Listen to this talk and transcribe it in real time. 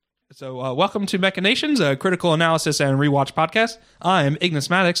So welcome to Mechanations, a critical analysis and rewatch podcast. I'm Ignis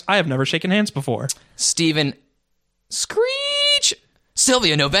Maddox. I have never shaken hands before. Steven Screech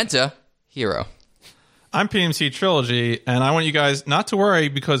Sylvia Noventa Hero. I'm PMC Trilogy, and I want you guys not to worry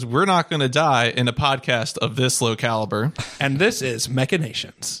because we're not going to die in a podcast of this low caliber. And this is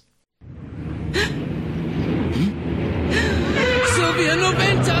Mechanations. Sylvia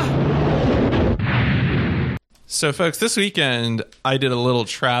Noventa! So, folks, this weekend I did a little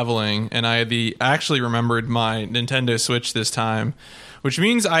traveling, and I actually remembered my Nintendo Switch this time, which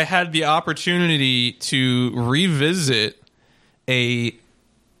means I had the opportunity to revisit a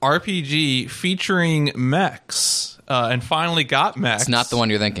RPG featuring mechs, and finally got mechs. It's not the one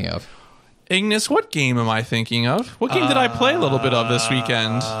you're thinking of. Ignis, what game am I thinking of? What game did I play a little bit of this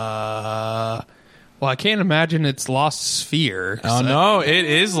weekend? Well, I can't imagine it's Lost Sphere. Oh, no, it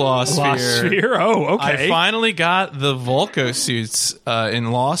is Lost Sphere. Lost Sphere? Oh, okay. I finally got the Volko suits in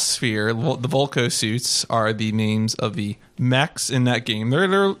Lost Sphere. The Volko suits are the names of the mechs in that game. They're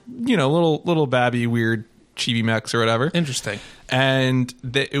little babby, weird, chibi mechs or whatever. Interesting. And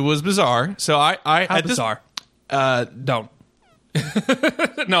it was bizarre. So I How bizarre? Don't.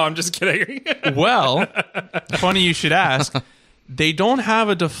 No, I'm just kidding. Well, funny you should ask. They don't have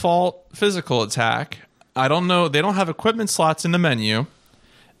a default physical attack. I don't know. They don't have equipment slots in the menu.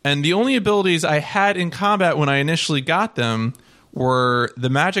 And the only abilities I had in combat when I initially got them were the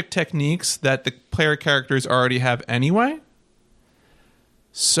magic techniques that the player characters already have anyway.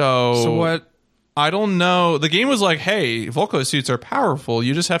 So what? I don't know. The game was like, hey, Volko suits are powerful.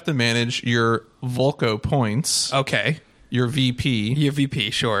 You just have to manage your Volko points. Okay. Your VP. Your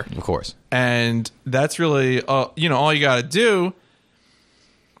VP, sure. Of course. And that's really, all you got to do.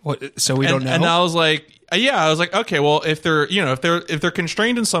 What? So we don't know. And I was like, okay, well, if they're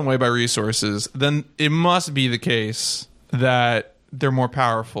constrained in some way by resources, then it must be the case that they're more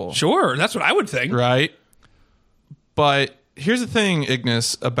powerful. Sure, that's what I would think. Right? But here's the thing,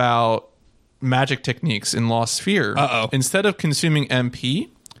 Ignis, about magic techniques in Lost Sphere. Uh-oh. Instead of consuming MP,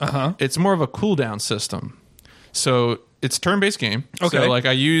 it's more of a cooldown system. So it's a turn-based game. Okay. So like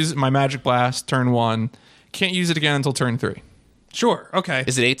I use my Magic Blast turn 1, can't use it again until turn 3. Sure, okay.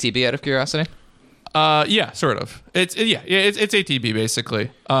 Is it ATB out of curiosity? Yeah, sort of. It's ATB basically.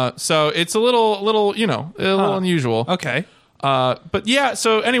 So it's a little unusual. Okay. But yeah.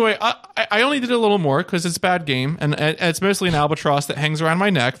 So anyway, I only did a little more because it's a bad game, and it's mostly an albatross that hangs around my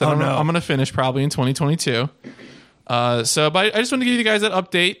neck that I'm going to finish probably in 2022. But I just want to give you guys that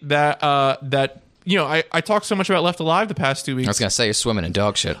update that. I talked so much about Left Alive the past 2 weeks. I was going to say you're swimming in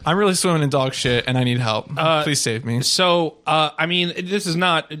dog shit. I'm really swimming in dog shit, and I need help. Please save me. So, this is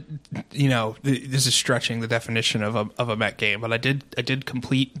not, this is stretching the definition of a mech game, but I did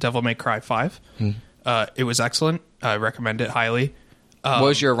complete Devil May Cry 5. It was excellent. I recommend it highly. What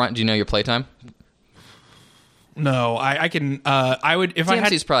was your run? Do you know your playtime? No, I can. I would if DMC I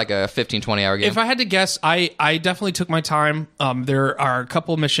had. is probably like a 15-20 hour game. If I had to guess, I definitely took my time. There are a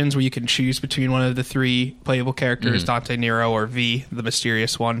couple of missions where you can choose between one of the three playable characters, Dante Nero or V, the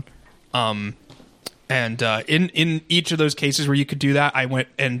mysterious one. And in each of those cases where you could do that, I went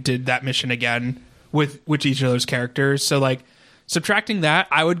and did that mission again with each of those characters. So like subtracting that,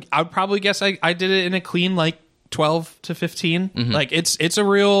 I would probably guess I did it in a clean like 12 to 15. Like it's a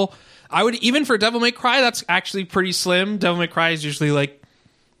real. I would, even for Devil May Cry, that's actually pretty slim. Devil May Cry is usually like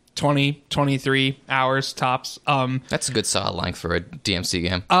 20, 23 hours tops. That's a good solid length for a DMC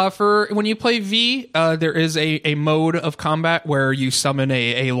game. For when you play V, there is a mode of combat where you summon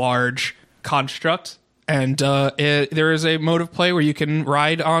a large construct, and there is a mode of play where you can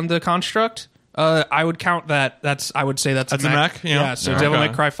ride on the construct. I would count that. I would say that's a mech. Yeah. So Devil May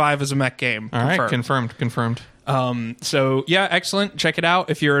Cry 5 is a mech game. All right, confirmed. So yeah, excellent. Check it out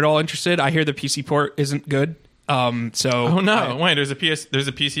if you're at all interested. I hear the PC port isn't good. Wait, there's a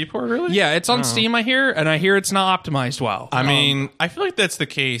PC port, really? Yeah, it's on Steam, I hear, and I hear it's not optimized well. I mean, I feel like that's the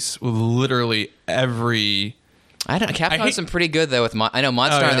case with literally every. I don't know. Capcom has some pretty good though with I know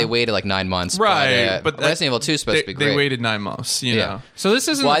Monster Hunter, they waited like 9 months. Right, but Resident Evil 2 is supposed to be great. They waited 9 months, you know. So this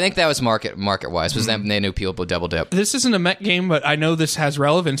isn't. Well, I think that was market wise, because they knew people would double dip. This isn't a mech game, but I know this has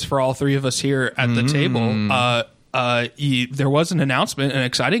relevance for all three of us here at the table. There was an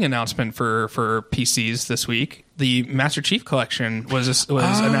exciting announcement for PCs this week. The Master Chief Collection was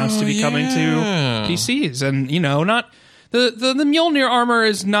announced to be coming to PCs, and The Mjolnir armor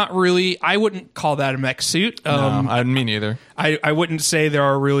is not really. I wouldn't call that a mech suit. Me neither. I wouldn't say there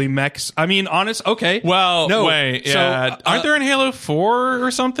are really mechs. I mean, honest. Okay. Well, no. wait. Yeah. Aren't there in Halo 4 or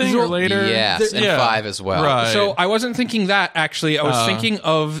something or later? Yes, and 5 as well. Right. So I wasn't thinking that, actually. I was thinking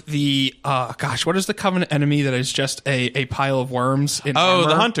of the, what is the Covenant enemy that is just a pile of worms in armor?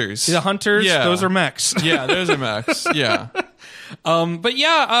 The Hunters. The Hunters, Yeah. those are mechs. Yeah, those are mechs. Yeah. But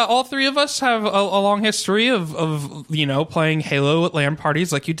yeah, all three of us have a long history of playing Halo at LAN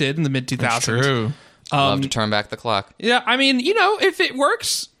parties like you did in the mid-2000s. That's true. Love to turn back the clock. Yeah, I mean, if it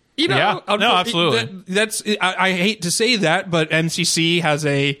works... Yeah. No, absolutely. That's I hate to say that, but MCC has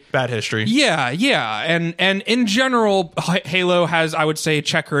a bad history. Yeah, and in general, Halo has, I would say,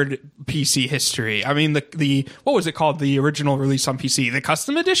 checkered PC history. I mean, the what was it called? The original release on PC, the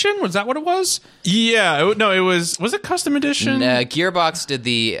custom edition, was that what it was? Yeah, it was it custom edition? Gearbox did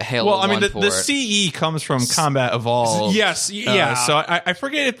the Halo. Well, I mean, 1 the CE comes from Combat Evolved. Yes, yeah. So I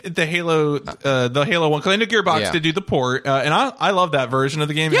forget if the Halo 1, because I know Gearbox did do the port, and I love that version of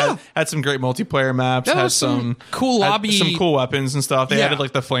the game. Yeah. Had some great multiplayer maps. That had was some cool lobby, some cool weapons and stuff. They added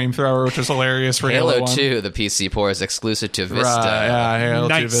like the flamethrower, which was hilarious for Halo 1. 2. The PC port is exclusive to Vista. Right, yeah, Halo 2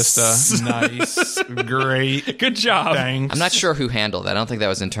 Nice. Vista. Nice, great, good job. Thanks. I'm not sure who handled that. I don't think that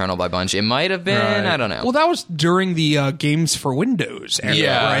was internal by Bungie. It might have been. Right. I don't know. Well, that was during the Games for Windows era,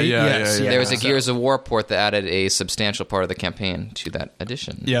 Yeah, right? yeah, Yes, yeah. There was a Gears of War port that added a substantial part of the campaign to that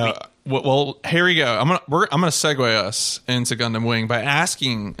edition. Yeah. Well, here we go. I'm gonna segue us into Gundam Wing by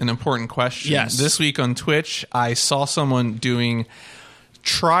asking an important question. Yes. This week on Twitch, I saw someone doing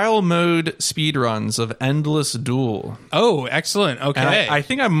trial mode speedruns of Endless Duel. Oh, excellent. Okay. And I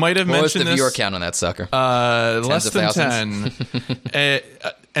think I might have What was mentioned the this. viewer count on that sucker? Less of than thousands? 10.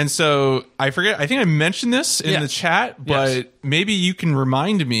 And so I forget. I think I mentioned this in the chat, but maybe you can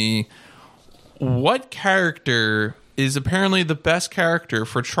remind me what character is apparently the best character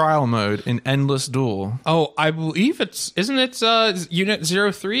for trial mode in Endless Duel. Oh, I believe isn't it Unit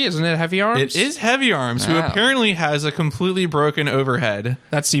 03? Isn't it Heavy Arms? It is Heavy Arms, who Wow. apparently has a completely broken overhead.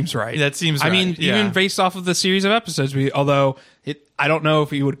 That seems right. I right, mean, yeah. even based off of the series of episodes, I don't know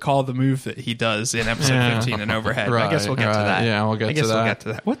if you would call the move that he does in episode 15 an overhead. But I guess we'll get to that. Yeah, we'll get to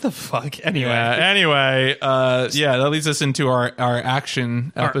that. What the fuck? Anyway. That leads us into our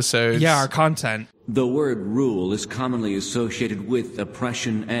action episodes. Our content. The word rule is commonly associated with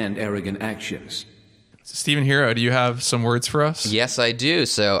oppression and arrogant actions. Stephen Hero, do you have some words for us? Yes, I do.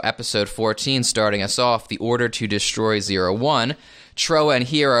 So, episode 14, starting us off, the order to destroy 01. Troa and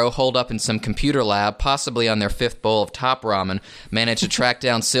Hero, holed up in some computer lab, possibly on their 5th bowl of top ramen, manage to track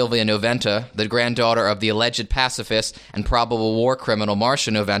down Sylvia Noventa, the granddaughter of the alleged pacifist and probable war criminal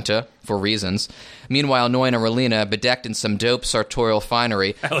Marcia Noventa, for reasons. Meanwhile, Noin and Relina, bedecked in some dope sartorial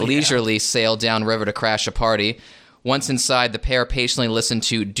finery, leisurely sail downriver to crash a party. Once inside, the pair patiently listen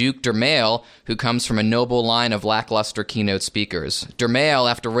to Duke Dermail, who comes from a noble line of lackluster keynote speakers. Dermail,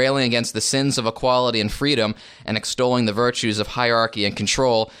 after railing against the sins of equality and freedom and extolling the virtues of hierarchy and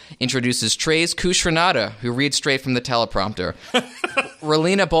control, introduces Treize Khushrenada, who reads straight from the teleprompter.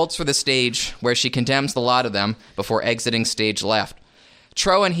 Relina bolts for the stage, where she condemns the lot of them before exiting stage left.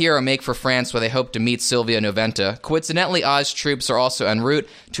 Troa and Hero make for France, where they hope to meet Sylvia Noventa. Coincidentally, Oz troops are also en route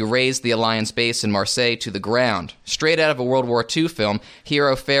to raze the Alliance base in Marseille to the ground. Straight out of a World War II film,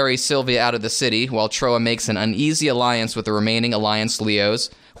 Hero ferries Sylvia out of the city, while Troa makes an uneasy alliance with the remaining Alliance Leos,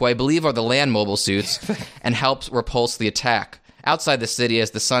 who I believe are the land mobile suits, and helps repulse the attack. Outside the city, as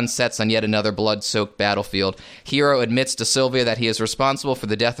the sun sets on yet another blood-soaked battlefield, Hero admits to Sylvia that he is responsible for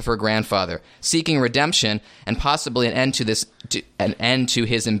the death of her grandfather. Seeking redemption and possibly an end to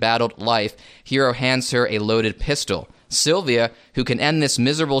his embattled life, Hero hands her a loaded pistol. Sylvia, who can end this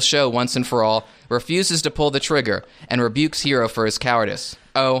miserable show once and for all, refuses to pull the trigger and rebukes Hero for his cowardice.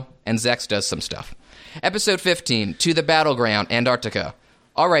 Oh, and Zex does some stuff. Episode 15, To the Battleground, Antarctica.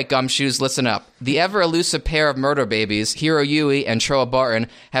 All right, Gumshoes, listen up. The ever-elusive pair of murder babies, Hero Yui and Troa Barton,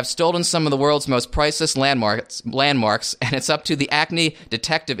 have stolen some of the world's most priceless landmarks, and it's up to the Acme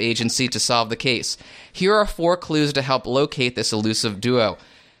Detective Agency to solve the case. Here are 4 clues to help locate this elusive duo.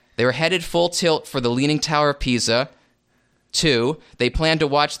 They were headed full tilt for the Leaning Tower of Pisa. 2, they planned to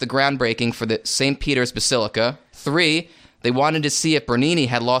watch the groundbreaking for the St. Peter's Basilica. 3, they wanted to see if Bernini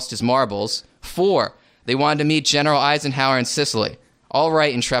had lost his marbles. 4, they wanted to meet General Eisenhower in Sicily. All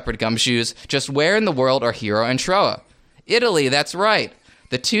right, intrepid gumshoes, just where in the world are Hero and Troa? Italy, that's right.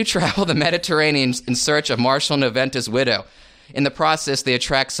 The two travel the Mediterranean in search of Marshal Noventa's widow. In the process, they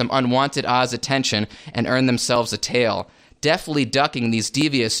attract some unwanted Oz attention and earn themselves a tail. deftly ducking these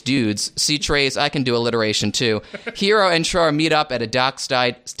devious dudes. See Trey's, I can do alliteration too. Hiro and Troa meet up at a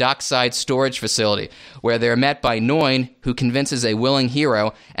dockside storage facility, where they're met by Noin, who convinces a willing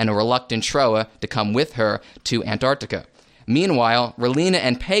Hiro and a reluctant Troa to come with her to Antarctica. Meanwhile, Relina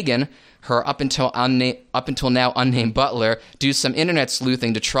and Pagan, her up until now unnamed butler, do some internet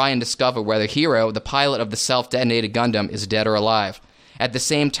sleuthing to try and discover whether Hiro, the pilot of the self-detonated Gundam, is dead or alive. At the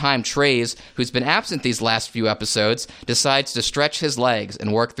same time, Trey's, who's been absent these last few episodes, decides to stretch his legs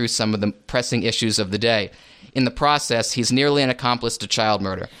and work through some of the pressing issues of the day. In the process, he's nearly an accomplice to child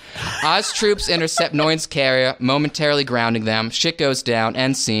murder. Oz troops intercept Noin's carrier, momentarily grounding them. Shit goes down,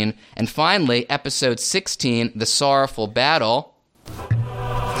 end scene. And finally, episode 16, The Sorrowful Battle.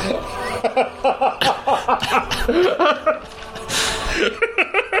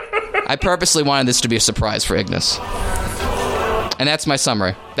 I purposely wanted this to be a surprise for Ignis. And that's my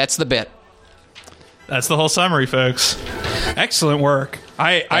summary. That's the bit. That's the whole summary, folks. Excellent work.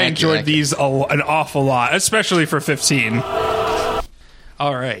 I enjoyed these an awful lot, especially for 15. All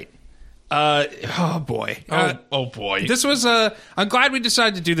right. Oh boy. Oh boy. This was I'm glad we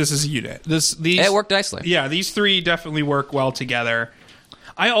decided to do this as a unit. It worked nicely. Yeah, these three definitely work well together.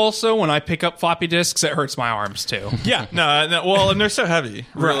 I also, when I pick up floppy disks, it hurts my arms too. Yeah, no, well, and they're so heavy.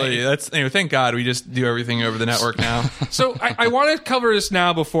 Really, Right. that's thank God we just do everything over the network now. So I want to cover this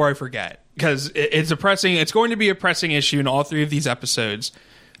now before I forget, because it's going to be a pressing issue in all three of these episodes.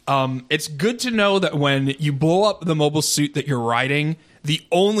 It's good to know that when you blow up the mobile suit that you're riding, the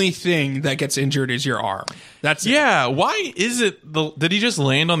only thing that gets injured is your arm. That's it. Yeah, why is it? Did he just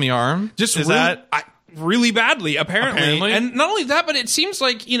land on the arm? Just is really, that? Really badly, apparently. And not only that, but it seems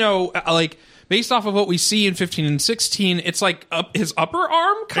like, like based off of what we see in 15 and 16, it's like his upper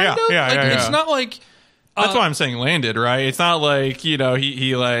arm, kind of. Yeah. It's not like. That's why I'm saying landed, right? It's not like, he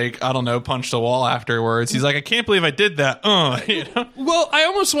like, I don't know, punched a wall afterwards. He's like, I can't believe I did that. Well, I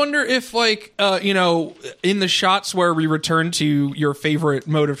almost wonder if, like, in the shots where we return to your favorite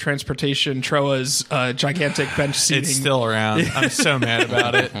mode of transportation, Troa's gigantic bench seating. It's still around. I'm so mad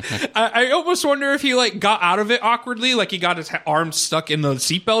about it. I almost wonder if he, like, got out of it awkwardly, like he got his arm stuck in the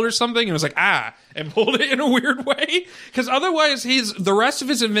seatbelt or something, and was like, and pulled it in a weird way. Because otherwise, the rest of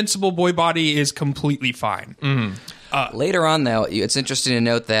his invincible boy body is completely fine. Later on, though, it's interesting to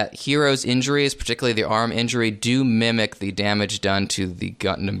note that Hiro's injuries, particularly the arm injury, do mimic the damage done to the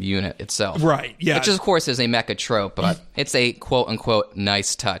Gundam unit itself. Right, yeah. Which, of course, is a mecha trope, but it's a quote-unquote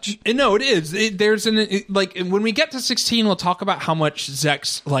nice touch. No, it is. When we get to 16, we'll talk about how much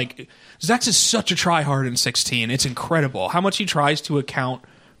Zex is such a tryhard in 16. It's incredible how much he tries to account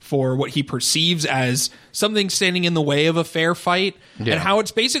for what he perceives as something standing in the way of a fair fight, and how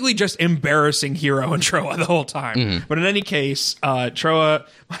it's basically just embarrassing Hiro and Troa the whole time. Mm-hmm. But in any case, Troa,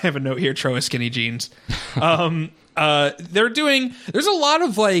 I have a note here, Troa skinny jeans. There's a lot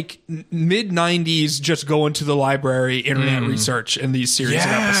of like mid 90s just going to the library internet research in these series of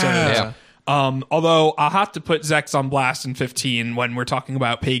episodes. Yeah. Although I'll have to put Zex on blast in 15 when we're talking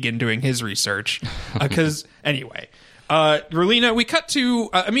about Pagan doing his research. Because anyway, Relina, we cut to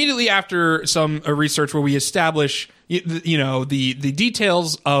immediately after some research where we establish, the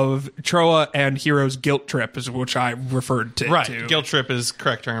details of Troa and Hiro's guilt trip, which I referred to. Right, guilt trip is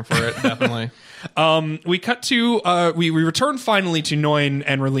correct term for it, definitely. We cut to we return finally to Noin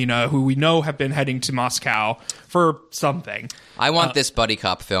and Relina, who we know have been heading to Moscow for something. I want this buddy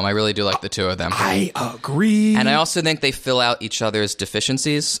cop film. I really do like the two of them. I agree. And I also think they fill out each other's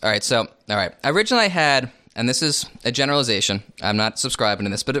deficiencies. All right. Originally I had, and this is a generalization, I'm not subscribing to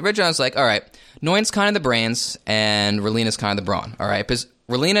this, but originally I was like, all right, Noin's kind of the brains and Relina's kind of the brawn, all right? Because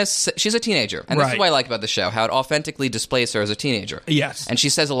Relina, she's a teenager. And this is what I like about the show, how it authentically displays her as a teenager. Yes. And she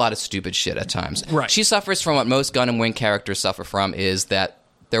says a lot of stupid shit at times. Right. She suffers from what most Gundam Wing characters suffer from, is that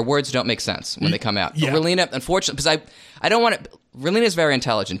their words don't make sense when they come out. Yeah. But Relina, unfortunately, because I don't want to... Relina's very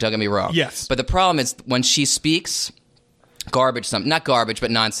intelligent, don't get me wrong. Yes. But the problem is when she speaks, not garbage, but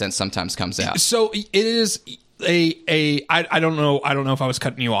nonsense sometimes comes out. So it is I don't know if I was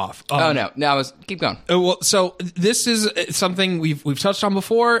cutting you off. Keep going. Well, so this is something we've touched on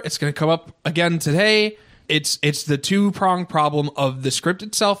before. It's going to come up again today. It's the two-pronged problem of the script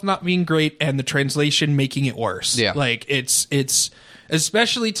itself not being great and the translation making it worse. Yeah. Like it's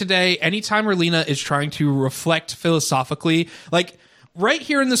especially today, anytime Relina is trying to reflect philosophically, like right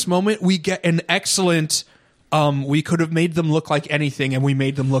here in this moment, we get an excellent we could have made them look like anything, and we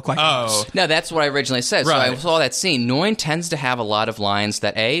made them look like us. No, that's what I originally said. Right. So I saw that scene. Noin tends to have a lot of lines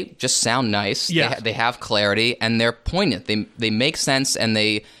that, just sound nice. Yeah. They have clarity, and they're poignant. They make sense, and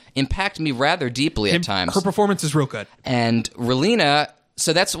they impact me rather deeply at times. Her performance is real good. And Relina,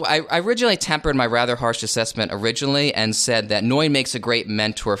 So that's why I originally tempered my rather harsh assessment originally and said that Noin makes a great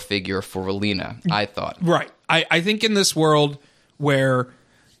mentor figure for Relina, I thought. Right. I think in this world where,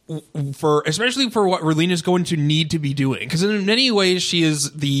 especially for what Relina's going to need to be doing, because in many ways she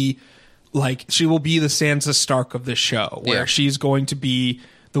is she will be the Sansa Stark of this show, where she's going to be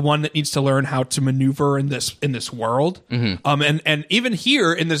the one that needs to learn how to maneuver in this world. Mm-hmm. And even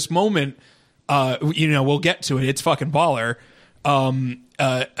here in this moment, we'll get to it. It's fucking baller.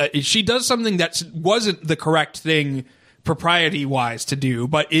 She does something that wasn't the correct thing propriety wise to do,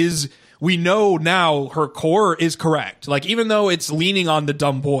 but we know now her core is correct. Like, even though it's leaning on the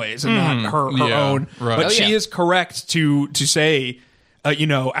dumb boys and not her own, right. but she is correct to say,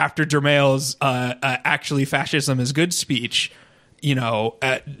 after Dermail's actually fascism is good speech,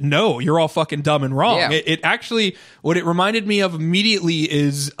 no, you're all fucking dumb and wrong. Yeah. It actually, what it reminded me of immediately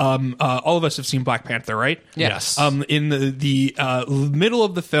is, all of us have seen Black Panther, right? Yes. In the middle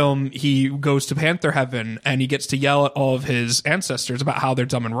of the film, he goes to Panther Heaven and he gets to yell at all of his ancestors about how they're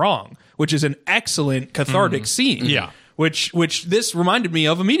dumb and wrong, which is an excellent cathartic scene. Yeah. Which this reminded me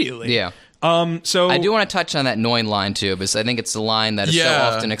of immediately. Yeah. So I do want to touch on that Noin line too, because I think it's a line that is so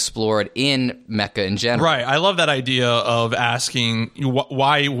often explored in Mecha in general. Right. I love that idea of asking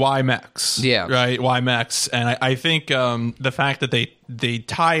why mechs. Yeah. Right. Why mechs? And I think the fact that they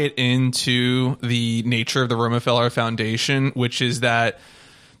tie it into the nature of the Romefeller Foundation, which is that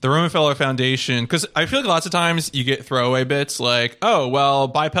the Romefeller Foundation, because I feel like lots of times you get throwaway bits like, oh, well,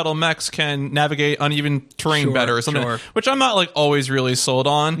 bipedal mechs can navigate uneven terrain better or something, which I'm not always really sold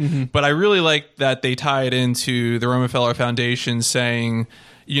on, but I really like that they tie it into the Romefeller Foundation saying,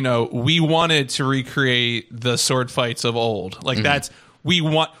 we wanted to recreate the sword fights of old.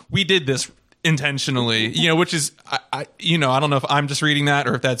 We did this intentionally, which is, I don't know if I'm just reading that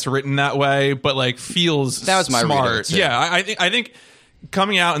or if that's written that way, but feels that was my smart. read. Yeah, I think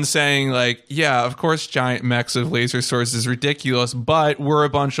coming out and saying of course giant mechs with laser swords is ridiculous, but we're a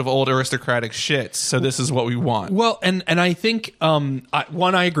bunch of old aristocratic shits, so this is what we want. Well, and I think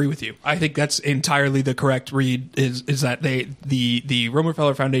I agree with you. I think that's entirely the correct read. Is that the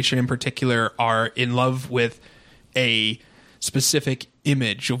Romefeller Foundation in particular are in love with a specific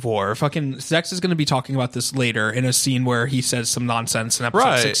image of war. Fucking Zex is going to be talking about this later in a scene where he says some nonsense in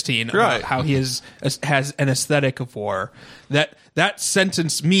episode 16 about how he has an aesthetic of war. That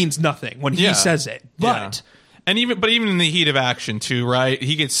sentence means nothing when he says it, but. And even in the heat of action too, right?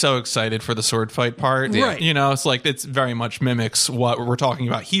 He gets so excited for the sword fight part, right? It's very much mimics what we're talking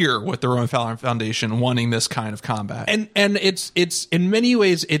about here with the Romefeller Foundation wanting this kind of combat. And it's in many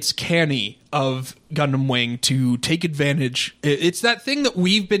ways it's canny of Gundam Wing to take advantage. It's that thing that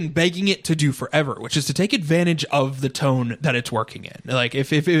we've been begging it to do forever, which is to take advantage of the tone that it's working in. Like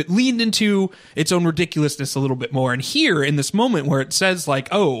if it leaned into its own ridiculousness a little bit more, and here in this moment where it says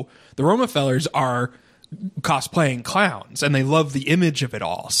the Romefellers are cosplaying clowns and they love the image of it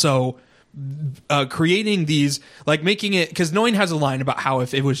all, so creating these, making it, because Noin has a line about how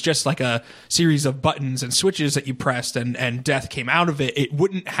if it was just a series of buttons and switches that you pressed and death came out of it, it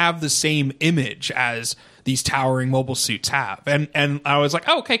wouldn't have the same image as these towering mobile suits have. And I was like,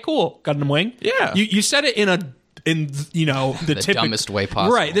 oh, okay, cool, Gundam Wing. Yeah, you said it in the dumbest way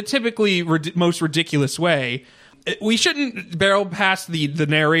possible, right? The typically most ridiculous way. We shouldn't barrel past the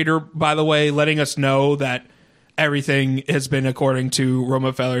narrator, by the way, letting us know that everything has been according to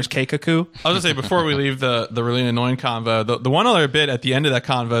Romefeller's Keikaku. I was going to say, before we leave the Relina Noin convo, the one other bit at the end of that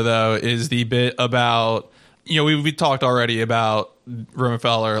convo, though, is the bit about, we talked already about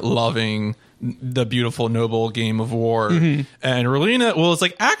Romefeller loving the beautiful, noble game of war. Mm-hmm. And Relina,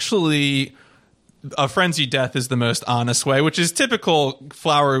 it's actually a frenzied death is the most honest way, which is typical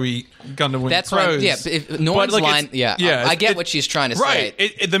flowery Gundam Wing That's prose. right. Yeah, Noin's line. I get what she's trying to say. Right.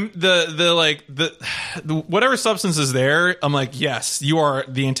 The whatever substance is there, I'm like, yes, you are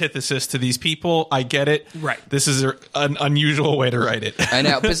the antithesis to these people. I get it. Right. This is an unusual way to write it. I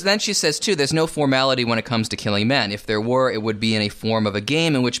know. But then she says too, there's no formality when it comes to killing men. If there were, it would be in a form of a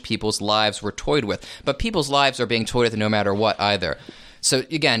game in which people's lives were toyed with. But people's lives are being toyed with no matter what either. So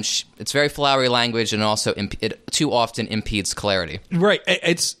again, it's very flowery language, and also it too often impedes clarity. Right.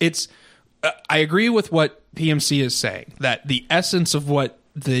 It's. I agree with what PMC is saying, that the essence of what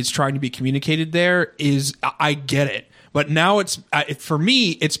is trying to be communicated there is. I get it, but now for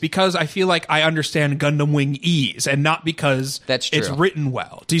me, it's because I feel like I understand Gundam Wing ease, and not because that's true. It's written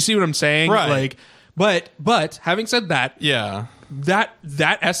well. Do you see what I'm saying? Right. But having said that, yeah.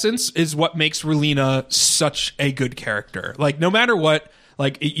 That essence is what makes Relina such a good character. No matter what,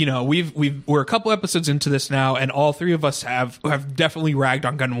 we're a couple episodes into this now, and all three of us have definitely ragged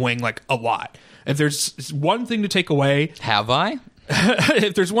on Gundam Wing a lot. If there's one thing to take away, have I?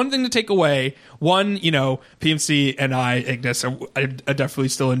 if there's one thing to take away, one, PMC and I, Ignis, are definitely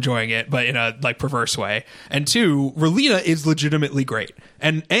still enjoying it, but in a perverse way. And two, Relina is legitimately great.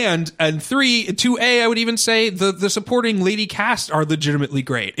 And three, 2A, I would even say the supporting lady cast are legitimately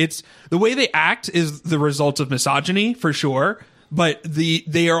great. It's the way they act is the result of misogyny for sure, but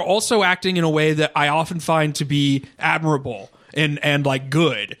they are also acting in a way that I often find to be admirable and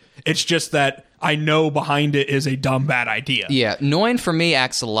good. It's just that I know behind it is a dumb, bad idea. Yeah, Nguyen for me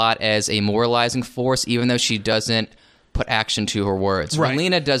acts a lot as a moralizing force, even though she doesn't put action to her words. Right.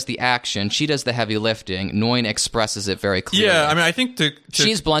 Relina does the action, she does the heavy lifting. Nguyen expresses it very clearly. Yeah, I mean, I think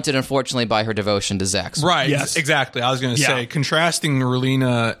she's blunted, unfortunately, by her devotion to Zex. Right, Yes. exactly. I was going to say, contrasting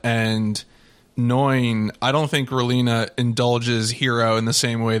Relina and Nguyen, I don't think Relina indulges Hero in the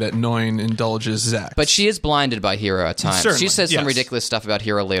same way that Nguyen indulges Zex. But she is blinded by Hero at times. Certainly, She says some yes. ridiculous stuff about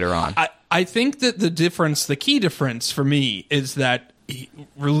Hero later on. I think that the key difference for me is that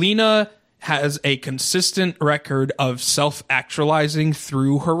Relina has a consistent record of self-actualizing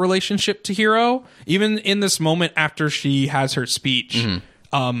through her relationship to Hero. Even in this moment after she has her speech,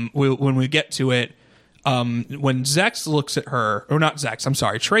 when we get to it, when Zex looks at her, or not Zex, I'm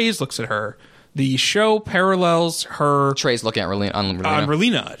sorry, Treize looks at her, the show parallels her... Treize looking at Relina. On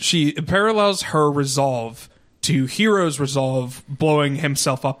Relina. She parallels her resolve to Hero's resolve blowing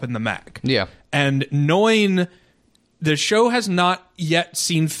himself up in the mech. Yeah. And Nguyen, the show has not yet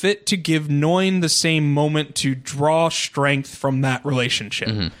seen fit to give Nguyen the same moment to draw strength from that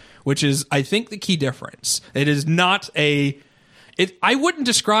relationship, which is, I think, the key difference. It is not I wouldn't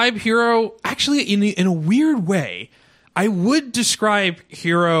describe Hero, actually, in a weird way, I would describe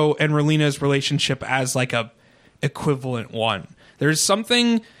Hero and Relina's relationship as like a equivalent one. There's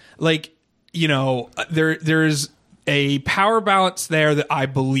something like, there's a power balance there that I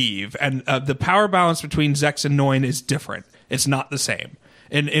believe, and the power balance between Zex and Nguyen is different. It's not the same.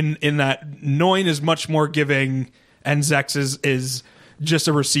 In that Nguyen is much more giving, and Zex is just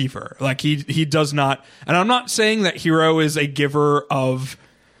a receiver. Like he does not, and I'm not saying that Hero is a giver of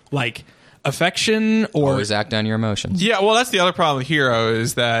affection or Always act on your emotions. Yeah, well, that's the other problem with Hero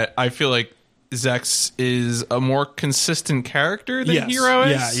is that I feel like Zex is a more consistent character than Hero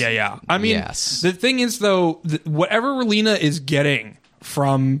is. Yeah. I mean, Yes. The thing is, though, whatever Relina is getting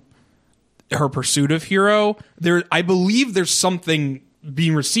from her pursuit of Hero, I believe there's something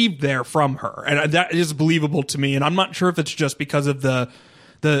being received there from her, and that is believable to me. And I'm not sure if it's just because of the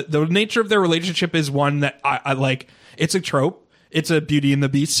nature of their relationship is one that I like. It's a trope. It's a Beauty and the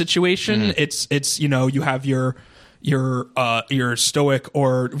Beast situation. It's you have your stoic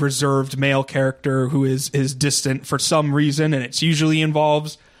or reserved male character who is distant for some reason, and it's usually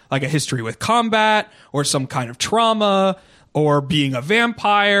involves like a history with combat or some kind of trauma or being a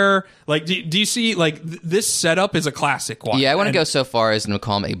vampire. Like, do you see, this setup is a classic one. Yeah, I want to go so far as to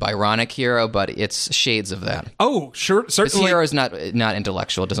call him a Byronic hero, but it's shades of that. Oh, sure, This certainly. hero is not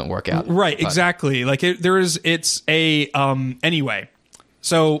intellectual. It doesn't work out. Right, But- exactly. Anyway.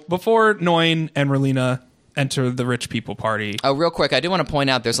 So before Nguyen and Relina enter the rich people party. Oh, real quick, I do want to point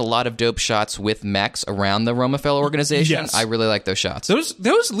out there's a lot of dope shots with mechs around the Romefeller organization. Yes. I really like those shots. Those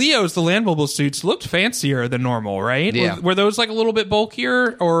Leos, the land mobile suits, looked fancier than normal, right? Yeah. Were those a little bit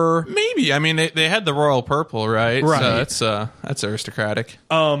bulkier, or Maybe. I mean, they had the royal purple, right? Right. So that's aristocratic.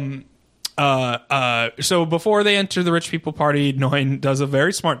 so before they enter the rich people party, Nguyen does a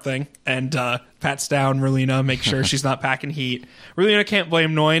very smart thing and pats down Relina, makes sure she's not packing heat. Relina can't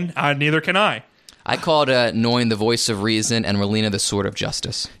blame Nguyen, neither can I. I called Nguyen the voice of reason and Relina the sword of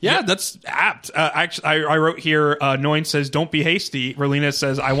justice. Yeah, that's apt. Actually, I wrote here, Nguyen says, "Don't be hasty." Relina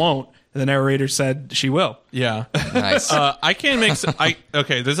says, "I won't." And the narrator said, "She will." Yeah. Nice. I can't make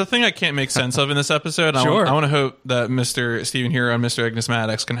okay, there's a thing I can't make sense of in this episode. Sure. I want to hope that Mr. Stephen Hero and Mr. Ignis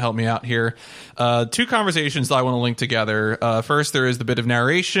Maddox can help me out here. Two conversations that I want to link together. First, there is the bit of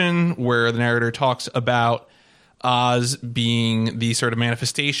narration where the narrator talks about Oz being the sort of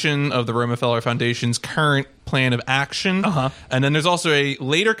manifestation of the Romefeller Foundation's current plan of action. And then there's also a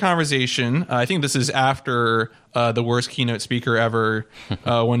later conversation. I think this is after the worst keynote speaker ever,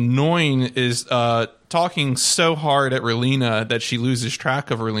 when Nguyen is talking so hard at Relina that she loses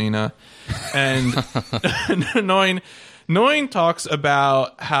track of Relina. And Nguyen talks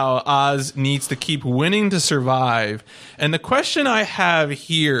about how Oz needs to keep winning to survive. And the question I have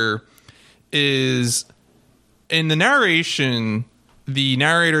here is, in the narration, the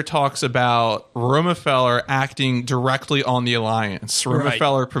narrator talks about Romefeller acting directly on the alliance. Right.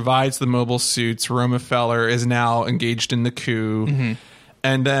 Romefeller provides the mobile suits. Romefeller is now engaged in the coup.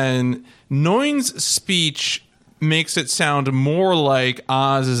 And then Nguyen's speech makes it sound more like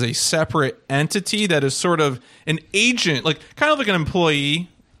Oz is a separate entity that is sort of an agent, like kind of like an employee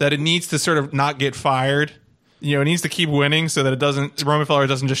that it needs to sort of not get fired. You know, it needs to keep winning so that Roman Feller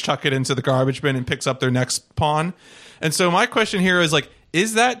doesn't just chuck it into the garbage bin and picks up their next pawn. And so my question here is like,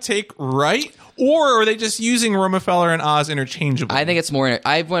 is that take right? Or are they just using Roman Feller and Oz interchangeably? I think it's more.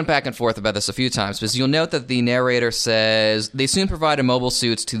 I've went back and forth about this a few times because you'll note that the narrator says they soon provided mobile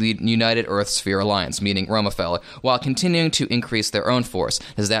suits to the United Earth Sphere Alliance, meaning Roman Feller, while continuing to increase their own force.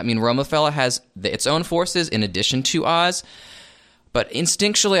 Does that mean Roman Feller has its own forces in addition to Oz? But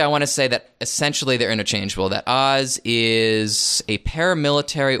instinctually, I want to say that essentially they're interchangeable. That Oz is a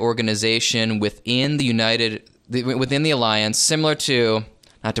paramilitary organization within the Alliance, similar to,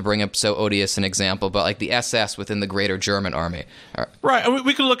 not to bring up so odious an example, but like the SS within the Greater German Army. Right.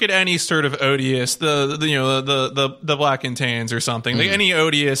 We could look at any sort of odious, the Black and Tans or something, like any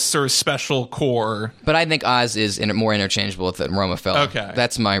odious sort of special corps. But I think Oz is more interchangeable than Roma Feller. Okay.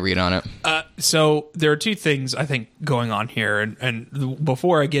 That's my read on it. So there are two things I think going on here, and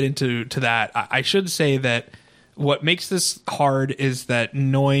before I get into that, I should say that what makes this hard is that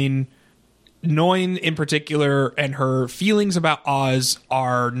Noin in particular and her feelings about Oz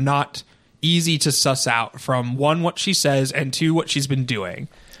are not easy to suss out from, one, what she says, and two, what she's been doing.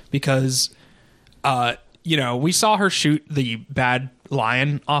 Because, we saw her shoot the bad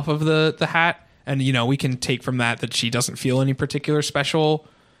lion off of the hat, and, we can take from that she doesn't feel any particular special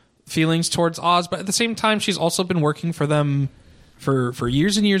feelings towards Oz, but at the same time, she's also been working for them for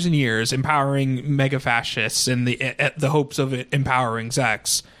years and years and years, empowering mega fascists in the hopes of empowering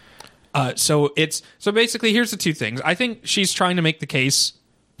Zex. So basically, here's the two things. I think she's trying to make the case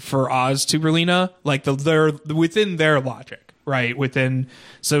for Oz to Relina, like they're within their logic, right?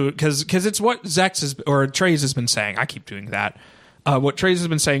 Because it's what Zex or Treize has been saying. I keep doing that. What Treize has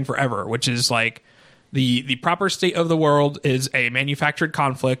been saying forever, which is like the proper state of the world is a manufactured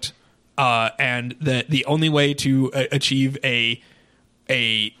conflict, and the only way to achieve a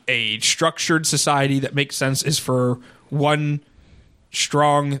structured society that makes sense is for one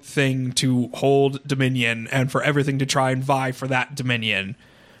strong thing to hold dominion and for everything to try and vie for that dominion.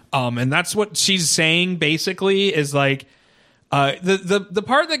 And that's what she's saying basically is like, the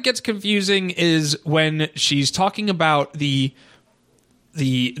part that gets confusing is when she's talking about the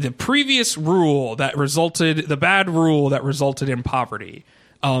previous rule the bad rule that resulted in poverty.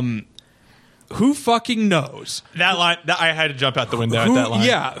 Who fucking knows? That line, I had to jump out the window at that line.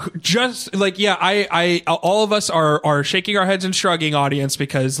 Yeah, just like, I all of us are shaking our heads and shrugging, audience,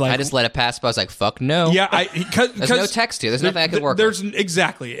 because like I just let it pass, but I was like, fuck no. Yeah, there's no text here. There's nothing I could work with.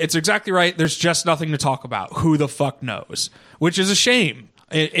 Exactly. It's exactly right. There's just nothing to talk about. Who the fuck knows? Which is a shame.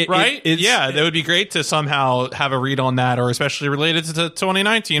 Right? That would be great to somehow have a read on that, or especially related to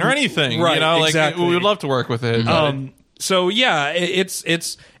 2019 or anything. Right, exactly. We would love to work with it. So yeah,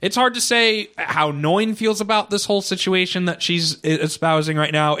 it's hard to say how Noin feels about this whole situation that she's espousing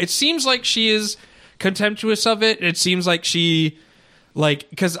right now. It seems like she is contemptuous of it. It seems like she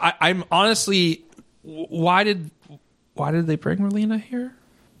because I'm honestly, why did they bring Relina here?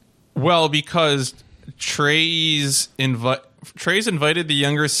 Well, because Treize invited the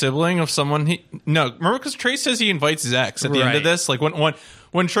younger sibling of someone remember, because Treize says he invites Zex at the end of this, like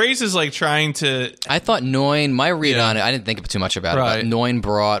when Treize is like trying to... I thought Noin, my read on it, I didn't think too much about it, but Noin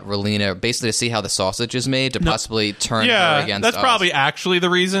brought Relina basically to see how the sausage is made to possibly turn her against that's us. Probably actually the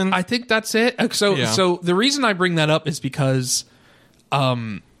reason. I think that's it. So the reason I bring that up is because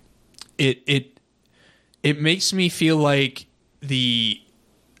it makes me feel like the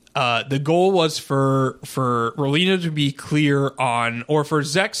goal was for Relina to be clear on, or for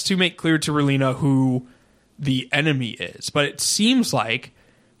Zex to make clear to Relina who the enemy is. But it seems like,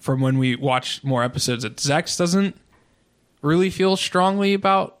 from when we watch more episodes, that Zex doesn't really feel strongly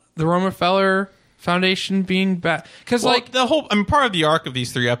about the Roma Feller Foundation being bad. Because the whole, part of the arc of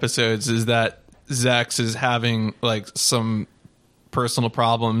these 3 episodes is that Zex is having like some personal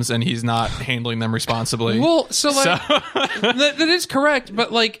problems and he's not handling them responsibly. Well, that is correct,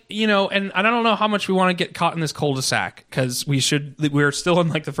 but and I don't know how much we want to get caught in this cul-de-sac, because we're still in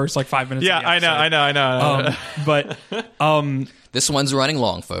like the first 5 minutes. Yeah, of the episode. I know. But this one's running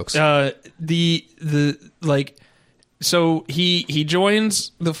long, folks. So he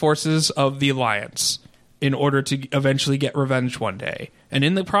joins the forces of the Alliance in order to eventually get revenge one day, and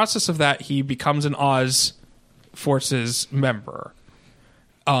in the process of that, he becomes an Oz forces member.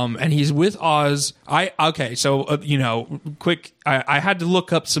 And he's with Oz. Quick. I had to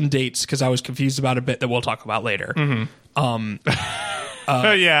look up some dates because I was confused about a bit that we'll talk about later. Mm-hmm.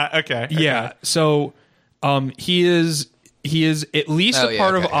 Okay. Yeah. So, he is he is at least a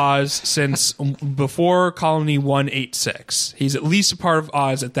part of Oz since before Colony 186. He's at least a part of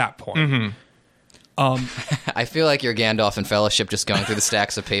Oz at that point. I feel like you're Gandalf in Fellowship, just going through the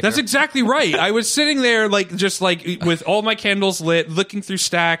stacks of paper. That's exactly right. I was sitting there, like, just like with all my candles lit, looking through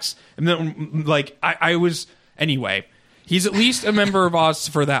stacks, and then, like, I was. Anyway, he's at least a member of Oz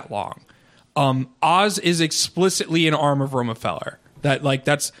for that long. Oz is explicitly an arm of Romefeller.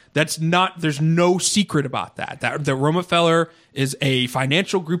 That's not. There's no secret about that. That the Romefeller is a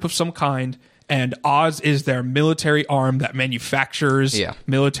financial group of some kind, and Oz is their military arm that manufactures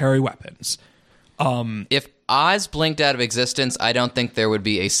military weapons. If Oz blinked out of existence, I don't think there would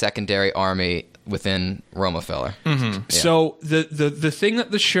be a secondary army within Romefeller. Mm-hmm. Yeah. So the thing that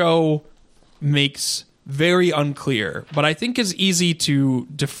the show makes very unclear, but I think is easy to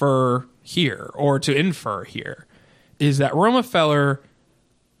defer here or to infer here, is that Romefeller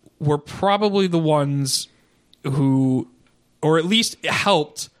were probably the ones who, or at least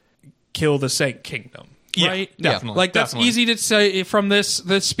helped kill the Sank Kingdom. Right? Yeah, definitely. Like, that's easy to say from the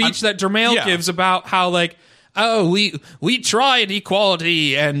speech that Dermail gives about how, like, oh, we tried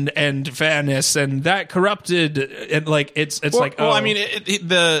equality and fairness, and that corrupted, and like it's like, oh, well, I mean,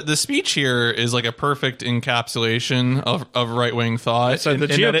 the speech here is like a perfect encapsulation of right wing thought. So the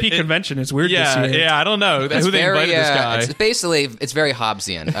GOP convention is weird. Yeah, this year. yeah, I don't know who they invited this guy. It's basically, it's very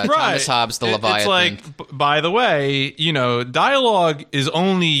Hobbesian. Right. Thomas Hobbes, the Leviathan. It's like, by the way, dialogue is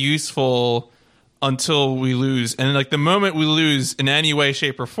only useful until we lose, and like the moment we lose in any way,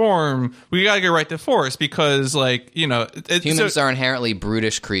 shape, or form, we gotta get right to force, because humans are inherently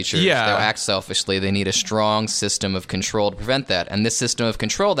brutish creatures. Yeah. They'll act selfishly. They need a strong system of control to prevent that. And this system of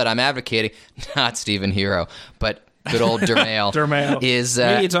control that I'm advocating, not Stephen Hero, but good old Dermail, is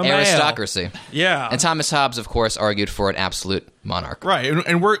aristocracy. Yeah. And Thomas Hobbes, of course, argued for an absolute monarch. Right,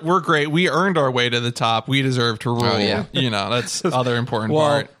 and we're great. We earned our way to the top. We deserve to rule. Oh, yeah. That's the other important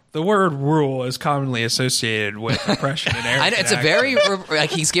part. The word rule is commonly associated with oppression and arrogance. I know, it's a very, like,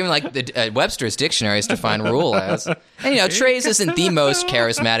 he's given, like, the Webster's dictionaries to define rule as. And, Trey's isn't the most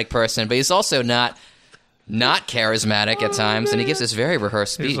charismatic person, but he's also not charismatic at times, and he gives this very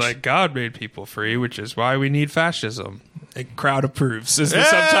rehearsed speech. He's like, God made people free, which is why we need fascism. A crowd approves is the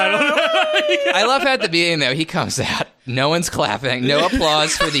subtitle. I love how at the beginning, though, he comes out. No one's clapping. No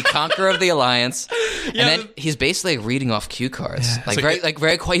applause for the conqueror of the Alliance. And then he's basically reading off cue cards. Yeah.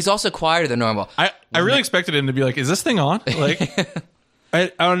 Very quiet. He's also quieter than normal. I really expected him to be like, is this thing on? Like...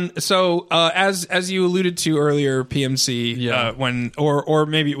 As you alluded to earlier, PMC, when or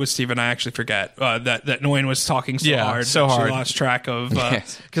maybe it was Stephen, I actually forget that Noin was talking so hard, she lost track of.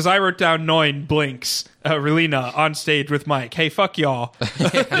 Because I wrote down Noin blinks Relina on stage with Mike. Hey, fuck y'all.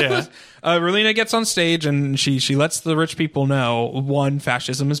 Relina gets on stage and she lets the rich people know: 1,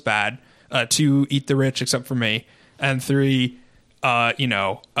 fascism is bad. 2, eat the rich except for me. And 3, I'm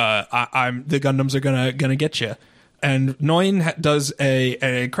the Gundams are gonna get you. And Noin does an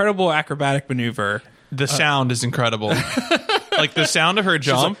incredible acrobatic maneuver. The sound is incredible. Like the sound of her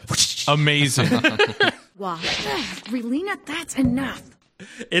jump, amazing. Wow, Relina, that's enough.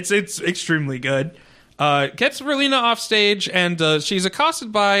 It's extremely good. Gets Relina off stage, and she's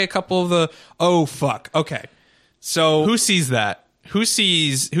accosted by a couple of the. Oh fuck! Okay, so who sees that? Who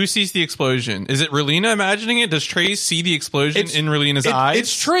sees the explosion? Is it Relina imagining it? Does Trey see the explosion in Relina's eyes?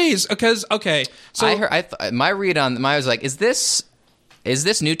 It's Trey's, because so my read on I was like, is this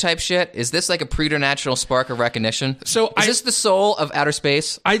new type shit? Is this like a preternatural spark of recognition? So is this the soul of outer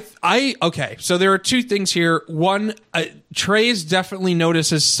space? Okay. So there are 2 things here. One, Trey's definitely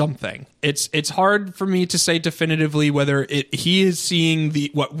notices something. It's hard for me to say definitively whether he is seeing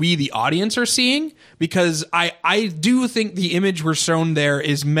what we, the audience, are seeing, because I do think the image we're shown there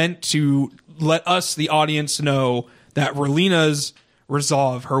is meant to let us, the audience, know that Relina's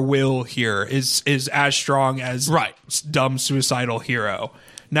resolve, her will here is as strong as dumb suicidal hero.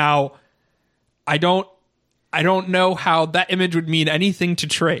 Now, I don't know how that image would mean anything to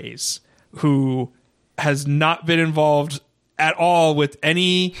Trey's, who has not been involved at all with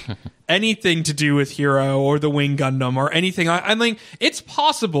anything to do with Hero or the Wing Gundam or anything. I mean, it's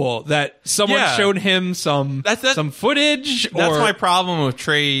possible that someone showed him some footage. That's my problem with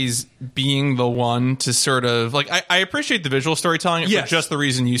Trey's being the one to sort of like. I appreciate the visual storytelling for just the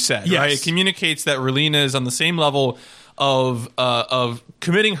reason you said. Yes. Right? It communicates that Relina is on the same level of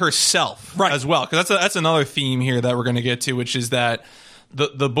committing herself as well. Because that's another theme here that we're going to get to, which is that.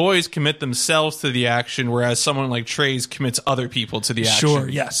 The boys commit themselves to the action, whereas someone like Trey's commits other people to the action. Sure,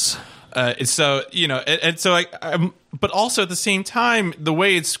 yes. So but also at the same time, the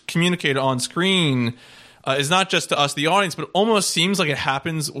way it's communicated on screen, is not just to us, the audience, but it almost seems like it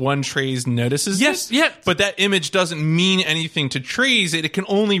happens when Treize notices Yes, it. yeah. But that image doesn't mean anything to Treize. It can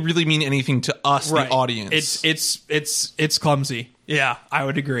only really mean anything to us, the audience. It's clumsy. Yeah, I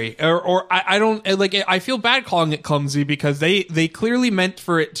would agree. Or I don't like. I feel bad calling it clumsy because they clearly meant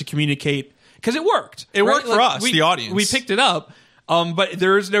for it to communicate, because it worked. It worked for us, the audience. We picked it up. But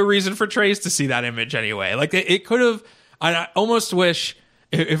there is no reason for Treize to see that image anyway. Like it could have. I almost wish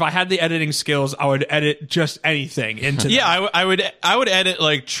if I had the editing skills, I would edit just anything into. Yeah, I would edit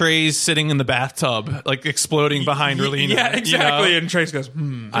like Treize sitting in the bathtub, like exploding behiing Relina. Yeah, exactly. You know? And Treize goes,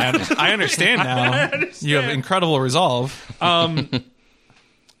 I understand now. You have incredible resolve. So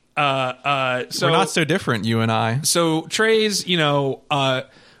We're not so different, you and I. So Treize,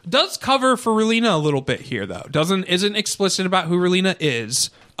 does cover for Relina a little bit here, though. Isn't explicit about who Relina is.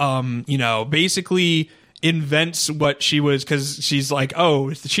 Basically invents what she was, because she's like,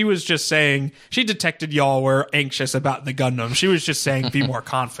 oh, she was just saying, she detected y'all were anxious about the Gundam. She was just saying, be more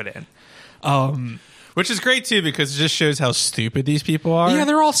confident. Which is great, too, because it just shows how stupid these people are. Yeah,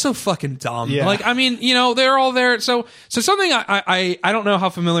 they're all so fucking dumb. Yeah. Like, I mean, they're all there. So something I don't know how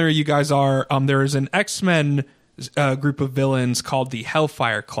familiar you guys are. There is an X-Men group of villains called the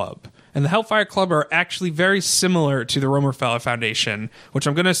Hellfire Club. And the Hellfire Club are actually very similar to the Romerfeller Foundation, which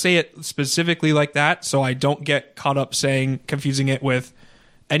I'm going to say it specifically like that so I don't get caught up confusing it with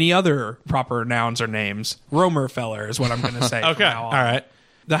any other proper nouns or names. Romerfeller is what I'm going to say. Okay, all right.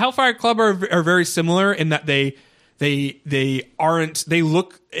 The Hellfire Club are very similar in that they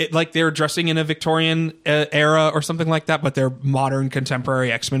look like they're dressing in a Victorian era or something like that, but they're modern contemporary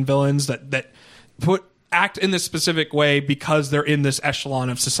X-Men villains that act in this specific way because they're in this echelon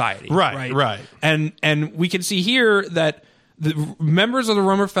of society. Right. And we can see here that the members of the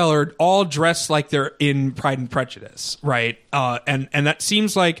Romerfeller all dress like they're in Pride and Prejudice, right? And that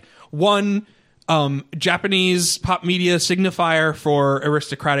seems like one Japanese pop media signifier for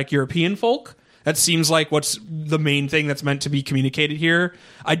aristocratic European folk. That seems like what's the main thing that's meant to be communicated here.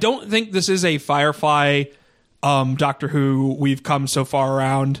 I don't think this is a Firefly Doctor Who we've come so far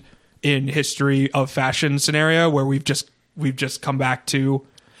around in history of fashion scenario where we've just come back to.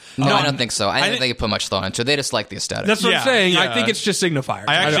 No, I don't think so. I don't think they put much thought into it. They just like the aesthetic. That's what I'm saying. Yeah. I think it's just signifiers.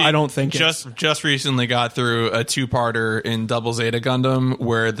 I don't think just recently got through a 2-parter in Double Zeta Gundam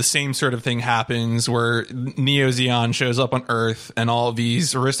where the same sort of thing happens, where Neo Zeon shows up on Earth and all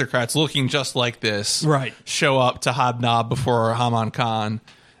these aristocrats looking just like this show up to hobnob before Haman Khan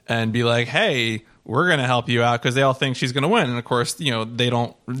and be like, hey, we're going to help you out, because they all think she's going to win. And of course, they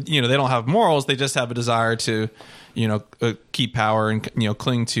don't have morals. They just have a desire to, keep power and,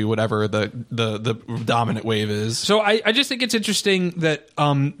 cling to whatever the dominant wave is. So I just think it's interesting that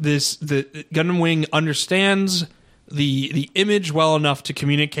the Gundam Wing understands the image well enough to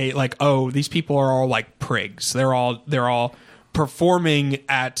communicate like, oh, these people are all like prigs. They're all performing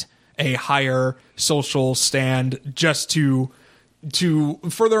at a higher social stand just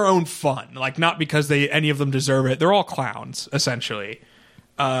for their own fun, like not because any of them deserve it. They're all clowns, essentially.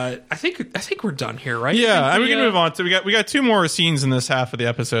 I think we're done here, right? Yeah, we can move on. So we got 2 more scenes in this half of the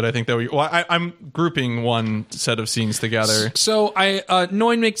episode. I think that I'm grouping one set of scenes together. So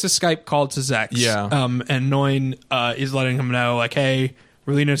Noin makes a Skype call to Zex. Yeah. And Noin is letting him know, like, hey,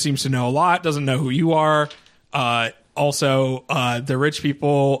 Relina seems to know a lot, doesn't know who you are. Also, the rich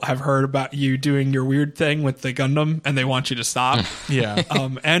people have heard about you doing your weird thing with the Gundam, and they want you to stop. Yeah.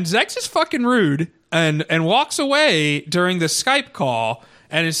 And Zex is fucking rude and walks away during the Skype call,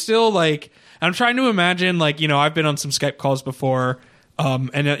 and is still like, I'm trying to imagine, like, I've been on some Skype calls before, and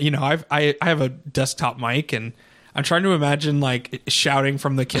I have a desktop mic, and I'm trying to imagine like shouting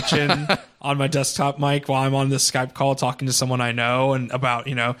from the kitchen on my desktop mic while I'm on this Skype call talking to someone I know and about,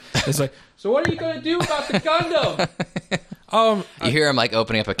 it's like, so what are you going to do about the Gundam? You hear him like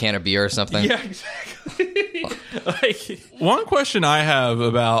opening up a can of beer or something. Yeah, exactly. Like, one question I have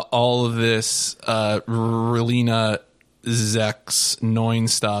about all of this Relina, Zex, Noin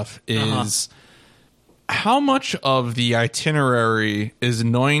stuff is how much of the itinerary is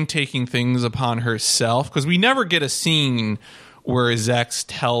Noin taking things upon herself? Because we never get a scene where Zex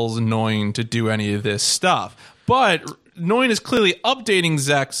tells Noin to do any of this stuff. But Noin is clearly updating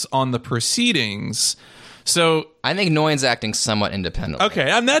Zex on the proceedings. So I think Noin's acting somewhat independently. Okay,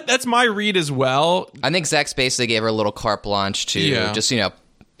 and that's my read as well. I think Zex basically gave her a little carte blanche to just,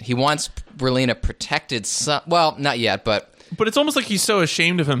 he wants Relina protected. Well, not yet, but it's almost like he's so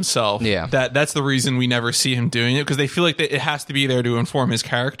ashamed of himself. Yeah. That's the reason we never see him doing it, because they feel like that it has to be there to inform his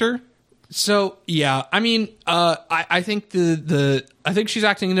character. So yeah, I mean, I think I think she's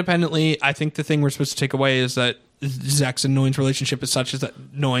acting independently. I think the thing we're supposed to take away is that Zex and Noin's relationship is such as that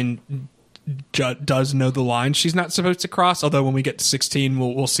Noin does know the line she's not supposed to cross. Although when we get to 16,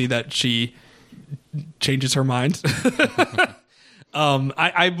 we'll see that she changes her mind.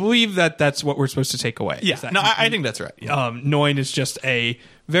 I believe that's what we're supposed to take away. Yeah, I think that's right. Noin is just a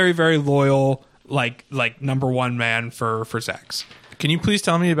very, very loyal, like number one man for Zex. Can you please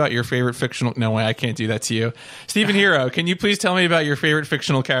tell me about your favorite fictional... No way, I can't do that to you. Stephen Hero, can you please tell me about your favorite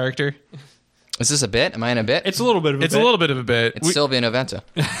fictional character? Is this a bit? Am I in a bit? It's a little bit of a It's bit. a little bit of a bit. It's Sylvia Noventa.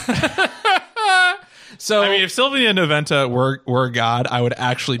 So I mean, if Sylvia Noventa were God, I would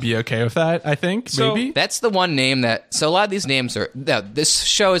actually be okay with that, I think. So- maybe. That's the one name that... So a lot of these names are... No, this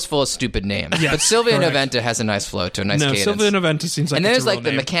show is full of stupid names. Yes, but Sylvia correct. Noventa has a nice flow to a nice no, cadence. Sylvia Noventa seems like And it's there's a real like the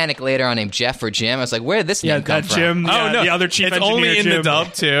name. mechanic later on named Jeff or Jim. I was like, where did this name come that from? Jim. Oh, Yeah, no. the other chief it's engineer, only in Jim. the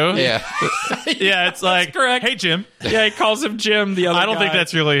dub, too. Yeah. Yeah, it's like, correct. hey, Jim. Yeah, he calls him Jim. The other I don't think guy.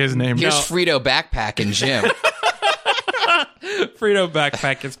 that's really his name. Here's Frito Backpack and Jim. Frito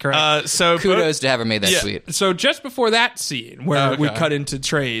Backpack is correct. So Kudos to have her made that Yeah. tweet. So just before that scene where we Okay. cut into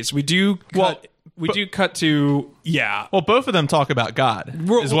Trey's, we do cut to Well, both of them talk about God,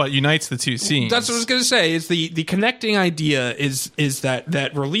 is what unites the two scenes. That's what I was going to say. Is the connecting idea is that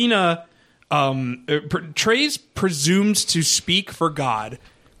Relina, Trey's presumes to speak for God,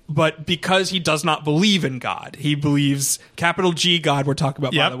 but because he does not believe in God, he believes capital G God. We're talking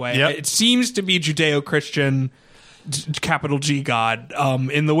about, by Yep, the way. yep. It seems to be Judeo-Christian capital G God,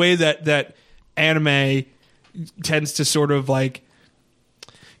 in the way that anime tends to sort of like.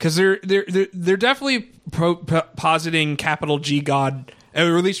 Because they're definitely positing capital G God,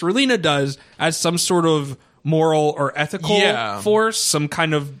 or at least Relina does, as some sort of moral or ethical force, some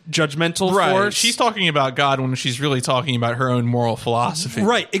kind of judgmental force. She's talking about God when she's really talking about her own moral philosophy.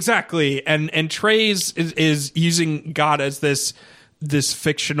 Right, exactly. And Trey's is using God as this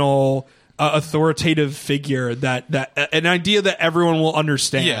fictional authoritative figure that an idea that everyone will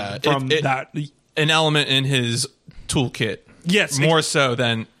understand. Yeah, from that. An element in his toolkit. Yes, more so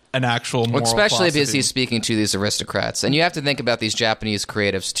than an actual moral Especially because philosophy. he's speaking to these aristocrats. And you have to think about these Japanese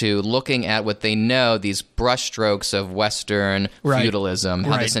creatives, too, looking at what they know, these brushstrokes of Western feudalism,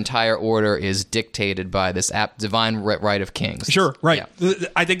 how this entire order is dictated by this divine right of kings. Sure, right. Yeah.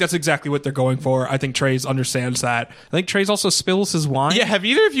 I think that's exactly what they're going for. I think Trey's understands that. I think Trey's also spills his wine. Yeah, have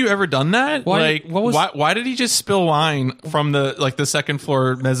either of you ever done that? Why- Why did he just spill wine from the second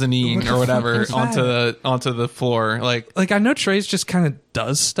floor mezzanine or whatever onto the floor? Like I know Trey's just kind of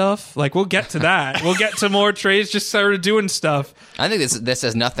does stuff. Like we'll get to that. We'll get to more Trey's just started doing stuff. I think this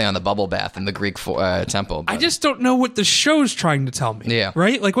has nothing on the bubble bath in the Greek temple. But I just don't know what the show's trying to tell me. Yeah.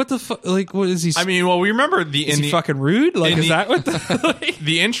 Right? Like what the like what is he? I mean, well, we remember is he fucking rude? Like is that what the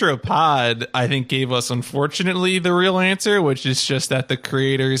the intro pod, I think, gave us, unfortunately, the real answer, which is just that the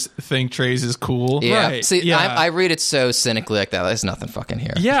creators think Trey's is cool. yeah. Right, See, yeah. I read it so cynically like that. There's nothing fucking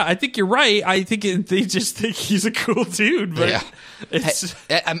here. Yeah, I think you're right. I think they just think he's a cool dude, but Yeah. it's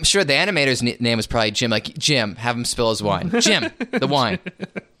Hey, I'm sure the animator's name was probably Jim. Like, Jim, have him spill his wine. Jim, the wine.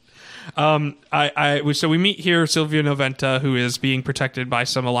 so we meet here Sylvia Noventa, who is being protected by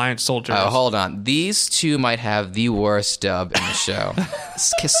some Alliance soldiers. Oh, hold on. These two might have the worst dub in the show.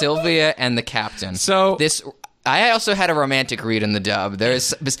 Sylvia and the captain. So- I also had a romantic read in the dub.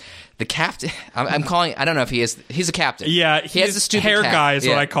 There's the captain. I'm calling. I don't know if he is. He's a captain. Yeah, he has the stupid hair cap. guy is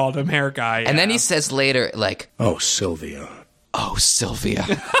Yeah. what I called him, hair guy. And then he says later, like, Oh, Sylvia. "Oh, Sylvia."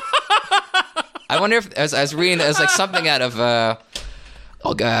 I wonder if as I was reading, it was like something out of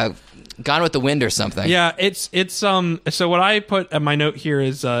Gone with the Wind or something. Yeah, it's so what I put at my note here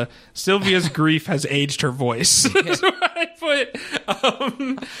is Sylvia's grief has aged her voice. That's what I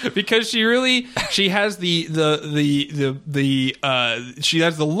put because she has the she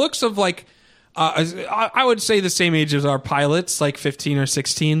has the looks of like I would say the same age as our pilots, like 15 or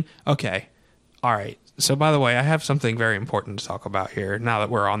 16. Okay. All right. So, by the way, I have something very important to talk about here. Now that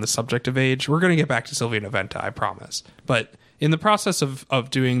we're on the subject of age, we're going to get back to Sylvia Noventa, I promise. But in the process of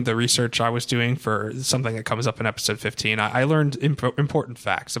doing the research I was doing for something that comes up in episode 15, I learned important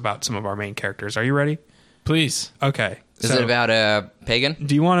facts about some of our main characters. Are you ready? Please. Okay. Is it about a pagan?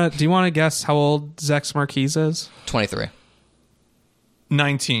 Do you want to guess how old Zex Marquise is? 23.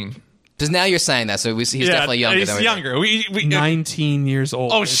 19. Because now you're saying that, so he's definitely younger. He's than we younger. We 19 years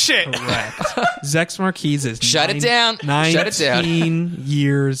old. Oh, is shit. Correct. Zex Marquise is Shut it down. 19 Shut it down.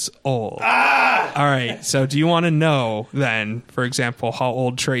 years old. All right. So do you want to know then, for example, how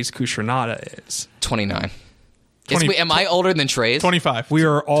old Trey's Kushanada is? 29. 20 Wait, am I older than Trey's? 25. We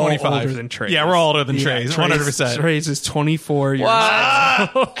are all 25. older than Trey's. Yeah, we're all older than Trey's. Trey's- 100%. Trey's is 24 years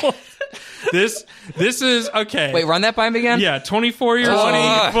old. This is okay. Wait, run that by me again? Yeah, 24 years old.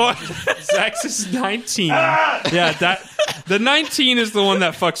 Zex is 19. Yeah, The 19 is the one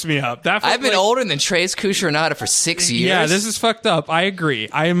that fucks me up. I've been older than Trace Kushernada for 6 years. Yeah, this is fucked up. I agree.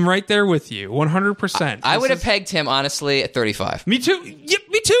 I am right there with you, 100%. I would have pegged him, honestly, at 35. Me too. Yep,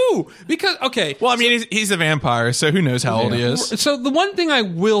 me too. Because, okay. Well, I mean, he's a vampire, so who knows how old he is. So the one thing I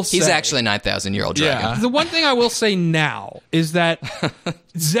will say... He's actually a 9,000-year-old dragon. Yeah. The one thing I will say now is that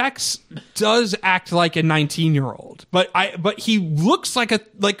Zex does act like a 19-year-old, but he looks like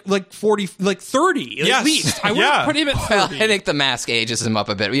 40, like 30 at least. I would have put him at 30. Well, I think the mask ages him up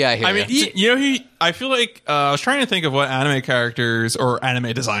a bit. Yeah, I hear you know, I feel like I was trying to think of what anime characters or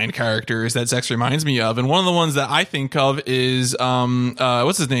anime design characters that Zex reminds me of, and one of the ones that I think of is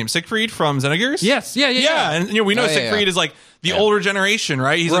what's his name, Siegfried from Xenogears. Yes, yeah. And we know Siegfried is like the older generation,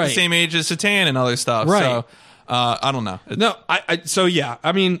 right? He's like the same age as Satan and other stuff. Right. So I don't know.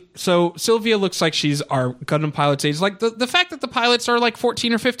 So Sylvia looks like she's our Gundam pilot's age. Like the fact that the pilots are like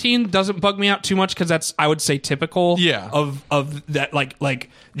 14 or 15 doesn't bug me out too much because that's, I would say, typical of that like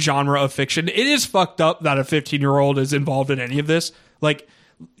genre of fiction. It is fucked up that a 15-year-old is involved in any of this. Like,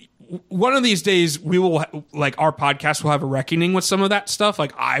 one of these days we will our podcast will have a reckoning with some of that stuff.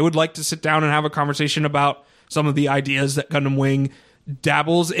 Like, I would like to sit down and have a conversation about some of the ideas that Gundam Wing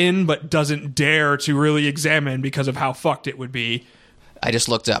dabbles in but doesn't dare to really examine because of how fucked it would be. I just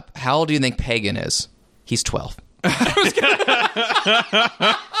looked up. How old do you think Pagan is? He's 12.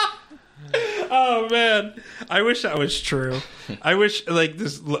 Oh man, I wish that was true. I wish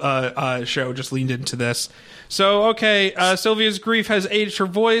this show just leaned into this. So okay, Sylvia's grief has aged her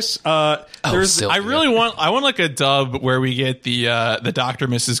voice. Sylvia. I want like a dub where we get the Dr.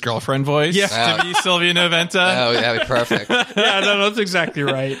 Mrs. Girlfriend voice to be Sylvia Noventa. Oh, that'd be perfect. Yeah, no, that's exactly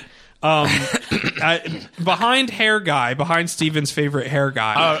right. Behind Steven's favorite hair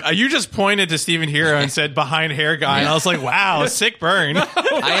guy. You just pointed to Steven Hero and said behind hair guy, and I was like, wow, sick burn.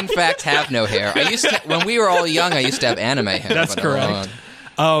 I in fact have no hair. When we were all young, I used to have anime hair. That's correct.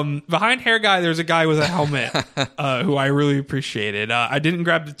 Behind hair guy, there's a guy with a helmet who I really appreciated. I didn't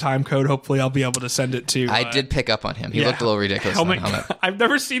grab the time code. Hopefully, I'll be able to send it to. I did pick up on him. He looked a little ridiculous. Helmet. On the helmet. I've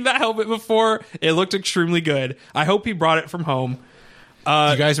never seen that helmet before. It looked extremely good. I hope he brought it from home. Do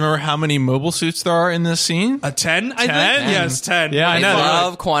you guys remember how many mobile suits there are in this scene? A 10, I think? 10? Yes, 10. Yeah, I know.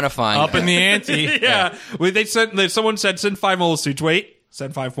 Love quantifying. Up in the ante. Yeah. Someone said, send 5 mobile suits. Wait,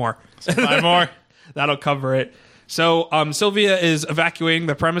 send 5 more. Send 5 more. That'll cover it. So Sylvia is evacuating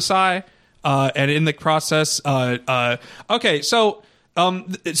the premisi, and in the process, some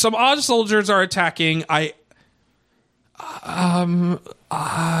Oz soldiers are attacking. I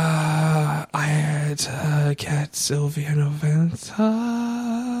had to get Sylvia Noventa.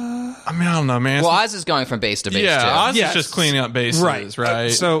 I mean, I don't know, man. Well, Oz is going from base to base, too. Oz is just cleaning up bases,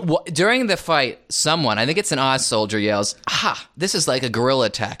 right? During the fight, someone, I think it's an Oz soldier, yells, "Ha! This is like a guerrilla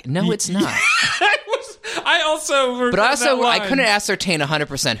attack." No, it's not. I couldn't ascertain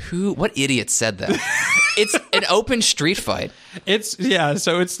 100% what idiot said that. It's an open street fight.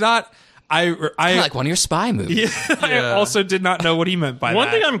 So it's not. I like one of your spy movies. I also did not know what he meant by that. One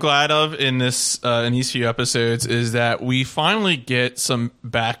thing I'm glad of in these few episodes is that we finally get some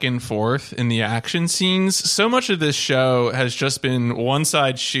back and forth in the action scenes. So much of this show has just been one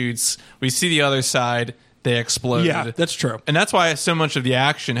side shoots, we see the other side, they explode. Yeah, that's true. And that's why so much of the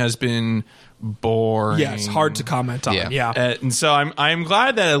action has been boring. Yes, hard to comment on. Yeah. And so I'm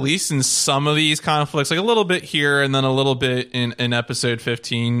glad that at least in some of these conflicts, like a little bit here and then a little bit in episode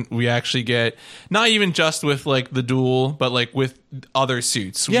 15, we actually get not even just with like the duel, but like with other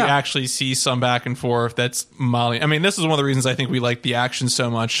suits. We actually see some back and forth. That's Molly. I mean, this is one of the reasons I think we like the action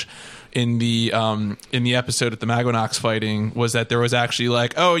so much in the episode at the Magonox fighting, was that there was actually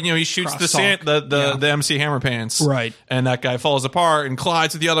like, he shoots the MC Hammer Pants, right, and that guy falls apart and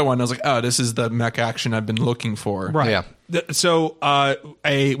collides with the other one. And I was like, oh, this is the mech action I've been looking for. Right. Yeah. So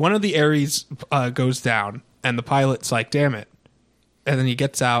one of the Ares goes down, and the pilot's like, damn it, and then he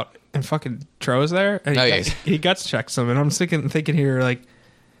gets out, and fucking Troa's there, and he guts checks him, and I'm thinking here, like,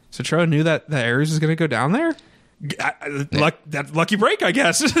 so Troa knew that the Ares was going to go down there. That lucky break, I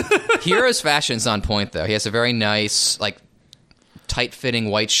guess. Hero's fashion's on point, though. He has a very nice, like,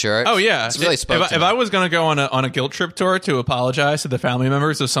 tight-fitting white shirt. Oh yeah, it's really if I was going to go on a guilt trip tour to apologize to the family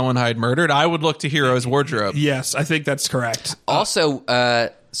members of someone I had murdered, I would look to Hero's wardrobe. Yes, I think that's correct. Also,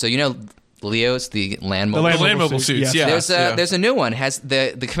 so Leo's the land mobile suits. Yes. There's a new one.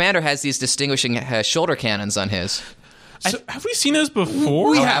 The commander has these distinguishing shoulder cannons on his. So, have we seen those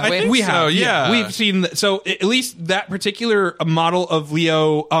before? We have. Yeah. We've seen. So at least that particular model of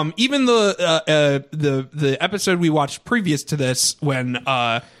Leo. Even the episode we watched previous to this, when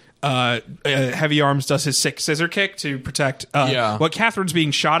Heavy Arms does his sick scissor kick to protect Yeah. what Catherine's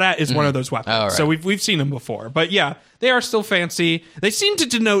being shot at is one of those weapons. Oh, right. So we've seen them before. But yeah, they are still fancy. They seem to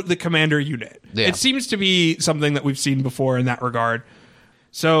denote the commander unit. Yeah. It seems to be something that we've seen before in that regard.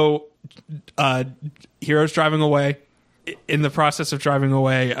 So Hero's driving away. In the process of driving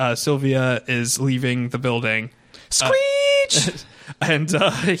away, Sylvia is leaving the building. Screech! And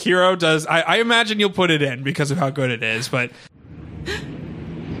Hero does... I imagine you'll put it in because of how good it is, but...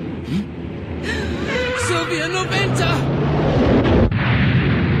 Sylvia Noventa!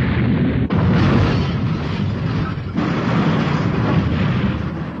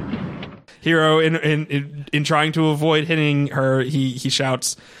 Hero, in trying to avoid hitting her, he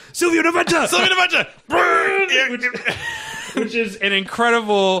shouts, Sylvia Noventa! Sylvia Noventa! Which is an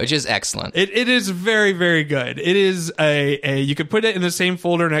incredible... Which is excellent. It is very, very good. It is a you could put it in the same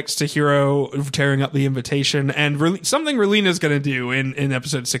folder next to Hero tearing up the invitation, and something Relina's going to do in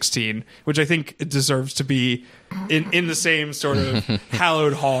episode 16, which I think it deserves to be in the same sort of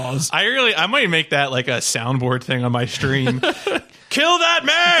hallowed halls. I might make that like a soundboard thing on my stream. Kill that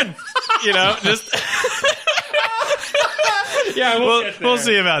man! You know, just Yeah, we'll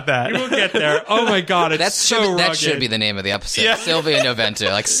see about that. We'll get there. Oh my god, it's so that rugged. should be the name of the episode. Yeah. Sylvia Noventa,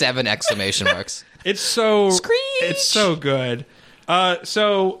 like 7 exclamation marks. It's so Screech! It's so good.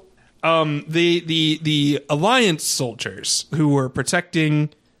 The Alliance soldiers who were protecting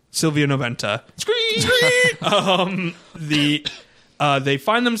Sylvia Noventa, they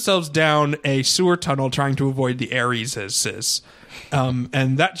find themselves down a sewer tunnel trying to avoid the Areses.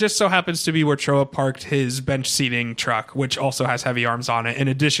 And that just so happens to be where Troa parked his bench seating truck, which also has Heavy Arms on it, in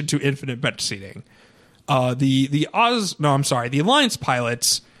addition to infinite bench seating. The Alliance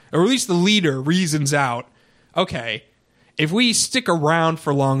pilots, or at least the leader, reasons out, okay, if we stick around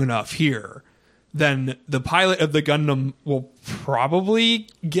for long enough here, then the pilot of the Gundam will probably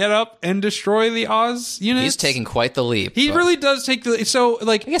get up and destroy the Oz units. He's taking quite the leap. He but really does take the... So,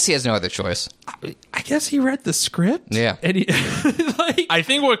 like... I guess he has no other choice. I guess he read the script. Yeah. And he, like... I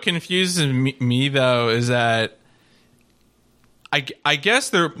think what confuses me though is that I guess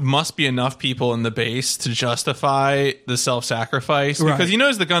there must be enough people in the base to justify the self-sacrifice Right. because he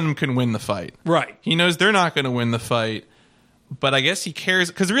knows the Gundam can win the fight. Right. He knows they're not going to win the fight, but I guess he cares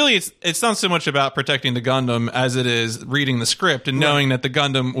because really it's not so much about protecting the Gundam as it is reading the script and knowing that the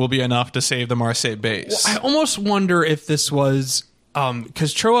Gundam will be enough to save the Marseille base. I almost wonder if this was...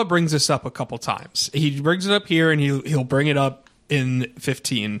 because Troa brings this up a couple times. He brings it up here, and he'll bring it up in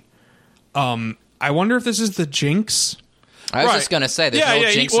 15. I wonder if this is the Jinx... I was just going to say, there's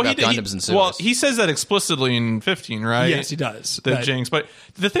no jinx about he- Gundams and sewers. Well, he says that explicitly in 15, right? Yes, he does. The That- jinx. But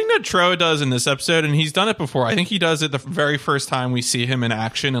the thing that Troa does in this episode, and he's done it before, I think he does it the very first time we see him in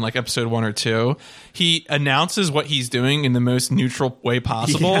action in like episode 1 or 2. He announces what he's doing in the most neutral way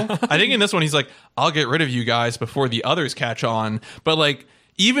possible. I think in this one, he's like, I'll get rid of you guys before the others catch on. But like,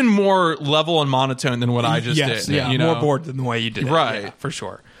 even more level and monotone than what I just yes, did. yeah, you know? more bored than the way you did it. Right. Yeah, for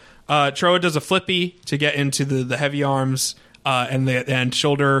sure. Troa does a flippy to get into the Heavy Arms, and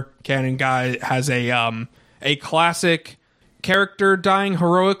shoulder cannon guy has a classic character dying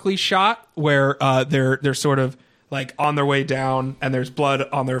heroically shot where they're sort of like on their way down and there's blood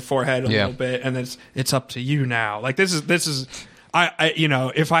on their forehead a little bit, and then it's up to you now. Like this is I you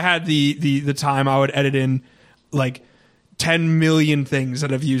know, if I had the time, I would edit in like 10 million things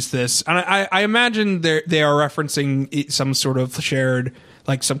that have used this, and I imagine they are referencing some sort of shared,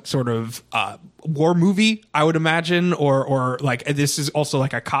 like some sort of war movie, I would imagine, or like this is also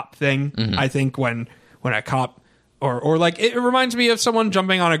like a cop thing. I think when a cop or like it reminds me of someone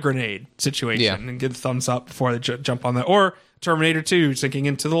jumping on a grenade situation and give thumbs up before they jump on the, or Terminator 2 sinking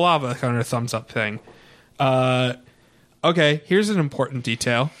into the lava kind of thumbs up thing. Okay, here's an important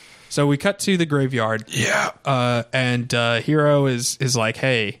detail. So we cut to the graveyard. Yeah. And Hero is like,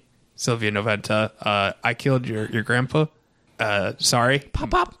 hey, Sylvia Noventa, I killed your grandpa. Sorry.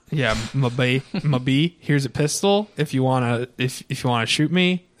 Pop. Yeah, my B. Here's a pistol. If you wanna shoot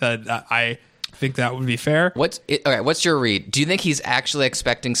me, I think that would be fair. What's your read? Do you think he's actually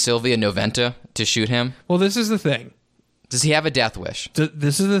expecting Sylvia Noventa to shoot him? Well, this is the thing. Does he have a death wish?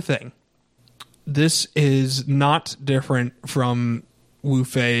 This is the thing. This is not different from Wu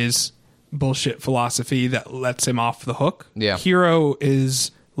Fei's bullshit philosophy that lets him off the hook. Yeah. Hero is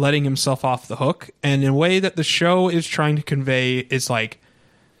letting himself off the hook, and in a way that the show is trying to convey is like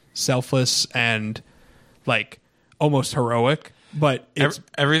selfless and like almost heroic, but it's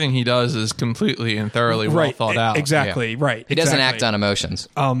Everything he does is completely and thoroughly well right, thought out. Exactly, right. He doesn't exactly. act on emotions.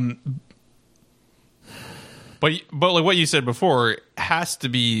 But like what you said before, it has to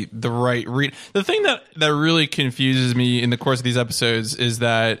be the right read. The thing that really confuses me in the course of these episodes is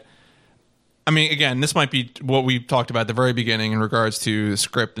that I mean, again, this might be what we talked about at the very beginning in regards to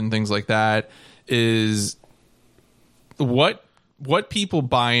script and things like that, is what people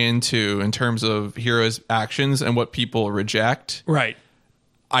buy into in terms of Hero's actions and what people reject. Right.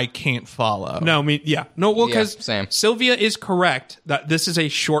 I can't follow. No, I mean, yeah. No, well, because same. Sylvia is correct that this is a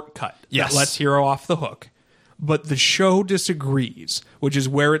shortcut Yes. that lets Hero off the hook. But the show disagrees, which is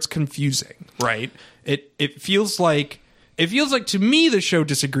where it's confusing, right? It feels like to me the show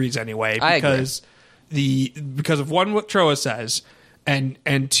disagrees anyway I agree. because of one, what Troa says, and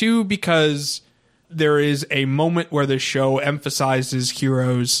two, because there is a moment where the show emphasizes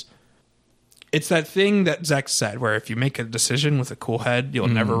Hero's. It's that thing that Zex said, where if you make a decision with a cool head, you'll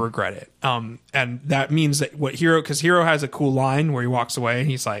never regret it. And that means that because Hero has a cool line where he walks away and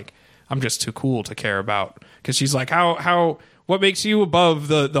he's like, "I'm just too cool to care about." Because she's like, what makes you above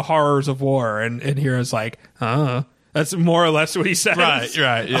the horrors of war? And Hero's like, that's more or less what he says. Right,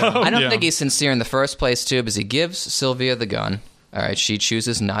 yeah. I don't think he's sincere in the first place, too, because he gives Sylvia the gun. All right, she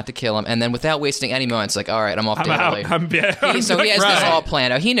chooses not to kill him, and then without wasting any moments, like, all right, I'm off to Italy. So he has this all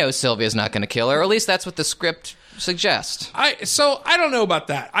planned out. He knows Sylvia's not going to kill her, or at least that's what the script suggests. So I don't know about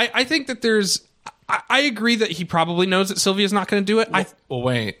that. I think that there's. I agree that he probably knows that Sylvia's not going to do it. Well,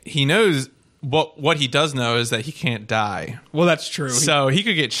 wait. He knows what he does know is that he can't die. Well, that's true. So he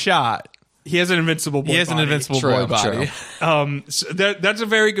could get shot. He has an invincible boy body. Boy body. So that's a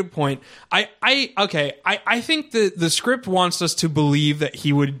very good point. I think the script wants us to believe that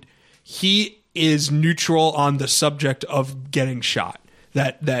he is neutral on the subject of getting shot.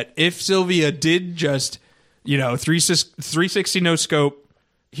 That if Sylvia did just 360 no scope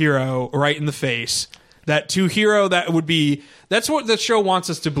Hero right in the face, that to Hero that's what the show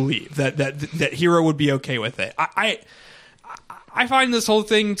wants us to believe, that Hero would be okay with it. I find this whole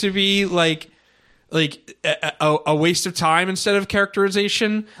thing to be like a waste of time instead of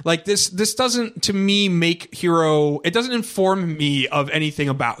characterization. Like this doesn't, to me, make Hero. It doesn't inform me of anything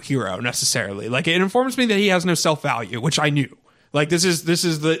about Hero necessarily. Like it informs me that he has no self-value, which I knew. Like this is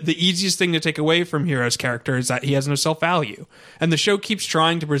the easiest thing to take away from Hero's character is that he has no self-value, and the show keeps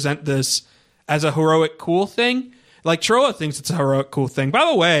trying to present this as a heroic, cool thing. Like Troa thinks it's a heroic, cool thing. By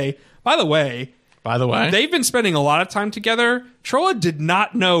the way. They've been spending a lot of time together. Troa did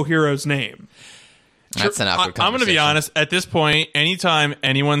not know Hero's name. That's an awkward conversation. I'm going to be honest. At this point, anytime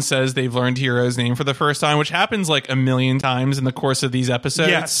anyone says they've learned Hero's name for the first time, which happens like a million times in the course of these episodes,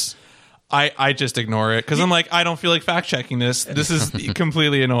 yes, I just ignore it because I'm like, I don't feel like fact checking this. This is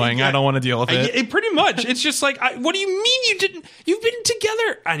completely annoying. Yeah. I don't want to deal with it. Pretty much. It's just like, what do you mean you didn't? You've been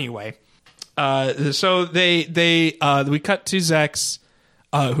together anyway. So we cut to Zex.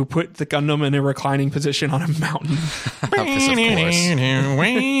 Who put the Gundam in a reclining position on a mountain.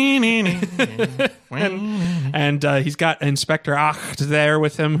 And he's got Inspector Acht there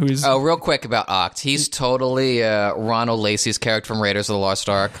with him, who's... Oh, real quick about Acht. He's totally Ronald Lacey's character from Raiders of the Lost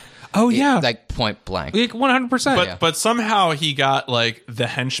Ark. Oh, yeah. Like, point blank. 100%. But somehow he got, like, the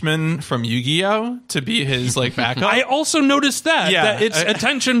henchman from Yu-Gi-Oh! To be his, like, backup. I also noticed that. Yeah. That it's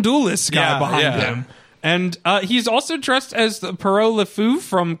Attention Duelist guy behind him. And he's also dressed as the Perot Le Fou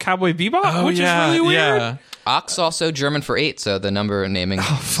from Cowboy Bebop, which is really weird. Yeah. Ox also German for 8, so the number naming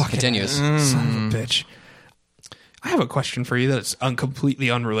continues. Son of a bitch. I have a question for you that's completely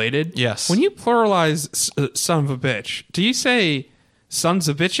unrelated. Yes. When you pluralize son of a bitch, do you say sons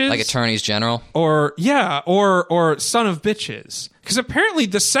of bitches? Like attorneys general? Or son of bitches? Because apparently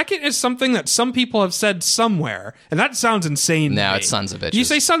the second is something that some people have said somewhere, and that sounds insane. No, to me. it's sons of bitches. You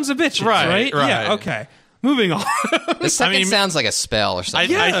say sons of bitches, right? Right. Yeah, okay. Moving on. The second sounds like a spell or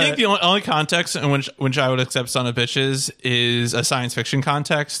something. I think the only context in which I would accept son of bitches is a science fiction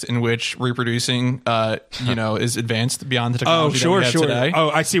context in which reproducing, is advanced beyond the technology that we have today.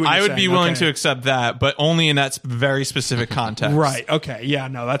 Oh, I see what you're saying. I would be willing to accept that, but only in that very specific context. Right. Okay. Yeah.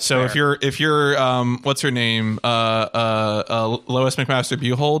 No, that's so. fair. If you're what's her name? Lois McMaster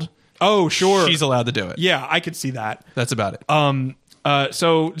Buchholz. Oh, sure. She's allowed to do it. Yeah, I could see that. That's about it.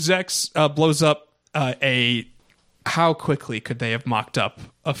 So Zex blows up how quickly could they have mocked up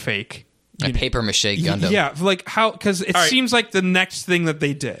a fake paper mache Gundam? Yeah, like how? Because it seems like the next thing that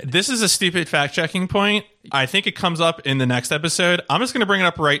they did. This is a stupid fact checking point. I think it comes up in the next episode. I'm just going to bring it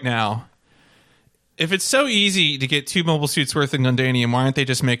up right now. If it's so easy to get 2 mobile suits worth of Gundanium, why aren't they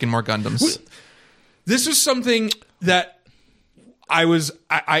just making more Gundams? This is something that I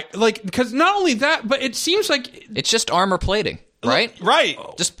like, because not only that, but it seems like it's just armor plating. Right? Right.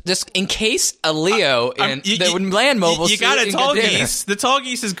 Just in case a Leo that would land mobile you got a tall geese. The tall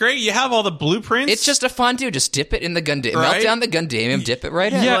geese is great. You have all the blueprints. It's just a fun dude. Just dip it in the Gundam. Right? Melt down the Gundamium, dip it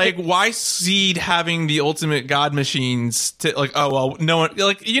right in. Yeah, like why Seed having the ultimate god machines to like, oh well, no one,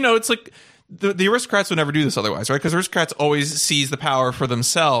 like, it's like the aristocrats would never do this otherwise, right? Because aristocrats always seize the power for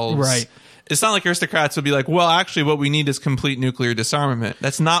themselves. Right. It's not like aristocrats would be like, well, actually, what we need is complete nuclear disarmament.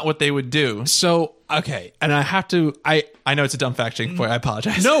 That's not what they would do. So, okay, and I have to... I know it's a dumb fact-checking point. I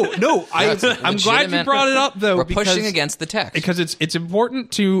apologize. No, I'm glad you Legitimate- brought it up, though. We're pushing against the text. Because it's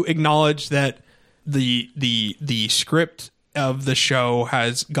important to acknowledge that the script of the show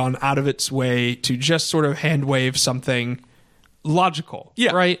has gone out of its way to just sort of hand wave something logical.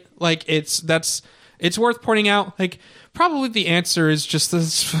 Yeah. Right? Like, it's worth pointing out, like, probably the answer is just that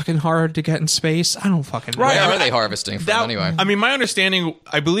it's fucking hard to get in space. I don't fucking know. Where are they harvesting from anyway? I mean, my understanding,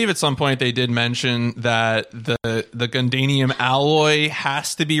 I believe at some point they did mention that the Gundanium alloy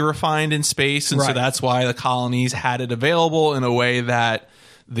has to be refined in space, and so Right. that's why the colonies had it available in a way that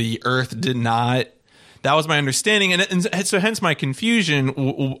the Earth did not. That was my understanding, and so hence my confusion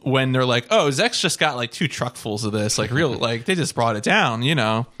when they're like, "Oh, Zex just got like 2 truckfuls of this, like real, like they just brought it down," you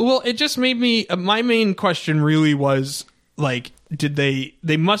know? Well, it just made me... my main question really was, like, did they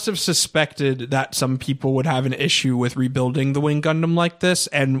must have suspected that some people would have an issue with rebuilding the Wing Gundam like this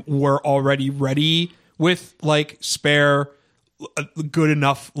and were already ready with, like, spare, good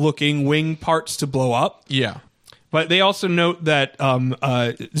enough looking wing parts to blow up. Yeah. But they also note that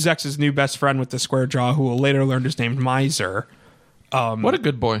Zex's new best friend with the square jaw, who will later learn is named Miser. What a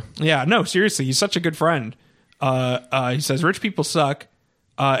good boy. Yeah, no, seriously, he's such a good friend. He says rich people suck,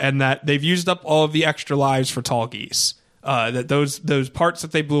 and that they've used up all of the extra lives for Tall Geese. That those parts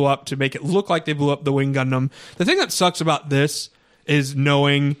that they blew up to make it look like they blew up the Wing Gundam. The thing that sucks about this is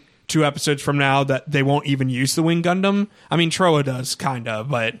knowing 2 episodes from now that they won't even use the Wing Gundam. I mean, Troa does, kind of,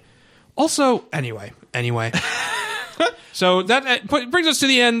 but also, anyway. So that brings us to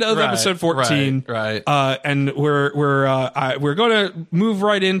the end of episode 14. Right. And we're going to move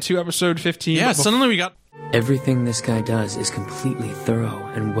right into episode 15. Yeah, suddenly we got... Everything this guy does is completely thorough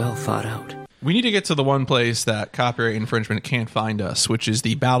and well thought out. We need to get to the one place that copyright infringement can't find us, which is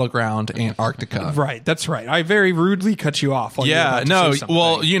the Battleground Antarctica. Right, that's right. I very rudely cut you off. While you were Yeah, about to no, say something.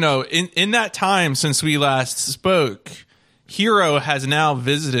 well, you know, in that time since we last spoke, Hero has now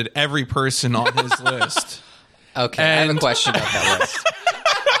visited every person on his list. Okay, I have a question about that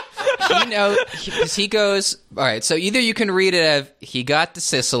list. You know, because he goes... All right, so either you can read it as he got to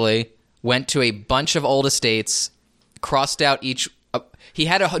Sicily, went to a bunch of old estates, crossed out each... he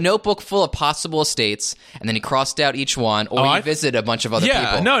had a notebook full of possible estates, and then he crossed out each one, or he visited a bunch of other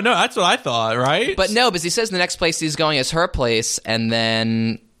people. No, that's what I thought, right? But no, because he says the next place he's going is her place, and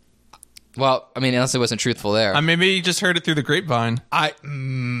then... Well, I mean, unless it wasn't truthful there. Maybe you just heard it through the grapevine.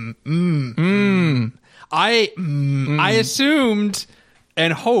 I assumed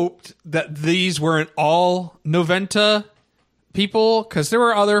and hoped that these weren't all Noventa people, because there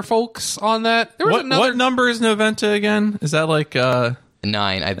were other folks on that. There was What number is Noventa again? Is that like 9,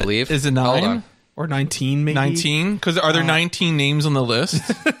 I believe. Is it 9? Hold on. or 19 maybe. 19? Because are there 19 names on the list?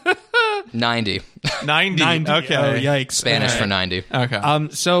 90. 90. 90. Okay. Oh, yikes. Spanish All for right. 90. Okay.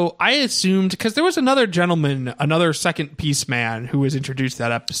 So I assumed, because there was another gentleman, another second piece man who was introduced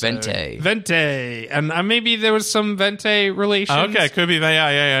that episode. Vente. And maybe there was some Vente relations. Okay, could be.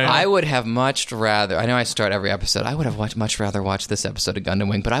 Yeah. I would have much rather... I know I start every episode. I would have much rather watched this episode of Gundam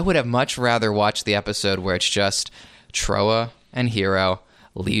Wing, but I would have much rather watched the episode where it's just Troa and Hero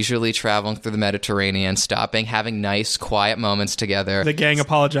leisurely traveling through the Mediterranean, stopping, having nice, quiet moments together. The gang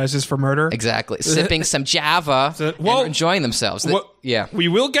apologizes for murder. Exactly. Sipping some Java and enjoying themselves. Yeah. We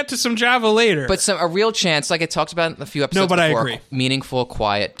will get to some Java later. But a real chance, like I talked about in a few episodes but I before, agree. Meaningful,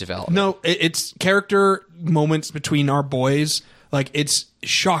 quiet development. No, it's character moments between our boys. Like, it's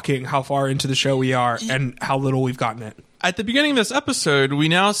shocking how far into the show we are and how little we've gotten it. At the beginning of this episode, we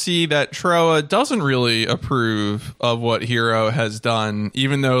now see that Troa doesn't really approve of what Hero has done,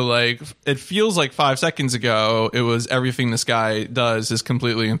 even though, like, it feels like 5 seconds ago, it was everything this guy does is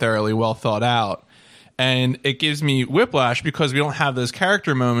completely and thoroughly well thought out. And it gives me whiplash because we don't have those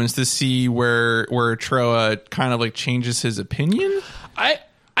character moments to see where Troa kind of, like, changes his opinion. I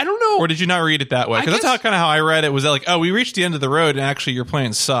don't know. Or did you not read it that way? Because that's how I read it. Was like, oh, we reached the end of the road, and actually your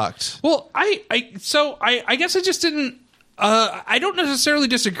plan sucked. Well, I guess I just didn't. I don't necessarily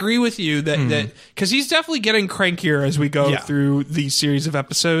disagree with you that because he's definitely getting crankier as we go through these series of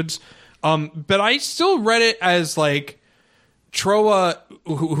episodes. But I still read it as like Troa,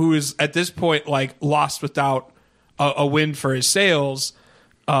 who is at this point like lost without a win for his sails,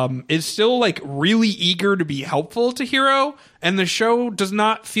 is still like really eager to be helpful to Hero, and the show does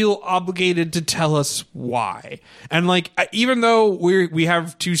not feel obligated to tell us why. And like, even though we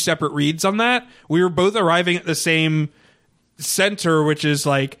have 2 separate reads on that, we were both arriving at the same center, which is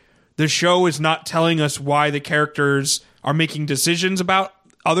like the show is not telling us why the characters are making decisions about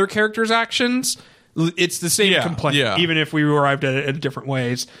other characters' actions, it's the same Yeah, complaint, yeah. even if we arrived at it in different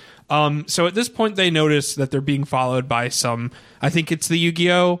ways. So at this point, they notice that they're being followed by some. I think it's the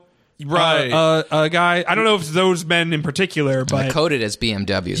Yu-Gi-Oh! Right. Guy. I don't know if it's those men in particular, but Coded as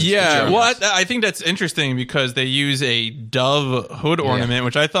BMWs. Yeah, Germans. well, I think that's interesting because they use a dove hood ornament,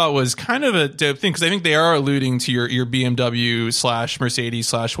 which I thought was kind of a dope thing because I think they are alluding to your BMW /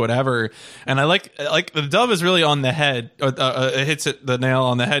 Mercedes / whatever. And I like the dove is really on the head. It hits the nail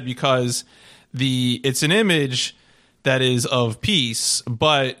on the head because it's an image that is of peace,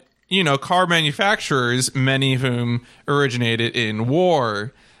 but car manufacturers, many of whom originated in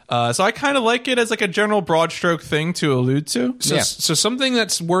war. So I kind of like it as like a general broad stroke thing to allude to. So something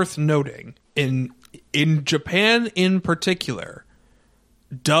that's worth noting in Japan in particular,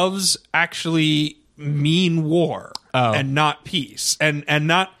 doves actually mean war and not peace, and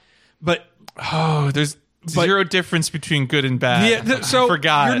not. But there's zero difference between good and bad. yeah, so I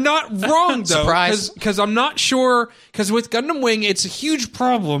forgot. you're not wrong though. Surprise. Because I'm not sure. Because with Gundam Wing, it's a huge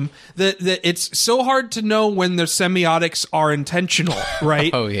problem that it's so hard to know when the semiotics are intentional,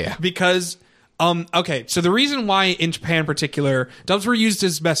 right? Oh, yeah. Because okay, so the reason why in Japan in particular, doves were used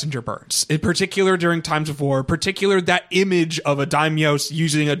as messenger birds, in particular during times of war, particular that image of a daimyo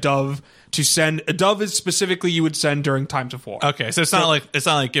using a dove to send. A dove is specifically you would send during times of war. Okay, so it's not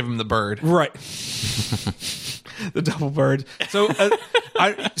like give him the bird. Right. The double bird. So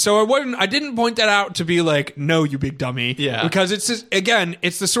I didn't point that out to be like, no, you big dummy. Yeah. Because it's just, again,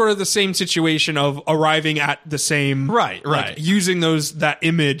 it's the sort of the same situation of arriving at the same Right. using that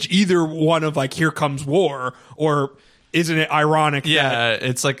image, either one of like, here comes war, or isn't it ironic Yeah,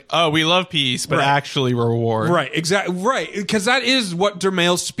 it's like, oh, we love peace, but Right. actually we're war. Right, exactly. Right, because that is what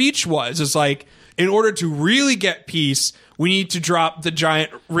Dermail's speech was. Is like, in order to really get peace, we need to drop the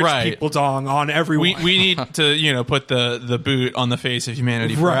giant rich Right. people dong on everyone. We need to put the boot on the face of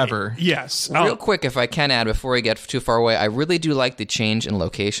humanity forever. Right. Yes. Real quick, if I can add before we get too far away, I really do like the change in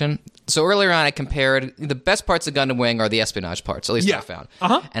location. So earlier on, I compared the best parts of Gundam Wing are the espionage parts, at least Yeah. I found.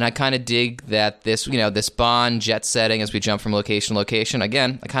 Uh-huh. And I kind of dig that this Bond jet setting as we jump from location to location.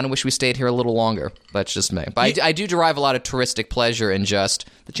 Again, I kind of wish we stayed here a little longer. That's just me. But I do derive a lot of touristic pleasure in just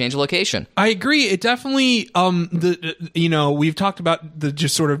the change of location. I agree. It definitely, we've talked about the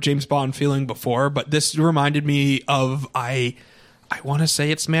just sort of James Bond feeling before, but this reminded me of, I want to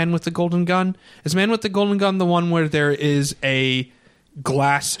say it's Man with the Golden Gun. Is Man with the Golden Gun the one where there is a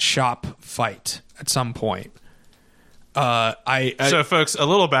glass shop fight at some point? So, folks, a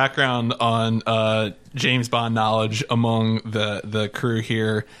little background on James Bond knowledge among the crew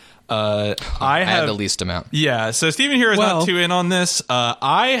here. I have the least amount. Yeah, so Stephen here is not too in on this.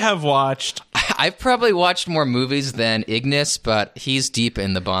 I have watched... I've probably watched more movies than Ignis, but he's deep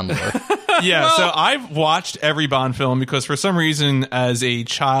in the Bond lore. Yeah, so I've watched every Bond film because for some reason, as a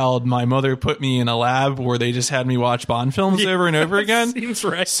child, my mother put me in a lab where they just had me watch Bond films over and over again. Seems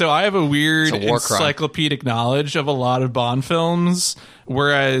right. So I have a weird It's a war crime. encyclopedic knowledge of a lot of Bond films,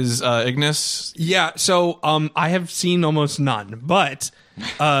 whereas Ignis... Yeah, so I have seen almost none, but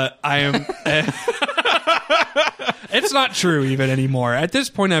I am... It's not true even anymore. At this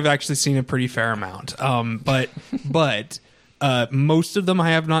point, I've actually seen a pretty fair amount. But most of them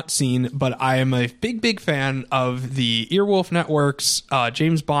I have not seen, but I am a big fan of the Earwolf Network's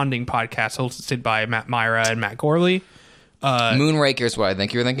James Bonding podcast hosted by Matt Myra and Matt Gorley. Moonraker is what I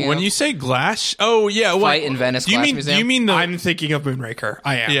think you're thinking When of. you say glass... Oh, yeah. Fight in Venice do you Glass mean, Museum? Do you mean the... I'm thinking of Moonraker.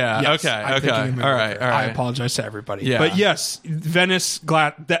 I am. Yeah, Yes, okay, I'm okay. thinking of All right, Moonraker. all right. I apologize to everybody. Yeah. But yes, Venice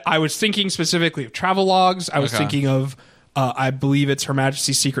Glass. I was thinking specifically of Travelogues. I was Okay. thinking of, I believe it's Her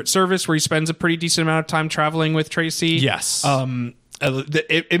Majesty's Secret Service, where he spends a pretty decent amount of time traveling with Tracy. Yes.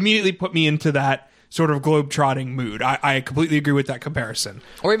 It immediately put me into that sort of globe-trotting mood. I completely agree with that comparison.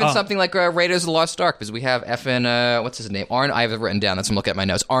 Or even something like Raiders of the Lost Ark, because we have what's his name? I have it written down. That's I'm looking at my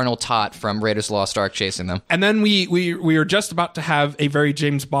notes. Arnold Tott from Raiders of the Lost Ark chasing them. And then we are just about to have a very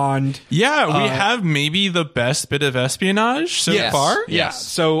James Bond. Yeah, we have maybe the best bit of espionage so Yes. far. Yeah.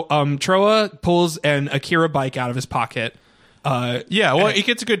 So Troa pulls an Akira bike out of his pocket. Yeah, well, it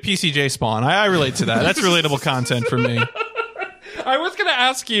gets a good PCJ spawn. I relate to that. That's relatable content for me. I was going to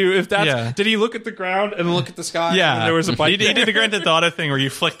ask you if that's... Yeah. Did he look at the ground and look at the sky? Yeah, And there was a bike He did the Grand Theft Auto thing where you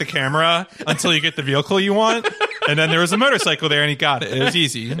flick the camera until you get the vehicle you want, and then there was a motorcycle there, and he got it. It was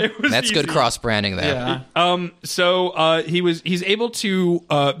easy. That's good cross branding there. Yeah. So he's able to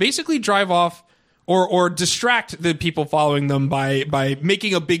basically drive off or distract the people following them by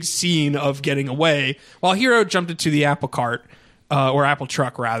making a big scene of getting away, while Hero jumped into the apple cart, or apple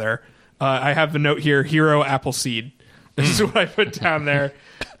truck, rather. I have the note here, Hero Appleseed. This is what I put down there.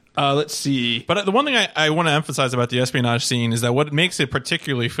 Let's see. But the one thing I want to emphasize about the espionage scene is that what makes it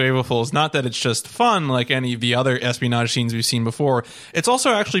particularly flavorful is not that it's just fun like any of the other espionage scenes we've seen before. It's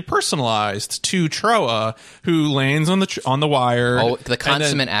also actually personalized to Troa, who lands on the wire. Oh, the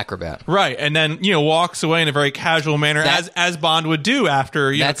consummate acrobat. Right, and then walks away in a very casual manner, as Bond would do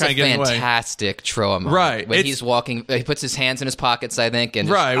after that's kind of getting away. That's a fantastic Troa moment. Right, when he's walking, he puts his hands in his pockets, I think, and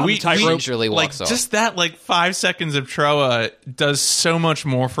we gingerly walks off. Just that 5 seconds of Troa does so much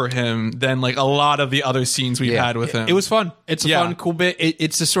more for him than a lot of the other scenes we've had with him. It was fun. It's a fun, cool bit.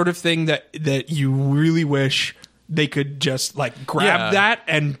 It's the sort of thing that you really wish they could just grab that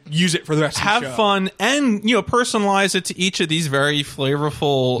and use it for the rest of the show. Have fun and personalize it to each of these very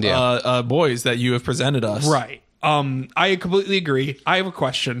flavorful boys that you have presented us. Right. I completely agree. I have a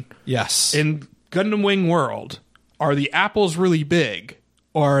question. Yes. In Gundam Wing World, are the apples really big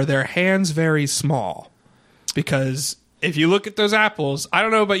or are their hands very small? Because if you look at those apples, I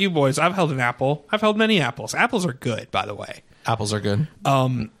don't know about you boys. I've held an apple. I've held many apples. Apples are good, by the way. Apples are good.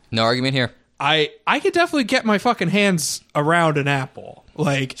 No argument here. I could definitely get my fucking hands around an apple.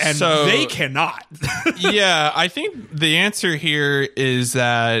 And So- they cannot. Yeah, I think the answer here is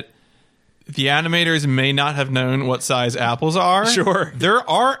that the animators may not have known what size apples are. Sure. There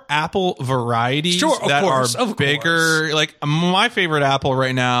are apple varieties Sure, of that course, are of bigger. My favorite apple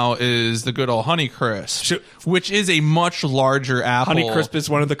right now is the good old Honeycrisp, Sure. which is a much larger apple. Honeycrisp is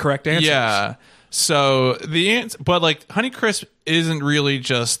one of the correct answers. Yeah. So the answer, but Honeycrisp isn't really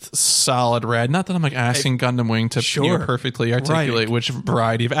just solid red. Not that I'm asking Gundam Wing to Sure. perfectly articulate Right. which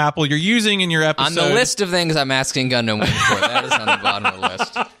variety of apple you're using in your episode. On the list of things I'm asking Gundam Wing for, that is on the bottom of the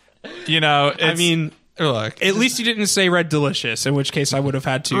list. Look, At least you didn't say Red Delicious, in which case I would have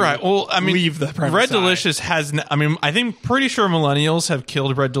had to right. Well, leave the premise Red side. Delicious has. I think pretty sure millennials have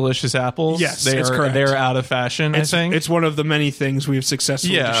killed Red Delicious apples. Yes, they it's are. correct. They're out of fashion. I think It's one of the many things we've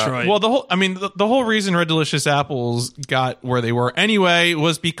successfully destroyed. Well, the whole reason Red Delicious apples got where they were anyway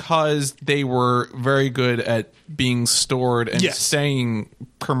was because they were very good at being stored and Yes. staying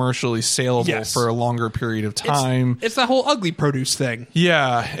commercially saleable Yes. for a longer period of time. It's that whole ugly produce thing.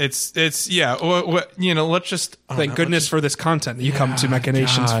 Yeah, it's let's just Thank goodness for this content that you come to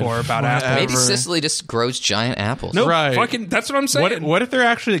Machinations God, for about whatever. apples. Maybe Sicily just grows giant apples. No, Right. fucking, that's what I'm saying. What if they're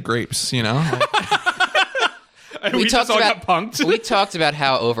actually grapes? we just all got punked. We talked about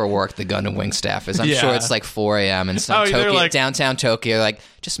how overworked the Gundam Wing staff is. I'm Yeah. sure it's 4 a.m. in some Oh, they're Tokyo, like- downtown Tokyo.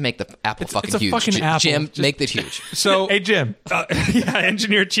 Just make the apple it's fucking a huge. fucking apple. Jim, Just- make it huge. So, Hey Jim,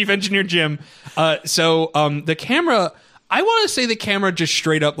 Chief Engineer Jim. The camera. I want to say the camera just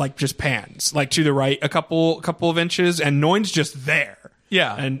straight up just pans to the right a couple of inches, and Noin's just there.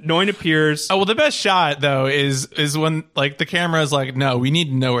 Yeah. and Noin appears. oh well, the best shot though is when the camera is no, we need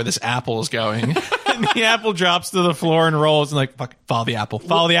to know where this apple is going. And the apple drops to the floor and rolls, and fuck, follow the apple,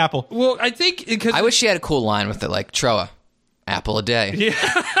 follow the apple. Well, I think because I wish she had a cool line with it, Troa, apple a day. Yeah.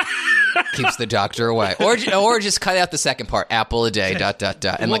 Keeps the doctor away. Or just cut out the second part, apple a day, ...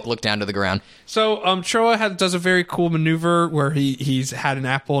 and look down to the ground. So Troa does a very cool maneuver where he's had an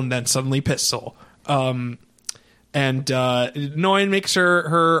apple and then suddenly pistol. And Noin makes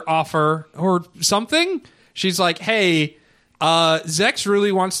her offer or something. She's like, hey, Zex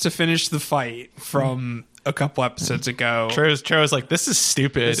really wants to finish the fight from a couple episodes ago. Tro's like, this is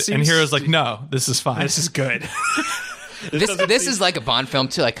stupid, This and seems Hero's like, no, this is fine. This is good. This is like a Bond film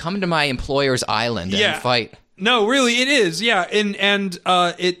too. Come to my employer's island and fight. No, really, it is. Yeah, and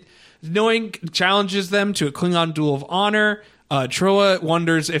it Noin challenges them to a Klingon duel of honor. Troa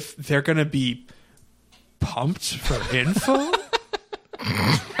wonders if they're going to be pumped for info.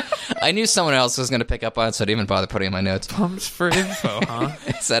 I knew someone else was going to pick up on it, so I didn't even bother putting it in my notes. Pumped for info, huh?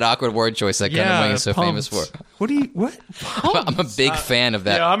 It's that awkward word choice that Gundam Wing is so famous for. What? I'm a big fan of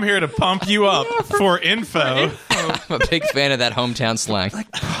that. Yeah, I'm here to pump you up for info. I'm a big fan of that hometown slang.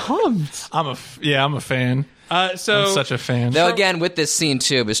 Pumped. I'm a fan. So I'm such a fan. Though again, with this scene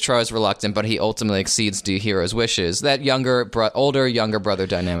too, because Troa's reluctant, but he ultimately accedes to Hero's wishes. That older, younger brother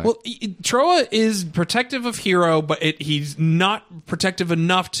dynamic. Well, Troa is protective of Hero, but he's not protective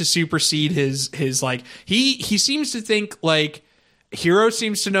enough to supersede his he seems to think Hero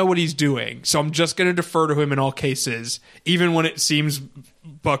seems to know what he's doing, so I'm just going to defer to him in all cases, even when it seems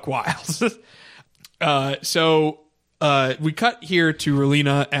buck wild. So we cut here to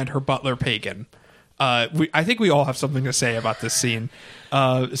Relina and her butler Pagan. I think we all have something to say about this scene. So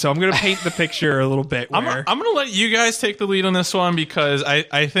I'm going to paint the picture a little bit. I'm going to let you guys take the lead on this one because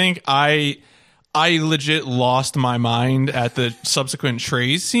I think I legit lost my mind at the subsequent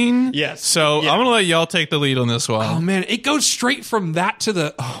Trays scene. Yes. So Yeah. I'm going to let y'all take the lead on this one. Oh man, it goes straight from that to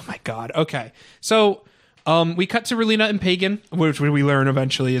the. Oh my god. Okay, so We cut to Relina and Pagan, which we learn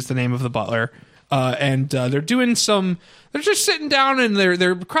eventually is the name of the butler. And they're doing they're just sitting down and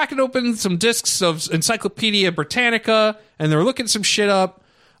they're cracking open some discs of Encyclopedia Britannica and they're looking some shit up.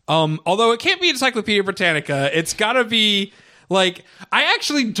 Although it can't be Encyclopedia Britannica, it's gotta be like, I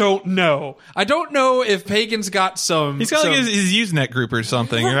actually don't know. I don't know if Pagan's got some. He's got like his Usenet group or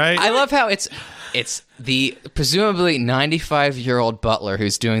something, right? I love how it's the presumably 95-year-old butler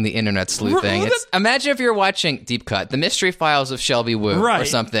who's doing the internet sleuthing. Imagine if you're watching Deep Cut, The Mystery Files of Shelby Woo or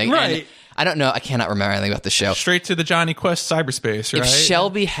something. Right. And I don't know. I cannot remember anything about the show. Straight to the Johnny Quest cyberspace, right? If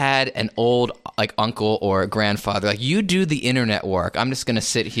Shelby had an old like uncle or grandfather, like, you do the internet work, I'm just going to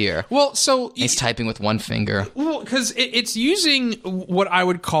sit here. Well, so he's typing with one finger. Well, because it's using what I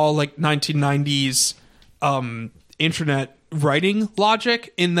would call like 1990s internet writing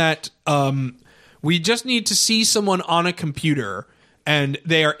logic in that we just need to see someone on a computer and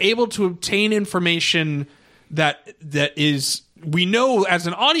they are able to obtain information that is, we know as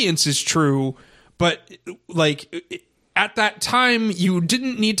an audience is true, but like at that time you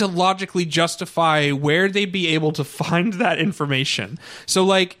didn't need to logically justify where they'd be able to find that information. So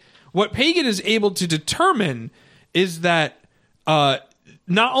like what Pagan is able to determine is that not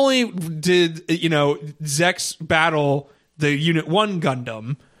only did Zex battle the Unit 1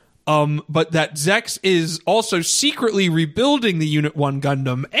 Gundam, but that Zex is also secretly rebuilding the Unit 1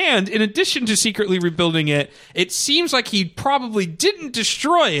 Gundam, and in addition to secretly rebuilding it, it seems like he probably didn't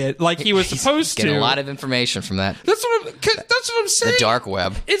destroy it like he was supposed to. Getting a lot of information from that. That's what I'm saying. The dark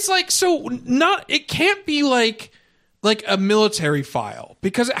web. It's like, it can't be like a military file,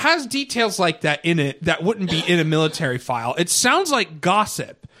 because it has details like that in it that wouldn't be in a military file. It sounds like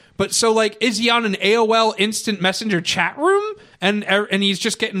gossip. But so, like, is he on an AOL Instant Messenger chat room and he's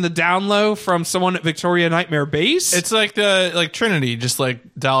just getting the down low from someone at Victoria Nightmare Base? It's like Trinity just like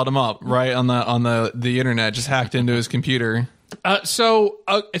dialed him up right on the internet, just hacked into his computer. So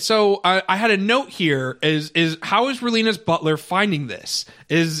I had a note here: is how is Relina's butler finding this?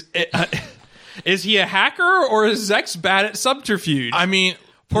 Is he a hacker or is Zex bad at subterfuge? I mean,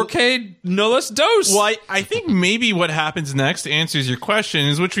 Porque no les dos. Well, I think maybe what happens next answers your question,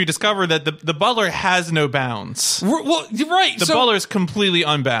 is which we discover that the butler has no bounds. Well, right. The butler is completely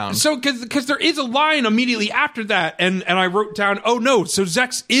unbound. So, because there is a line immediately after that, and I wrote down, oh no, so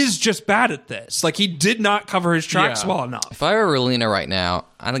Zex is just bad at this. Like, he did not cover his tracks well enough. If I were Relina right now,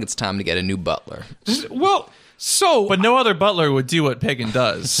 I think it's time to get a new butler. But no other butler would do what Pagan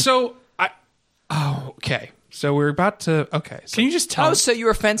does. Okay. So we're about to. Okay, so can you just tell? Oh, so you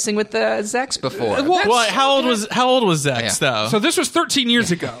were fencing with the Zex before? How old was Zex though? So this was 13 years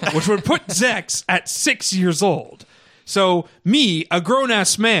ago, which would put Zex at 6 years old. So me, a grown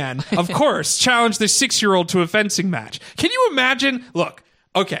ass man, of course, challenged this 6-year-old to a fencing match. Can you imagine? Look,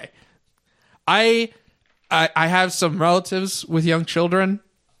 okay, I have some relatives with young children.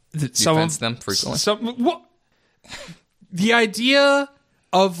 You fence them frequently. The idea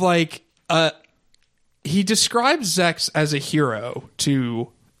of like he describes Zex as a hero to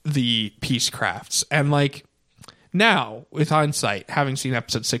the Peacecrafts. And, like, now, with hindsight, having seen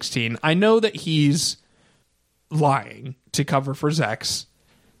episode 16, I know that he's lying to cover for Zex.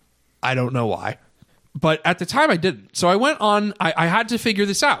 I don't know why. But at the time, I didn't. So I went on, I had to figure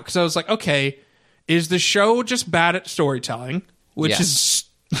this out. Because I was like, okay, is the show just bad at storytelling? Which is...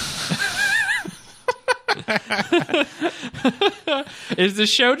 Is the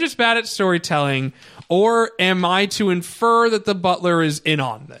show just bad at storytelling, or am I to infer that the butler is in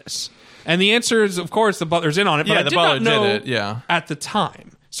on this? And the answer is, of course, the butler's in on it, but I did not know at the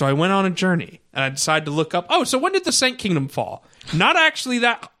time. So I went on a journey, and I decided to look up, so when did the Sanct Kingdom fall? Not actually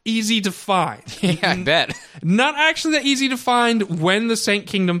that easy to find. Yeah, I bet. Not actually that easy to find when the Sanct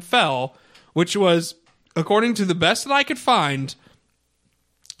Kingdom fell, which was, according to the best that I could find,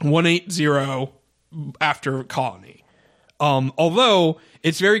 180 after Colony. Although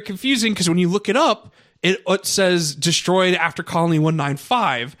it's very confusing because when you look it up, it says destroyed after Colony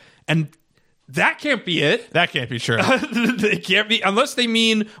 195, and that can't be it. That can't be true. It can't be, unless they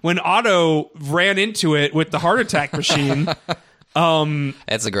mean when Otto ran into it with the heart attack machine.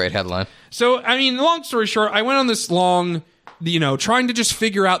 That's a great headline. So, I mean, long story short, I went on this long, trying to just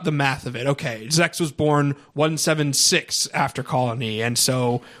figure out the math of it. Okay, Zex was born 176 after Colony, and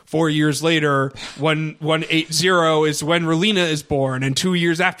so 4 years later, 180 is when Relina is born, and 2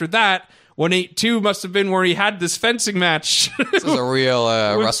 years after that, 182 must have been where he had this fencing match. This is a real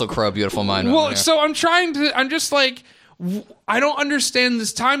Russell Crowe beautiful mind. Well, so I'm just like, I don't understand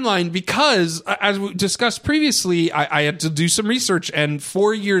this timeline because, as we discussed previously, I had to do some research, and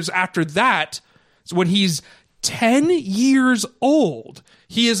 4 years after that, so when he's 10 years old,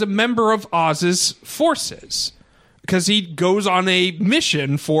 he is a member of Oz's forces. Because he goes on a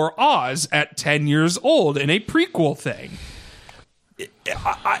mission for Oz at 10 years old in a prequel thing.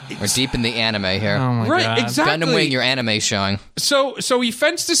 We're deep in the anime here. Oh my Right, God. exactly. Gundam Wing, your anime showing. So he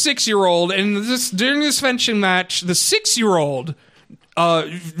fenced a 6-year-old, and during this fencing match, the 6-year-old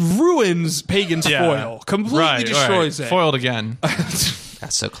ruins Pagan's foil, completely destroys it. Foiled again.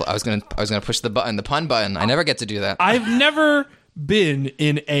 That's so close. I was gonna push the pun button. I never get to do that. I've never been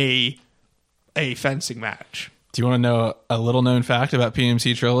in a fencing match. Do you want to know a little known fact about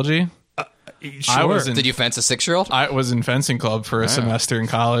PMC Trilogy? Sure. Did you fence a 6-year-old? I was in fencing club for a semester in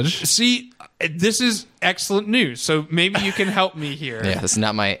college. See, this is excellent news. So maybe you can help me here. Yeah, this is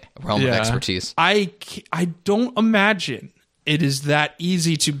not my realm of Yeah. expertise. I don't imagine it is that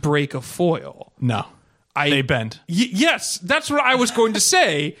easy to break a foil. No, they bend. Yes, that's what I was going to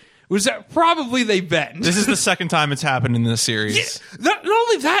say. Was that probably they bend? This is the second time it's happened in this series. Not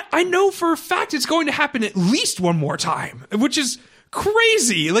only that, I know for a fact it's going to happen at least one more time, which is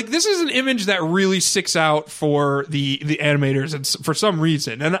crazy. Like, this is an image that really sticks out for the animators, and for some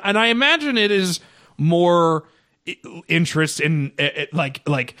reason, and I imagine it is more interest in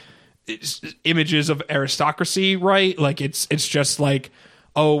like images of aristocracy, right? Like it's just like,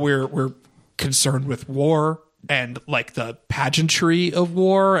 oh, we're concerned with war and like the pageantry of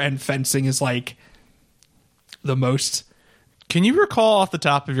war, and fencing is like the most. Can you recall off the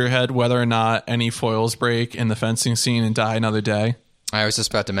top of your head whether or not any foils break in the fencing scene and die another day? I was just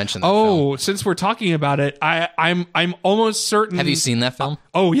about to mention that film. Since we're talking about it, I'm almost certain. Have you seen that film?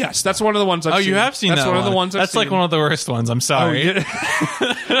 Oh yes, that's one of the ones I've seen. You have seen that's that one one. of the ones I've That's seen. like one of the worst ones. I'm sorry.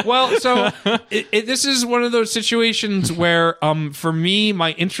 Well, so this is one of those situations where, for me,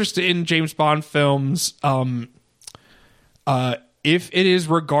 my interest in James Bond films, if it is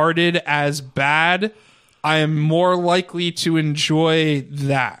regarded as bad, I am more likely to enjoy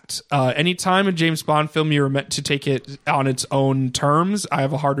that. Anytime a James Bond film you're meant to take it on its own terms, I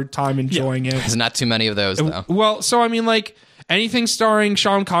have a harder time enjoying it. There's not too many of those, though. Well, so I mean, like, anything starring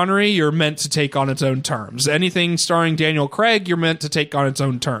Sean Connery, you're meant to take on its own terms. Anything starring Daniel Craig, you're meant to take on its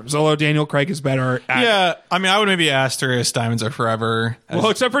own terms. Although Daniel Craig is better at... Yeah, I mean, I would maybe asterisk Diamonds Are Forever.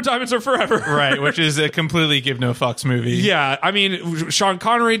 Well, except for Diamonds Are Forever. Right, which is a completely give no fucks movie. Yeah, I mean, Sean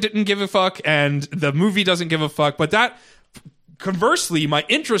Connery didn't give a fuck, and the movie doesn't give a fuck. But that, conversally, my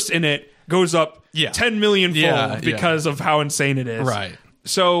interest in it goes up 10 million fold because of how insane it is. Right.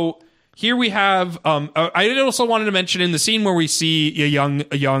 So here we have. I also wanted to mention in the scene where we see a young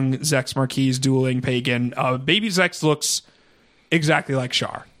Zex Marquise dueling Pagan. Baby Zex looks exactly like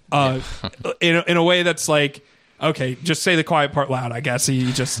Char. In a way that's like, okay, just say the quiet part loud. I guess he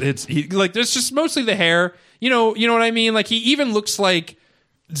like, there's just mostly the hair. You know what I mean? Like, he even looks like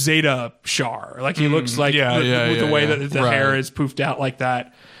Zeta Char. Like, he looks like the way that the hair is poofed out like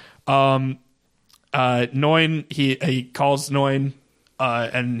that. Noin, he calls Noin,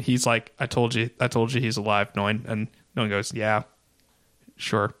 and he's like, I told you he's alive, Noin. And Noin goes, yeah,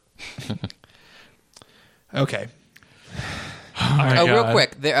 sure. Okay. Real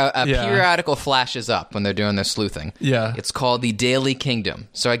quick, a periodical flashes up when they're doing their sleuthing. Yeah. It's called the Daily Kingdom.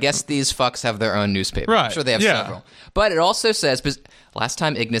 So I guess these fucks have their own newspaper. Right. I'm sure they have several. But it also says, last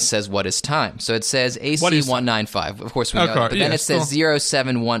time Ignis says, what is time? So it says AC 195. Of course we know that. But then it says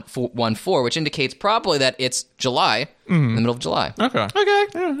 0714, which indicates probably that it's July, in the middle of July. Okay.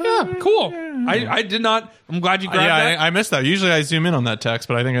 Yeah, cool. I did not. I'm glad you grabbed that. I missed that. Usually I zoom in on that text,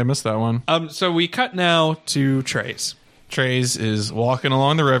 but I think I missed that one. So we cut now to Trace. Trace is walking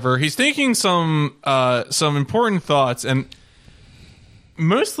along the river. He's thinking some important thoughts, and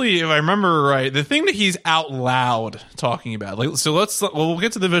mostly, if I remember right, the thing that he's out loud talking about. We'll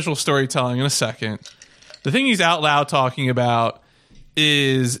get to the visual storytelling in a second. The thing he's out loud talking about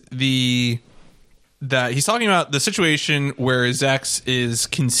is that he's talking about the situation where Zex is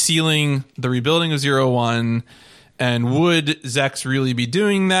concealing the rebuilding of 01, and would Zex really be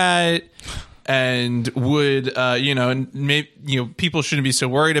doing that? And would people shouldn't be so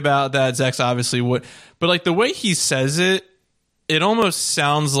worried about that. Zex obviously would, but like the way he says it, it almost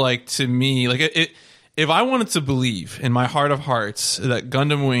sounds like to me like it. If I wanted to believe in my heart of hearts that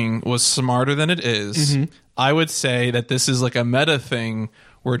Gundam Wing was smarter than it is, I would say that this is like a meta thing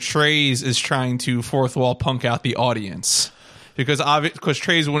where Trace is trying to fourth wall punk out the audience because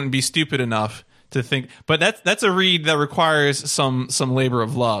Trace wouldn't be stupid enough to think, but that's a read that requires some labor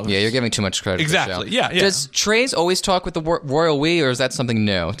of love. Yeah, you're giving too much credit. Exactly. To the show. Yeah. Does Trace always talk with the royal we, or is that something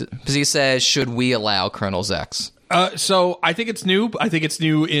new? Because he says, "Should we allow Colonel Zex?" So I think it's new. I think it's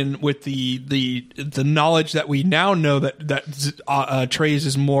new with the knowledge that we now know that Treize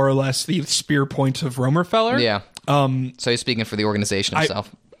is more or less the spear point of Romerfeller. Yeah. So he's speaking for the organization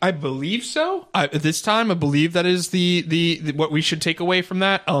himself. I believe so. At this time, I believe that is the what we should take away from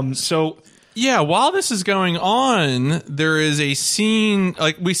that. Yeah, while this is going on, there is a scene,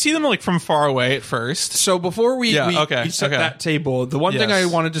 like, we see them, like, from far away at first. So before we set that table, the one thing I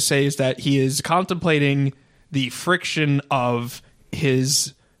wanted to say is that he is contemplating the friction of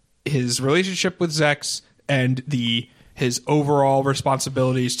his relationship with Zex and his overall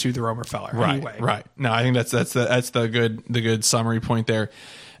responsibilities to the Romerfeller. Right, anyway. right. No, I think that's the good summary point there.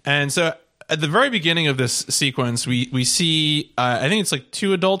 And so at the very beginning of this sequence, we see I think it's like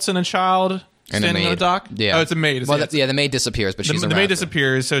 2 adults and a child and standing on a dock. Yeah. Oh, it's a maid. The maid disappears, but she's around. The maid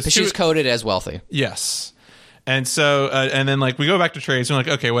disappears, so she's coded as wealthy. Yes. And so, and then, like, we go back to Treize, and we're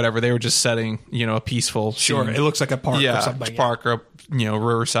like, okay, whatever. They were just setting, a peaceful scene. It looks like a park or something. Park or,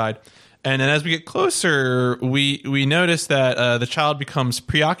 riverside. And then as we get closer, we notice that the child becomes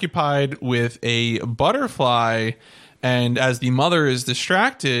preoccupied with a butterfly, and as the mother is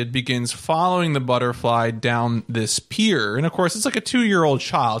distracted, begins following the butterfly down this pier. And, of course, it's like a 2-year-old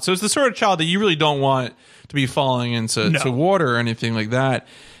child. So it's the sort of child that you really don't want to be falling into water or anything like that.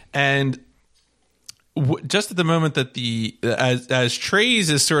 And just at the moment that as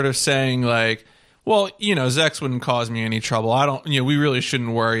Treize is sort of saying, like, well, Zex wouldn't cause me any trouble. I don't, we really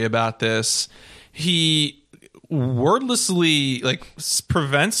shouldn't worry about this. He wordlessly, like,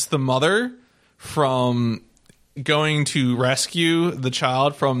 prevents the mother from going to rescue the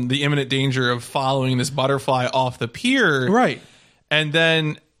child from the imminent danger of following this butterfly off the pier. Right. And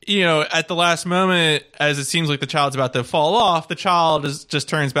then, at the last moment, as it seems like the child's about to fall off, the child just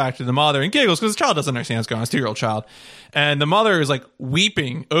turns back to the mother and giggles because the child doesn't understand what's going on. It's a 2-year-old child. And the mother is, like,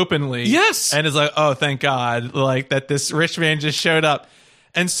 weeping openly. Yes. And is like, oh, thank God, like, that this rich man just showed up.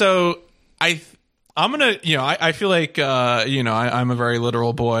 And so I'm going to, I feel like, I'm a very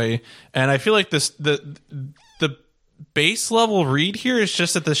literal boy. And I feel like the base level read here is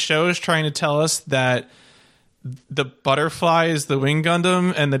just that the show is trying to tell us that the butterfly is the Wing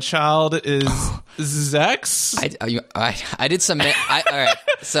Gundam and the child is Zex. I did some. All right,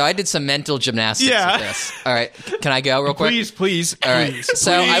 so I did some mental gymnastics with this. All right, can I go real quick? Please. All right.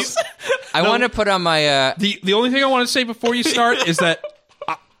 So I want to put on my. The only thing I want to say before you start is that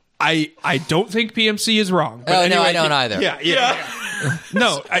I don't think PMC is wrong. But no, I don't either. Yeah.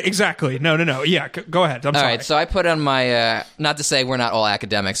 No, exactly. No. Yeah, go ahead. I'm sorry. All right, so I put on my, not to say we're not all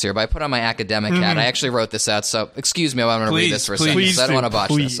academics here, but I put on my academic hat. I actually wrote this out, so excuse me, I'm going to read this for a second, because I don't want to botch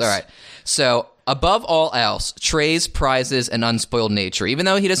this. All right. So, above all else, Treize prizes an unspoiled nature, even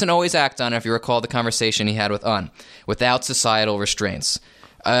though he doesn't always act on it, if you recall the conversation he had with Un, without societal restraints.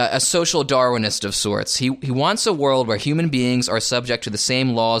 A social Darwinist of sorts. He wants a world where human beings are subject to the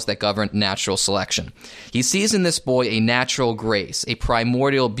same laws that govern natural selection. He sees in this boy a natural grace, a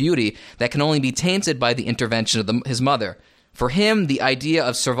primordial beauty that can only be tainted by the intervention of his mother. For him, the idea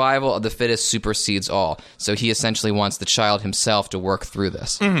of survival of the fittest supersedes all. So he essentially wants the child himself to work through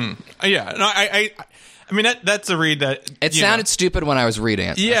this. Mm-hmm. Yeah. No, I mean, that's a read that... It sounded stupid when I was reading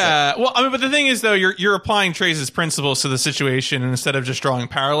it. Yeah. Well, I mean, but the thing is, though, you're applying Treize's principles to the situation instead of just drawing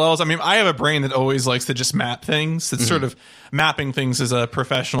parallels. I mean, I have a brain that always likes to just map things. It's sort of mapping things as a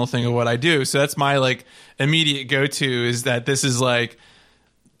professional thing of what I do. So that's my, like, immediate go-to is that this is, like...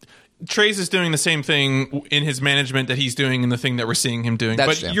 Treize is doing the same thing in his management that he's doing in the thing that we're seeing him doing.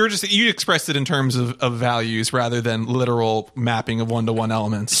 That's but true. you expressed it in terms of values rather than literal mapping of one-to-one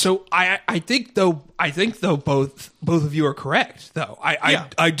elements. So I think though both of you are correct though.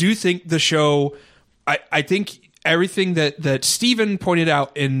 I do think the show I think everything that Stephen pointed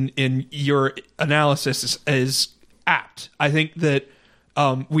out in your analysis is apt. I think that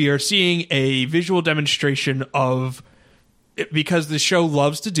we are seeing a visual demonstration of, because the show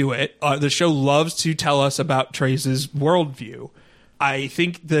loves to do it, the show loves to tell us about Treize's worldview. I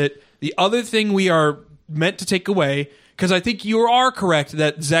think that the other thing we are meant to take away, because I think you are correct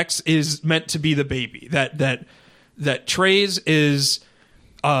that Zex is meant to be the baby, that Treize is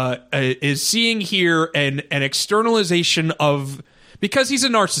seeing here an externalization of, because he's a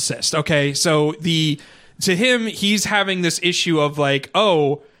narcissist. Okay, so to him he's having this issue of like,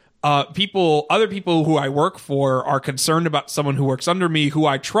 other people who I work for are concerned about someone who works under me, who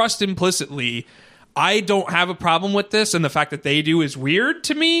I trust implicitly. I don't have a problem with this, and the fact that they do is weird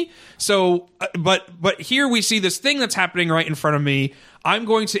to me. So, but here we see this thing that's happening right in front of me. I'm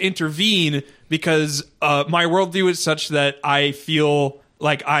going to intervene because my worldview is such that I feel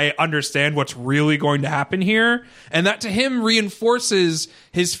like I understand what's really going to happen here, and that to him reinforces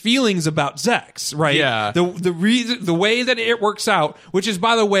his feelings about Zex, right? Yeah. The way that it works out, which is,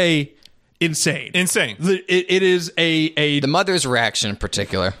 by the way, insane. It is The mother's reaction in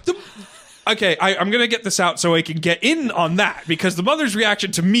particular. Okay, I'm going to get this out so I can get in on that, because the mother's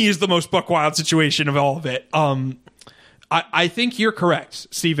reaction to me is the most buck wild situation of all of it. I think you're correct,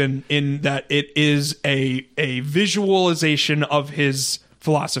 Stephen, in that it is a visualization of his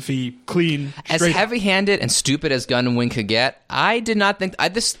philosophy, clean, As straight up. heavy-handed and stupid as Gundam Wing could get, I did not think...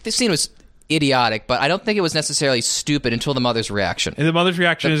 this scene was idiotic, but I don't think it was necessarily stupid until the mother's reaction. And the mother's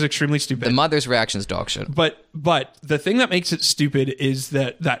reaction is extremely stupid. The mother's reaction is dog shit. But the thing that makes it stupid is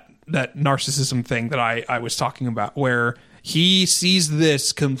that narcissism thing that I was talking about, where he sees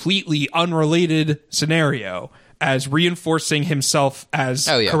this completely unrelated scenario as reinforcing himself as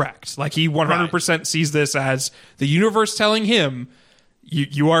correct. Like he 100% sees this as the universe telling him,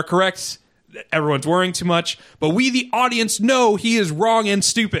 you are correct. Everyone's worrying too much, but we, the audience, know he is wrong and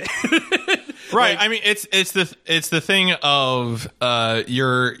stupid. Right. I mean, it's the thing of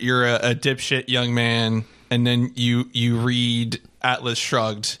you're a dipshit young man, and then you read Atlas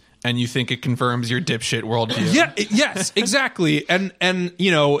Shrugged, and you think it confirms your dipshit worldview. Yeah. Yes. Exactly. And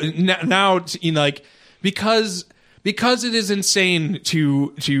now like because it is insane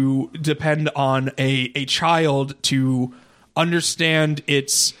to depend on a child to understand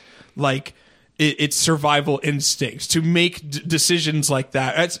its survival instincts, to make decisions like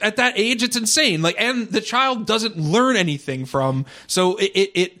that. At that age, it's insane. Like, and the child doesn't learn anything from. So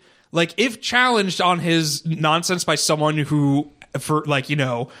it like, if challenged on his nonsense by someone who, for like,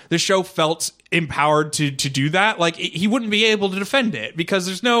 the show felt empowered to do that, like he wouldn't be able to defend it, because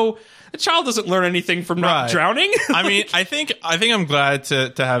the child doesn't learn anything from not drowning. I mean, I think I'm glad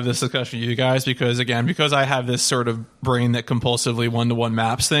to have this discussion with you guys, because I have this sort of brain that compulsively one-to-one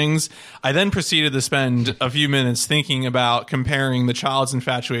maps things. I then proceeded to spend a few minutes thinking about comparing the child's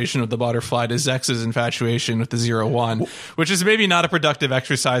infatuation with the butterfly to Zex's infatuation with the 01, which is maybe not a productive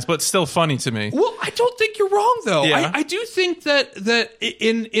exercise, but still funny to me. Well, I don't think you're wrong, though. Yeah. I do think that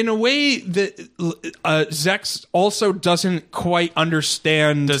in a way that Zex also doesn't quite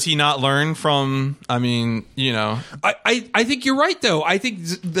understand. Does he not learn from? I mean, I think you're right, though. I think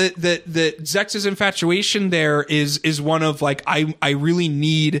that Zex's infatuation there is one of like, I really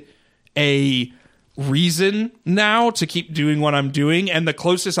need a reason now to keep doing what I'm doing, and the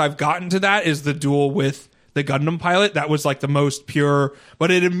closest I've gotten to that is the duel with the Gundam pilot. That was like the most pure, but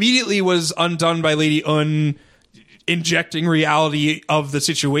it immediately was undone by Lady Un injecting reality of the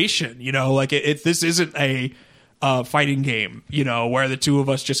situation. Like this isn't a fighting game, where the two of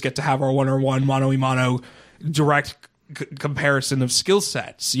us just get to have our 1-on-1 mano-a-mano direct comparison of skill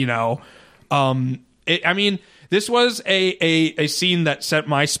sets. I mean, this was a scene that set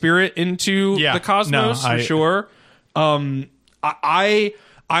my spirit into the cosmos for sure. I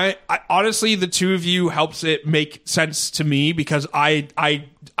honestly, the two of you helps it make sense to me, because I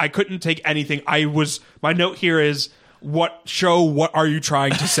couldn't take anything. My note here is, what are you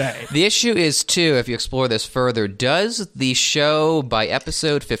trying to say? The issue is, too, if you explore this further, does the show by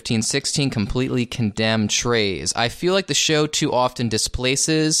episode 15-16 completely condemn Treize? I feel like the show too often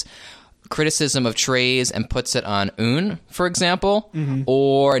displaces criticism of Treize and puts it on Un, for example. Mm-hmm.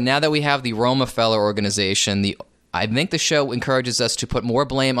 Or now that we have the Romefeller organization, I think the show encourages us to put more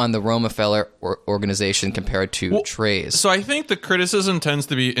blame on the Romefeller organization compared to Treize. So I think the criticism tends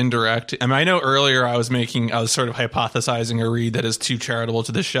to be indirect. I mean, I know earlier I was sort of hypothesizing a read that is too charitable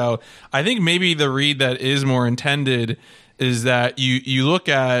to the show. I think maybe the read that is more intended is that you look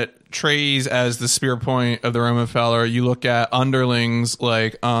at Treize as the spear point of the Romefeller. You look at underlings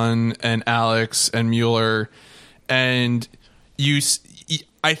like Un and Alex and Mueller, and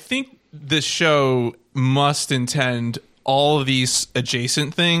I think this show must intend all of these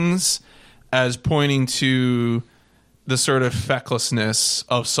adjacent things as pointing to the sort of fecklessness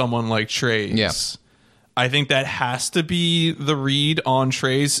of someone like Treize. Yeah. I think that has to be the read on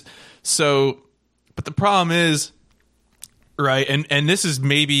Treize. So, but the problem is, right, and this is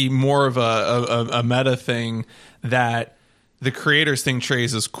maybe more of a meta thing, that the creators think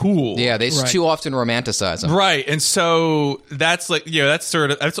Treize is cool. Yeah, they too often romanticize him. Right, and so that's like, that's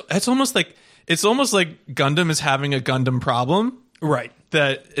sort of, it's almost like Gundam is having a Gundam problem. Right.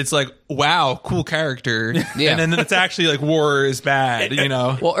 That it's like, wow, cool character. Yeah. And then it's actually like, war is bad,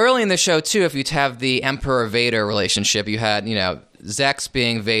 Well, early in the show, too, if you have the Emperor-Vader relationship, you had, Zex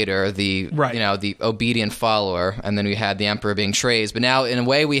being Vader, the obedient follower, and then we had the Emperor being Treize. But now, in a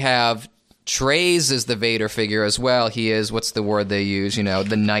way, we have Treize is the Vader figure as well. He is, what's the word they use? The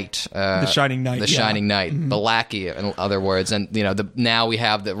knight. The Shining Knight. The Shining Knight. The lackey, in other words. And, now we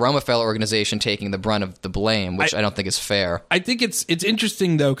have the Romefeller organization taking the brunt of the blame, which I don't think is fair. I think it's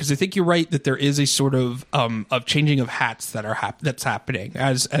interesting, though, because I think you're right that there is a sort of changing of hats that's happening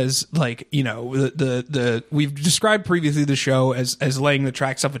as we've described previously the show as laying the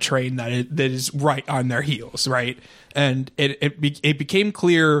tracks of a train that is right on their heels, right? And it became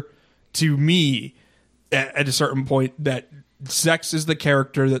clear to me at a certain point that Zex is the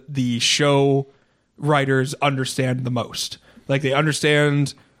character that the show writers understand the most. Like, they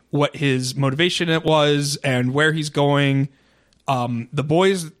understand what his motivation it was and where he's going. The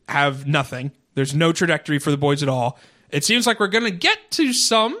boys have nothing. There's no trajectory for the boys at all. It seems like we're going to get to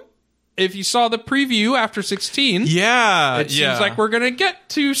some. If you saw the preview after 16, it seems like we're going to get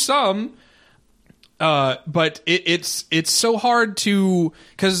to some. But it's so hard to,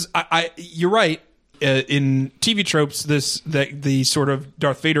 because you're right. In TV tropes, the sort of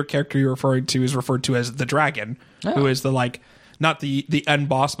Darth Vader character you're referring to is referred to as the Dragon, who is the not the end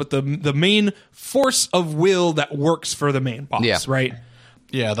boss, but the main force of will that works for the main boss, right?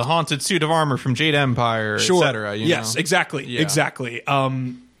 Yeah, the haunted suit of armor from Jade Empire, etc. Yes, exactly.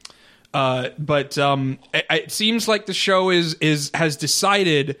 But it seems like the show has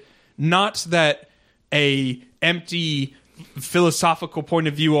decided not that a empty philosophical point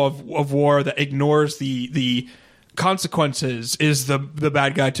of view of war that ignores the consequences is the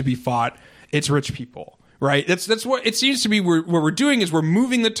bad guy to be fought. It's rich people, right? That's what it seems to be. What we're doing is we're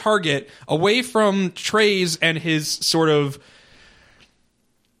moving the target away from Treize and his sort of,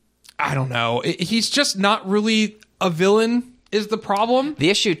 I don't know. He's just not really a villain. Is the problem. The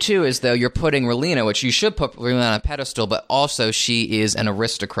issue, too, is, though, you're putting Relena, which you should put Relena on a pedestal, but also she is an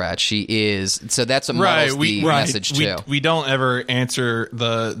aristocrat. She is... So that's what muddles the message, too. We don't ever answer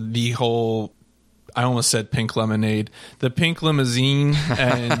the whole... I almost said pink lemonade. The pink limousine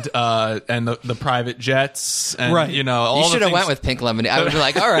and the private jets. And, right. All you should have went with pink lemonade. I would be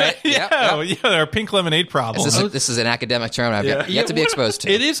like, all right. Yeah, there are pink lemonade problems. This is an academic term I've yet to be exposed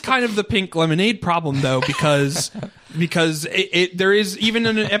to. It is kind of the pink lemonade problem, though, because there is, even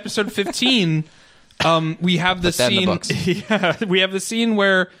in episode 15... we have the scene. We have the scene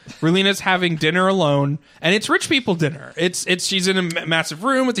where Relena's having dinner alone, and it's rich people dinner. It's she's in a massive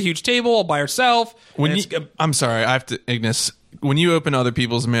room with a huge table all by herself. I'm sorry, I have to, Ignis. When you open other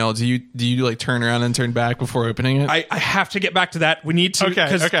people's mail, do you like turn around and turn back before opening it? I have to get back to that. We need to,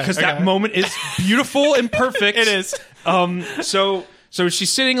 because okay. that moment is beautiful and perfect. It is. So she's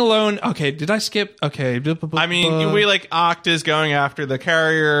sitting alone. Okay, did I skip? Okay. I mean, we Octa's going after the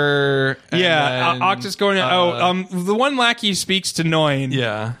carrier. Yeah, Octa's going. The one lackey speaks to Noin.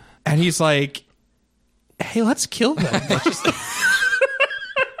 Yeah, and he's like, "Hey, let's kill them."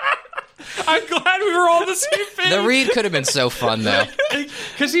 I'm glad we were all the same page. The read could have been so fun, though,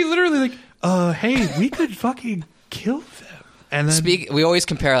 because he literally "Hey, we could fucking kill them." And then, we always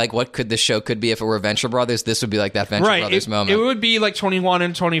compare what the show could be if it were Venture Brothers. This would be like that Venture Brothers moment. It would be like 21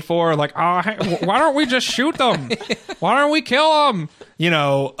 and 24. Like, hey, why don't we just shoot them? Why don't we kill them?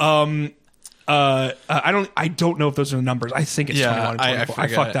 I don't know if those are the numbers. I think it's 21 and 24. I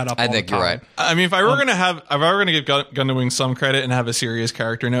fucked that up. I think you're right. I mean, if I were gonna give Gundawing some credit and have a serious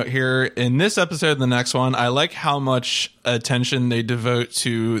character note here in this episode and the next one, I like how much attention they devote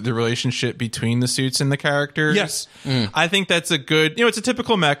to the relationship between the suits and the characters. Yes, I think that's a good. It's a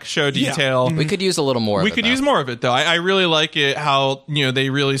typical mech show detail. We could use a little more. We could use more of it, though. I really like it. How they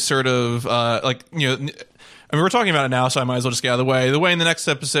really sort of I mean, we're talking about it now, so I might as well just get out of the way. The way in the next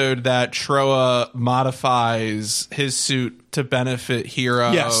episode that Troa modifies his suit to benefit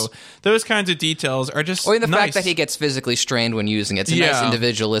Hero. Yes. Those kinds of details are just Or the nice. fact that he gets physically strained when using it. It's a nice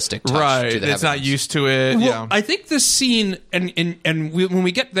individualistic touch to the it's not evidence. used to it. Well, I think this scene, when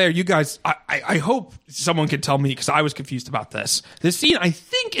we get there, you guys, I hope someone could tell me, because I was confused about this. This scene, I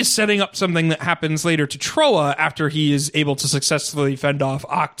think, is setting up something that happens later to Troa after he is able to successfully fend off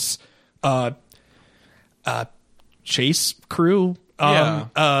Oct's chase crew.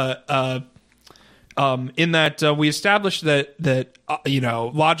 In that we established that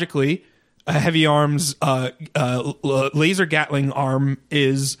logically, a heavy arms laser Gatling arm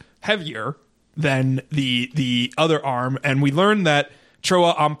is heavier than the other arm, and we learned that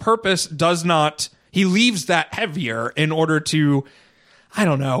Troa on purpose does not. He leaves that heavier in order to. I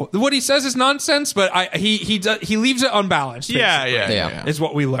don't know. What he says is nonsense, but he leaves it unbalanced. Yeah. Is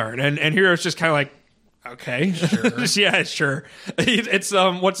what we learn, and Hero's just kind of like. Okay, sure. Yeah, sure. It's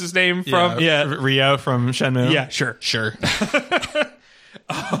what's his name from? Rio from Shenmue. Yeah, sure.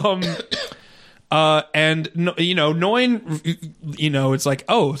 And Noin, it's like,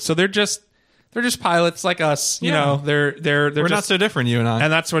 oh, so they're just they're just pilots like us. You Yeah. know, they're We're just, not so different, you and I.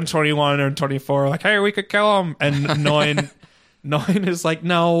 and that's when 21 and 24 are like, hey, we could kill him. And Nine is like,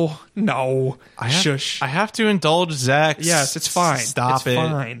 no, shush. I have to indulge Zach. Yes, it's fine. Stop it.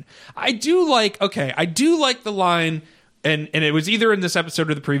 Fine. I do like the line, and it was either in this episode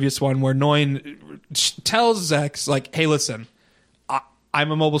or the previous one where Noin tells Zex, like, hey, listen,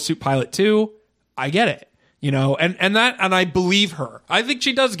 I'm a mobile suit pilot too. I get it. You know, and I believe her. I think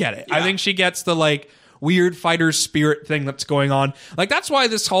she does get it. I think she gets the like weird fighter spirit thing that's going on. Like that's why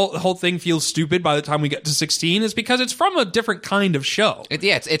this whole thing feels stupid by the time we get to 16 is because it's from a different kind of show.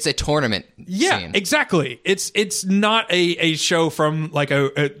 It's a tournament. Yeah, scene. exactly. It's not a show from like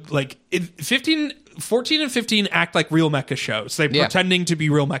 14 and 15 act like real mecha shows. They're pretending to be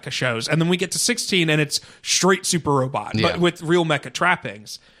real mecha shows. And then we get to 16 and it's straight super robot, but with real mecha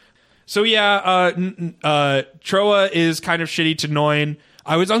trappings. So Troa is kind of shitty to Noin.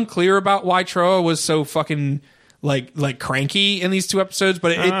 I was unclear about why Troa was so fucking like cranky in these two episodes,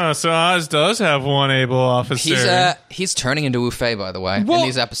 but so Oz does have one able officer. He's turning into Wu Fei, by the way, in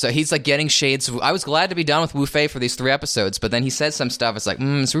these episodes. He's like getting shades. I was glad to be done with Wu Fei for these 3 episodes, but then he says some stuff. It's like,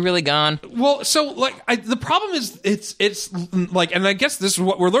 is he really gone? Well, so like the problem is it's like, and I guess this is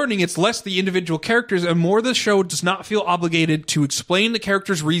what we're learning. It's less the individual characters and more the show does not feel obligated to explain the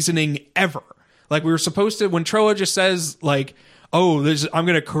character's reasoning ever. Like we were supposed to, when Troa just says like, oh, I'm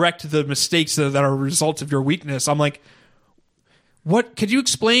going to correct the mistakes that are results of your weakness. I'm like, what? Could you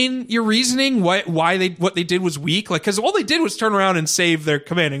explain your reasoning? What they did was weak? Like, because all they did was turn around and save their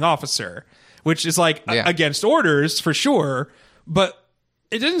commanding officer, which is like against orders for sure. But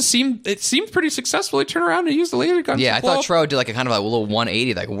it didn't seem. It seemed pretty successful. They turned around and used the laser gun. Yeah, I thought Troa did like a kind of like a little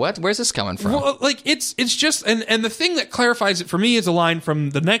 180. Like, what? Where's this coming from? Well, like it's just and the thing that clarifies it for me is a line from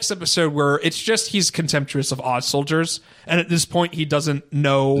the next episode where it's just he's contemptuous of Oz soldiers, and at this point he doesn't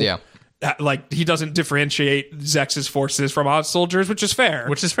know. Yeah. Like he doesn't differentiate Zex's forces from Oz soldiers, which is fair.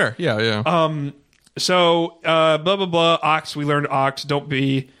 Yeah. So blah blah blah. Ox. We learned Ox. Don't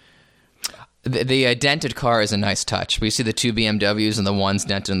be. The dented car is a nice touch. We see the 2 BMWs and the one's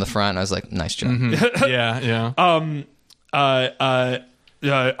dented in the front. And I was like, nice job. Yeah.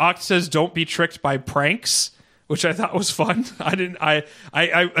 Oct says, "Don't be tricked by pranks," which I thought was fun.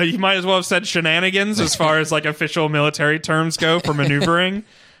 You might as well have said shenanigans as far as like official military terms go for maneuvering.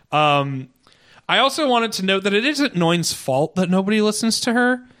 I also wanted to note that it isn't Noin's fault that nobody listens to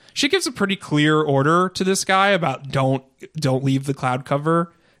her. She gives a pretty clear order to this guy about don't leave the cloud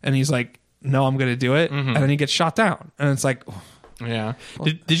cover, and he's like, no, I'm going to do it. And then he gets shot down. And it's like, yeah.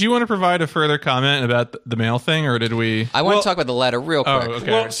 Did you want to provide a further comment about the mail thing, or did we? I want to talk about the letter real quick. Oh, okay.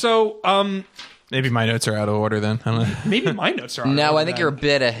 well, so Maybe my notes are out of order then. I don't know. maybe my notes are. No, I think you're a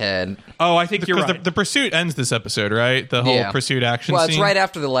bit ahead. Oh, I think you're right. The pursuit ends this episode, right? The whole pursuit action Well, scene? it's right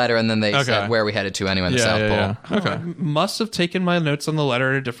after the letter, and then they said where we headed to anyway in the South Pole. Okay. I must have taken my notes on the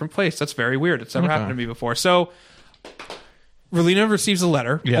letter at a different place. That's very weird. It's never happened to me before. So, Relina receives a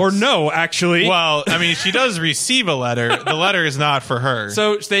letter. Yes. Or no, actually. Well, I mean, she does receive a letter. The letter is not for her.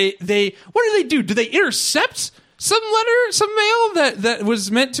 So they what do? Do they intercept some mail that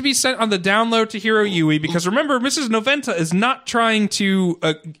was meant to be sent on the download to Hiro Yui? Because remember, Mrs. Noventa is not trying to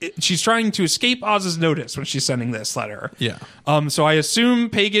she's trying to escape Oz's notice when she's sending this letter. Yeah. So I assume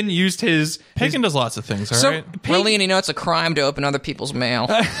Pagan used his Pagan does lots of things, all so right? Really, and you know it's a crime to open other people's mail.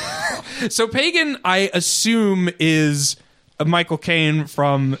 So Pagan, I assume, is a Michael Caine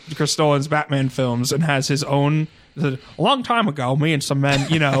from Chris Nolan's Batman films and has his own. A long time ago, me and some men,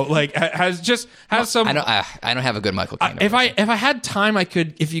 like has some. I don't have a good Michael Caine. If I had time, I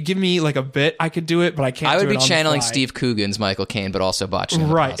could. If you give me like a bit, I could do it. But I can't. I would do it be on the channeling fly. Steve Coogan's Michael Caine, but also botching.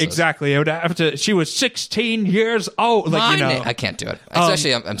 Right, exactly. I would have to. She was 16 years old. Like I can't do it.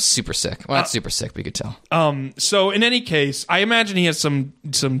 Especially, I'm super sick. Well, not super sick, but you could tell. So in any case, I imagine he has some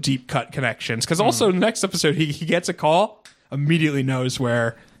deep cut connections because also in the next episode he gets a call, immediately knows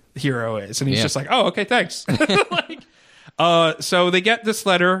where Hiro is, and he's just like, oh, okay, thanks. So they get this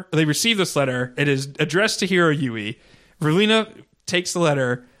letter. They receive this letter. It is addressed to Hiro Yui. Relina takes the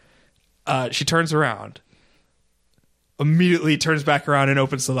letter. She turns around. Immediately turns back around and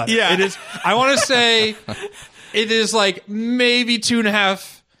opens the letter. Yeah. It is. I want to say it is like maybe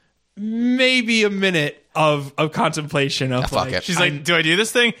 2.5, maybe a minute of contemplation of fuck like. it. She's like, do I do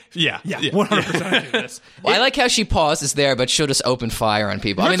this thing? Yeah. 100% do this. Well, I like how she pauses there, but she'll just open fire on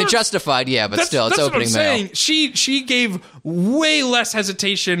people. I mean, they're justified, but still, it's opening what I'm mail. saying. She gave way less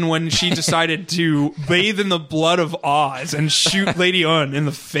hesitation when she decided to bathe in the blood of Oz and shoot Lady Un in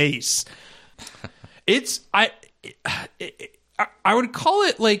the face. I would call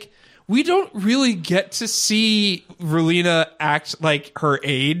it like we don't really get to see Relina act like her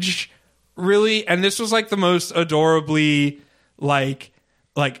age really, and this was like the most adorably like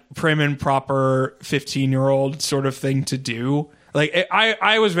prim and proper 15-year-old sort of thing to do. Like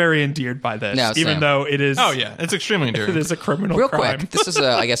I was very endeared by this, No, even same. though it is. Oh yeah, it's extremely It endearing. is a criminal Real crime. quick, this is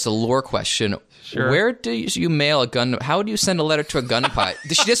I guess a lore question. Where do you mail a Gundam? How do you send a letter to a Gundam pilot?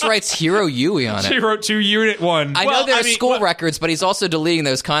 She just writes Hiro Yui on She it. wrote to Unit 1. I know there are school records, but he's also deleting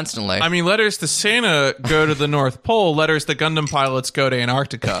those constantly. I mean, letters to Santa go to the North Pole. Letters to Gundam pilots go to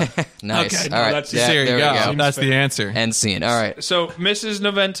Antarctica. Nice. Okay, All no, right. that's- Yeah, there you we go. go. That's the answer. End scene. All right. So Mrs.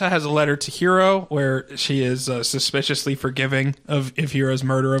 Noventa has a letter to Hiro where she is suspiciously forgiving of Hiro's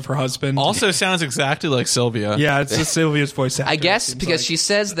murder of her husband. Also sounds exactly like Sylvia. Yeah, it's just Sylvia's voice actor. I it guess seems because like. she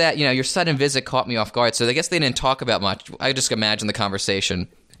says that, your sudden visit caught me off guard. So I guess they didn't talk about much. I just imagine the conversation.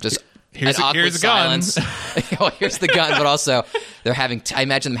 Just Here's an awkward the gun. silence. Oh, here's the gun. But also, they're having. I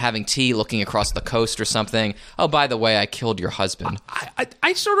imagine them having tea, looking across the coast or something. Oh, by the way, I killed your husband.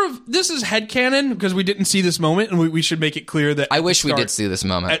 I sort of, this is headcanon because we didn't see this moment, and we should make it clear that I at the wish we start- did see this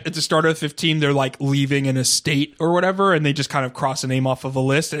moment. At the start of 15, they're like leaving an estate or whatever, and they just kind of cross a name off of a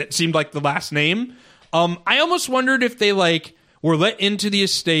list, and it seemed like the last name. I almost wondered if they like were let into the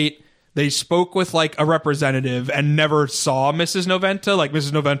estate. They spoke with like a representative and never saw Mrs. Noventa. Like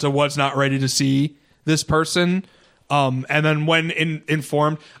Mrs. Noventa was not ready to see this person. And then when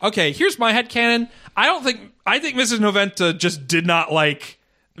informed, okay, here's my headcanon. I think Mrs. Noventa just did not like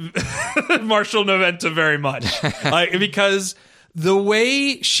Marshall Noventa very much. Like, because the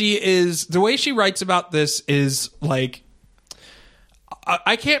way she writes about this is like,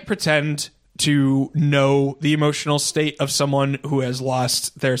 I can't pretend to know the emotional state of someone who has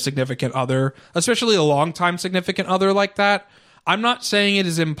lost their significant other, especially a longtime significant other like that. I'm not saying it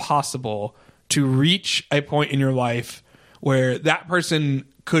is impossible to reach a point in your life where that person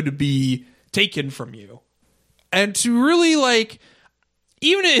could be taken from you. And to really like,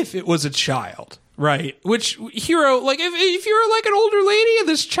 even if it was a child, right? Which Hiro, like if you're like an older lady and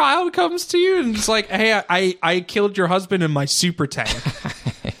this child comes to you and it's like, hey, I killed your husband in my super tank.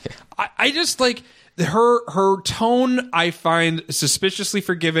 I just like her tone. I find suspiciously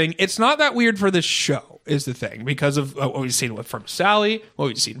forgiving. It's not that weird for this show, is the thing, because of what we've seen from Sally, what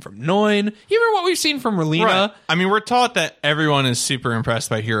we've seen from Noin, even what we've seen from Relina. Right. I mean, we're taught that everyone is super impressed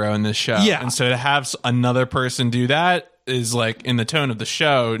by Hiro in this show. Yeah. And so to have another person do that is like in the tone of the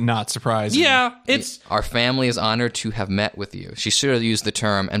show, not surprising. Yeah, it's Our family is honored to have met with you. She should have used the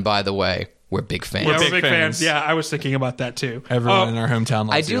term, and by the way, we're big fans. we're big big fans. fans. Yeah, I was thinking about that too. Everyone in our hometown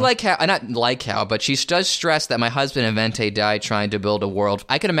loves I do you. like how, not like how, but she does stress that my husband and Vente died trying to build a world.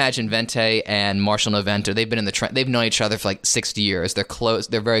 I can imagine Vente and Marshall Noventa. They've been in they've known each other for like 60 years. They're close.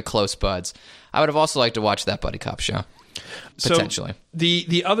 They're very close buds. I would have also liked to watch that buddy cop show. Potentially. So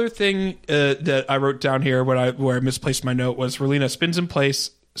the other thing that I wrote down here where I misplaced my note was Relina spins in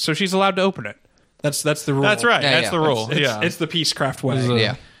place, so she's allowed to open it. That's the rule. That's right. Yeah, That's yeah. the rule. It's the Peacecraft way.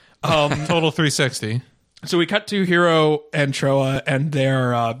 Yeah. Total 360. So we cut to Hiro and Troa, and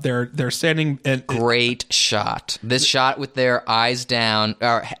they're standing. And Great shot. This shot with their eyes down,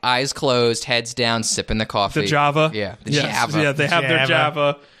 or eyes closed, heads down, sipping the coffee. the Java, Yeah. The Yes, Java. yeah, they have their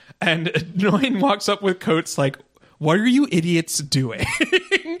Java, and Noin walks up with Coates like, "What are you idiots doing?"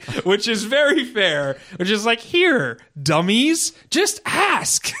 Which is very fair. Which is like, here, dummies, just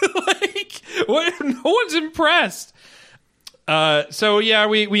ask. Like, what? No one's impressed. So yeah,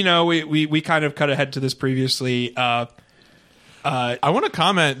 we know we kind of cut ahead to this previously. I want to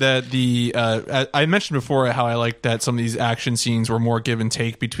comment that I mentioned before how I like that some of these action scenes were more give and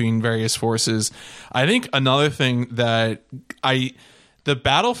take between various forces. I think another thing that the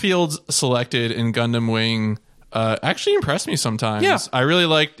battlefields selected in Gundam Wing actually impressed me sometimes. Yeah. I really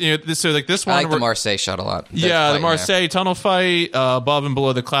liked this. So like this one, I like the where- Marseille shot a lot. yeah, the fighting there. Marseille tunnel fight, above and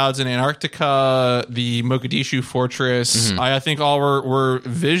below the clouds in Antarctica, the Mogadishu fortress. I think all were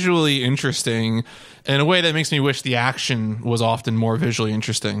visually interesting in a way that makes me wish the action was often more visually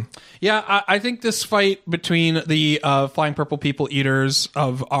interesting. Yeah, I think this fight between the Flying Purple People Eaters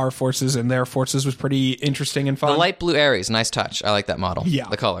of our forces and their forces was pretty interesting and fun. The light blue Ares, nice touch. I like that model. Yeah.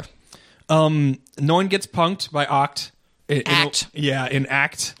 The color. Noin gets punked by Oct. In Act. in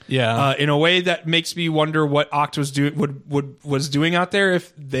Act. Yeah. In a way that makes me wonder what Oct was doing out there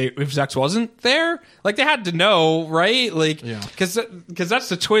if Zex wasn't there. Like, they had to know, right? Like, because that's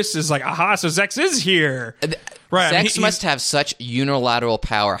the twist. Is like, aha, so Zex is here. Right. I mean, Zex must have such unilateral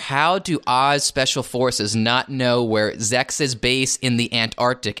power. How do Oz Special Forces not know where Zex's base in the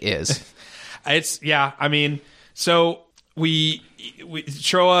Antarctic is? I mean, so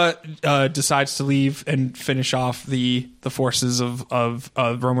Troa decides to leave and finish off the forces of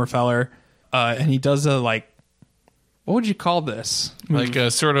Romer Feller, and he does a like, what would you call this? Like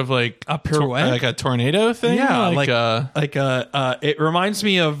a sort of like A pirouette? like a tornado thing. It reminds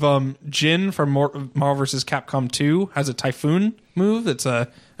me of Jin from Marvel vs. Capcom 2 has a typhoon move. That's a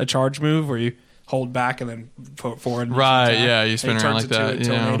charge move where you hold back and then put forward. Right, yeah, you spin and it around turns like into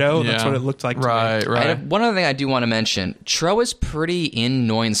that. A tornado. Yeah. That's what it looked like. Right, to me. right. One other thing I do want to mention, Troa is pretty in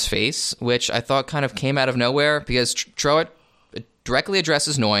Noin's face, which I thought kind of came out of nowhere because Troa directly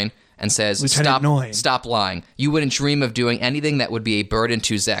addresses Noin and says, Lieutenant Noin. Stop lying. You wouldn't dream of doing anything that would be a burden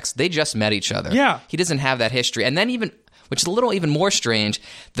to Zex. They just met each other. Yeah. He doesn't have that history. And then even, which is a little even more strange,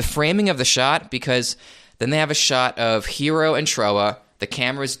 the framing of the shot, because then they have a shot of Hero and Troa, the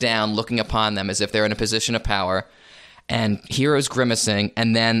camera's down looking upon them as if they're in a position of power, and Hero's grimacing,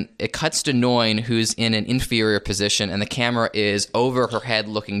 and then it cuts to Noin, who's in an inferior position, and the camera is over her head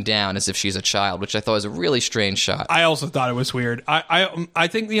looking down as if she's a child, which I thought was a really strange shot. I also thought it was weird. I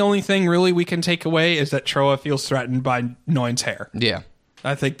think the only thing really we can take away is that Troa feels threatened by Noin's hair. Yeah.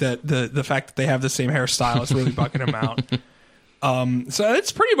 I think that the fact that they have the same hairstyle is really bugging him out. So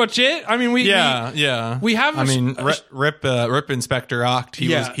that's pretty much it. I mean, we have. I mean, Rip Inspector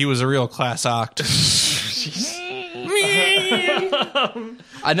Oct. He was a real class Oct.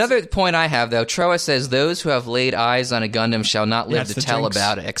 Another point I have, though, Troa says those who have laid eyes on a Gundam shall not live That's to the tell drinks.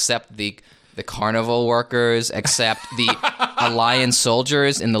 about it, except the carnival workers, except the Alliance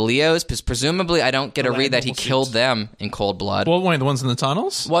soldiers in the Leos, because presumably I don't get a read that he killed them in cold blood. Well, wait, the ones in the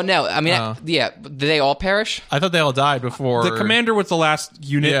tunnels? Well, no, I mean, did they all perish? I thought they all died before. The commander was the last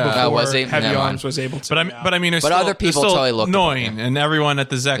unit Yeah. before was he? Heavy Never Arms mind. was able to. But I mean, But other people totally looked annoying, at and everyone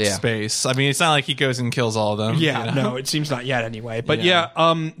at the Zex Yeah. space. I mean, it's not like he goes and kills all of them. yeah, you know? no, it seems not yet anyway. But Yeah.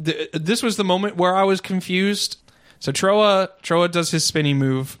 this was the moment where I was confused. So Troa does his spinny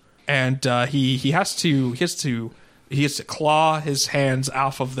move, and he has to claw his hands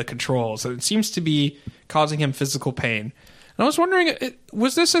off of the controls, and it seems to be causing him physical pain. And I was wondering,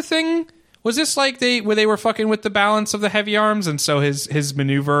 was this a thing? Was this like where they were fucking with the balance of the Heavy Arms, and so his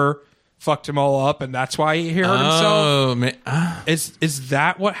maneuver fucked him all up, and that's why he hurt himself? Is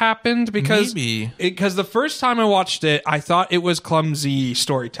that what happened? Because Maybe. because the first time I watched it, I thought it was clumsy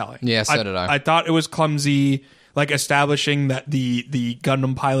storytelling. Yeah, so did I. I thought it was clumsy, like establishing that the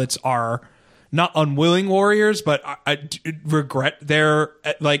Gundam pilots are not unwilling warriors, but I regret their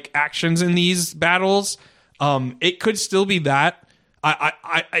like actions in these battles. It could still be that.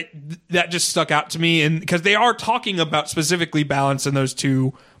 I that just stuck out to me, and because they are talking about specifically balance in those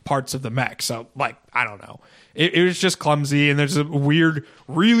two parts of the mech, so like I don't know, it was just clumsy, and there's a weird,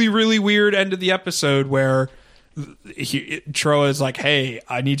 really really weird end of the episode where Troa is like, "Hey,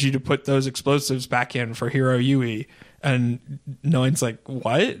 I need you to put those explosives back in for Hero Yui." And Noin's like,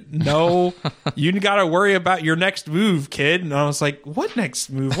 what? No, you got to worry about your next move, kid. And I was like, what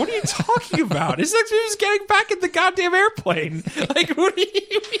next move? What are you talking about? His next move is getting back in the goddamn airplane. Like, what do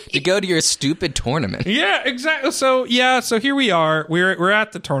you mean? To go to your stupid tournament. Yeah, exactly. So here we are. We're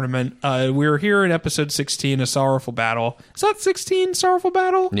at the tournament. We're here in episode 16, A Sorrowful Battle. Is that 16, Sorrowful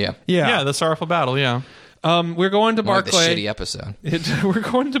Battle? Yeah. Yeah, the Sorrowful Battle, yeah. We're going to More the Barclay. shitty episode. We're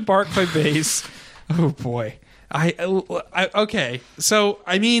going to Barclay Base. Oh boy. I okay. So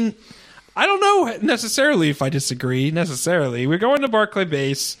I mean, I don't know necessarily if I disagree. Necessarily, we're going to Barclay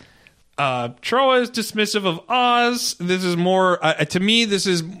Base. Troa is dismissive of Oz. This is more to me. This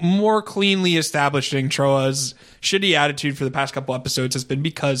is more cleanly establishing Troa's shitty attitude for the past couple episodes has been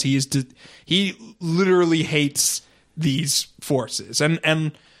because he literally hates these forces,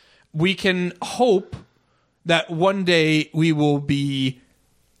 and we can hope that one day we will be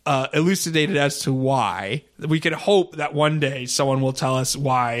elucidated as to why. We can hope that one day someone will tell us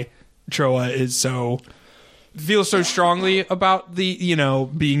why Troa feels so strongly about the,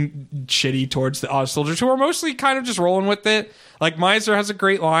 being shitty towards the Oz soldiers, who are mostly kind of just rolling with it. Like Miser has a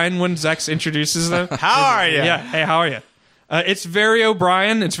great line when Zex introduces them. How are you? Yeah, hey, how are you? It's very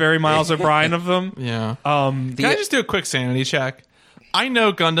O'Brien. It's very Miles O'Brien of them. Yeah. Can I just do a quick sanity check? I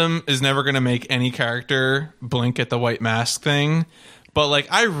know Gundam is never going to make any character blink at the white mask thing, but like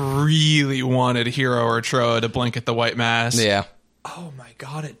I really wanted Hero or Troa to blink at the white mask. Yeah. Oh my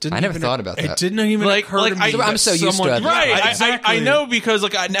god! It didn't. I never thought about that. It didn't even occur to me. I'm that so used to someone- it. Right, Exactly. I know because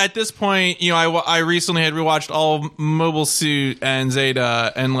like at this point, I recently had rewatched all of Mobile Suit and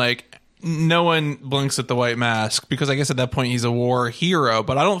Zeta, and like no one blinks at the white mask because I guess at that point he's a war hero.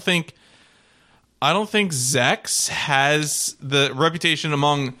 But I don't think Zex has the reputation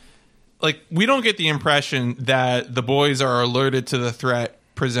among, like, we don't get the impression that the boys are alerted to the threat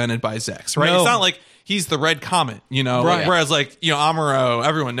presented by Zex, right? No. It's not like he's the Red Comet, Right. Whereas, like, Amuro,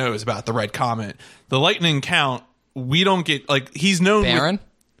 everyone knows about the Red Comet. The Lightning Count, we don't get, like, he's known. Baron?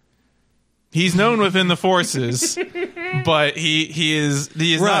 He's known within the forces but he is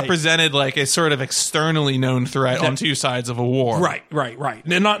not Right. presented like a sort of externally known threat on two sides of a war. Right.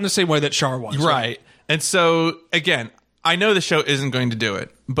 And not in the same way that Char was. Right. And so again, I know the show isn't going to do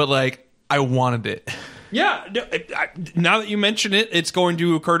it, but like I wanted it. Yeah. No, now that you mention it, it's going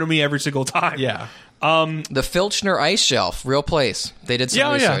to occur to me every single time. Yeah. The Filchner Ice Shelf, real place. They did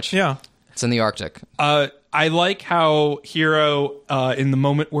some research. Yeah. It's in the Arctic. I like how Hero, in the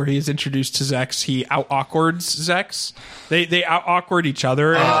moment where he is introduced to Zex, he out-awkwards Zex. They out-awkward each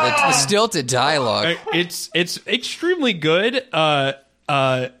other. The stilted dialogue. It's extremely good.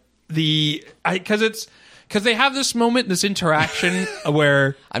 Because they have this moment, this interaction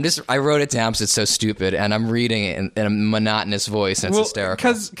where I wrote it down because it's so stupid, and I'm reading it in a monotonous voice, and it's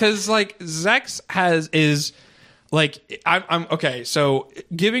hysterical. Because like Zex is like I'm okay. So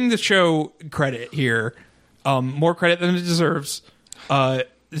giving the show credit here, more credit than it deserves.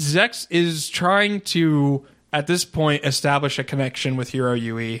 Zex is trying to at this point establish a connection with Hiro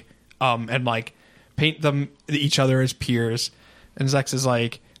Yui, and like paint them each other as peers. And Zex is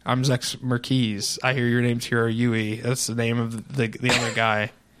like, I'm Zex Merquise. I hear your name's Hiro Yui. That's the name of the other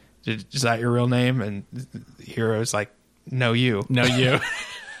guy. Is that your real name? And Hiro's like, no, you.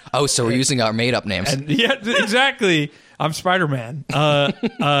 Oh, so we're using our made-up names. And yeah, exactly. I'm Spider-Man.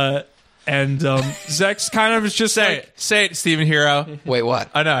 And Zex kind of is just Say it, Stephen Hero. Wait, what?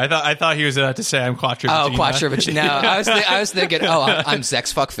 I know. I thought he was about to say I'm Quattro Vagina. Oh, Quattro Vagina. No, I was thinking, I'm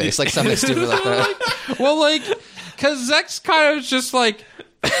Zex Fuckface, like something stupid like that. well, like, because Zex kind of is just like,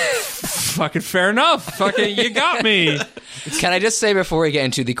 fucking fair enough. Fucking, you got me. Can I just say before we get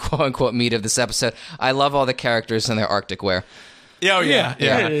into the quote-unquote meat of this episode, I love all the characters in their Arctic wear. Oh yeah.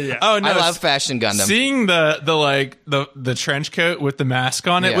 Oh no, I love Fashion Gundam. Seeing the trench coat with the mask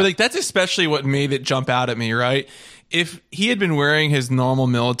on it, Yeah. well, like that's especially what made it jump out at me, right? If he had been wearing his normal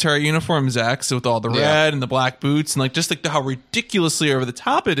military uniform, Zex, with all the red and the black boots, and like just like how ridiculously over the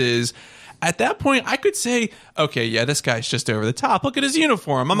top it is, at that point I could say, okay, yeah, this guy's just over the top. Look at his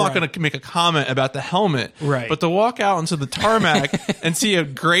uniform. I'm not going to make a comment about the helmet, right? But to walk out into the tarmac and see a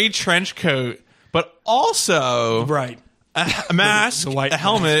gray trench coat, but also a mask, a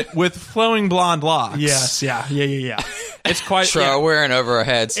helmet with flowing blonde locks. Yes, yeah. It's quite. Tro wearing over our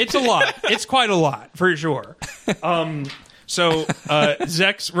heads. It's a lot. It's quite a lot for sure. So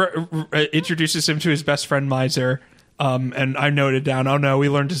Zex introduces him to his best friend Miser, and I noted down. Oh no, we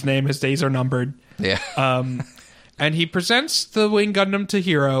learned his name. His days are numbered. Yeah. And he presents the Wing Gundam to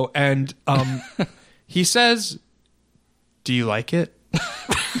Hiro, and he says, "Do you like it?"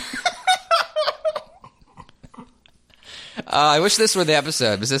 I wish this were the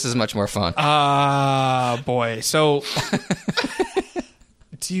episode, because this is much more fun. Boy. So,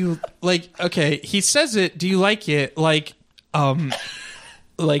 do you like? Okay, he says it. Do you like it? Like I've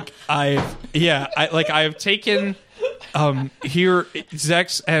taken. Here,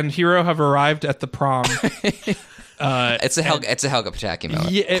 Zex and Hiro have arrived at the prom. It's a Helga Pataki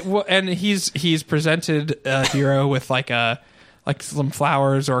moment. Yeah, and he's presented Hiro with like some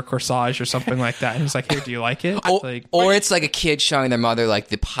flowers or a corsage or something like that, and he's like, "Here, do you like it?" Or it's like a kid showing their mother like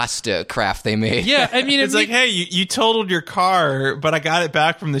the pasta craft they made. Yeah, I mean, it's like, hey, you totaled your car, but I got it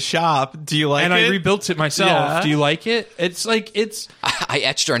back from the shop. Do you like it? And I rebuilt it myself. Yeah. Do you like it? It's like I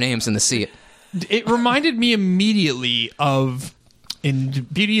etched our names in the seat. It reminded me immediately of in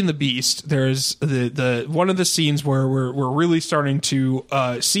Beauty and the Beast. There's the one of the scenes where we're really starting to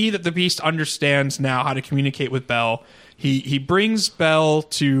see that the Beast understands now how to communicate with Belle. He brings Belle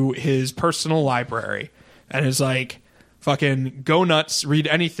to his personal library and is like, fucking go nuts, read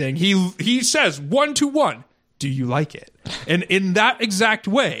anything. He says 1-to-1, do you like it? And in that exact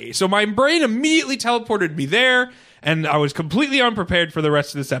way. So my brain immediately teleported me there, and I was completely unprepared for the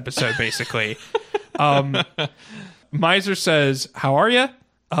rest of this episode, basically. Miser says, how are you?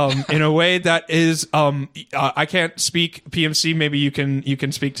 In a way that is, I can't speak PMC. Maybe you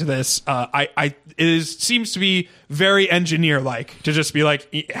can speak to this. It seems to be very engineer-like to just be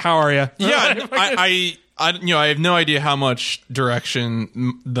like, how are you? Yeah, I have no idea how much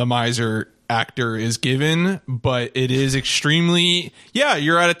direction the Miser actor is given, but it is extremely,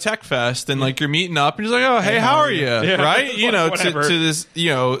 you're at a tech fest and like you're meeting up and he's like, oh, hey, how are you? Yeah. Right? To this,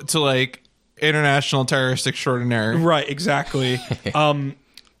 to like international terrorist extraordinaire. Right, exactly.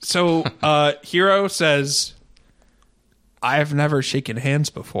 So Hiro says, I've never shaken hands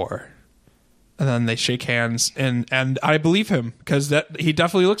before. And then they shake hands, and I believe him, because that he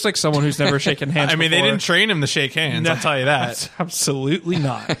definitely looks like someone who's never shaken hands before. They didn't train him to shake hands, I'll tell you that. Absolutely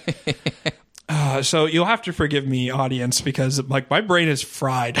not. So you'll have to forgive me, audience, because like my brain is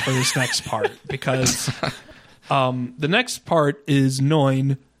fried for this next part, because the next part is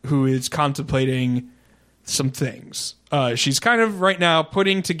Noin, who is contemplating some things. She's kind of right now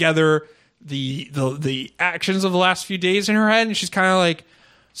putting together the actions of the last few days in her head, and she's kind of like,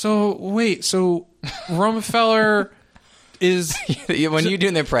 so Romefeller is... When you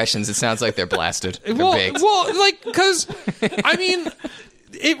do the impressions, it sounds like they're blasted. They're baked. Well, like, because, I mean...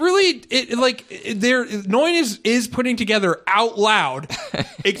 Noin is putting together out loud,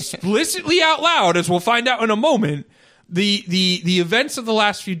 explicitly out loud, as we'll find out in a moment, the events of the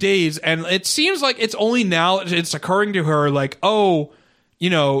last few days, and it seems like it's only now it's occurring to her, like, oh,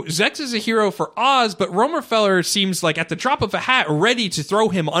 Zex is a hero for Oz, but Romefeller seems like at the drop of a hat ready to throw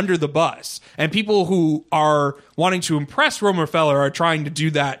him under the bus, and people who are wanting to impress Romefeller are trying to do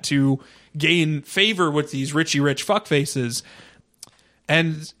that to gain favor with these rich fuckfaces.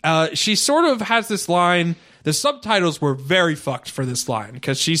 And she sort of has this line. The subtitles were very fucked for this line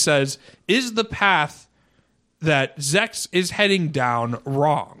because she says, is the path that Zex is heading down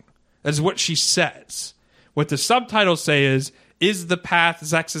wrong? That's what she says. What the subtitles say is the path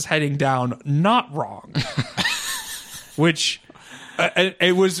Zex is heading down not wrong? Which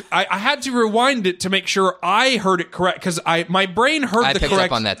it was. I had to rewind it to make sure I heard it correct because my brain heard the correct. I picked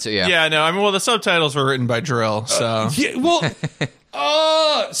up on that too. Yeah. Yeah. No. I mean, well, the subtitles were written by Drill. So. Yeah, well.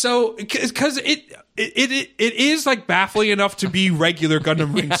 So because it is like baffling enough to be regular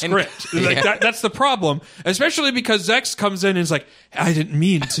Gundam Wing script. Like that's the problem, especially because Zex comes in and is like, I didn't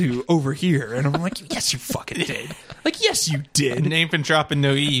mean to overhear, and I'm like, yes, you fucking did. Like, yes, you did. Ain't been dropping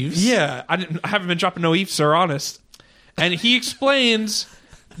no eaves. Yeah, I haven't been dropping no eaves, sir. Honest. And he explains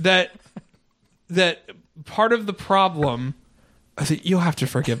that part of the problem. You'll have to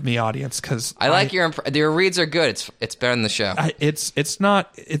forgive me, audience, because I like your reads are good. It's better than the show. It's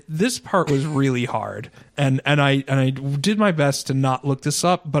not. This part was really hard, and I did my best to not look this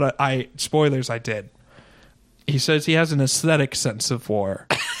up, but I spoilers I did. He says he has an aesthetic sense of war,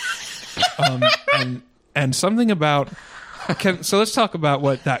 and something about. So let's talk about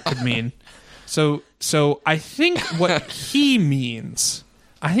what that could mean. So I think what he means.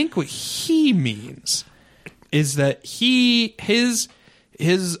 Is that his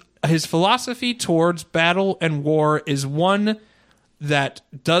philosophy towards battle and war is one that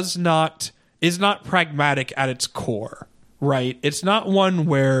is not pragmatic at its core, right? It's not one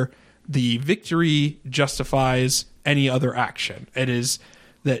where the victory justifies any other action. It is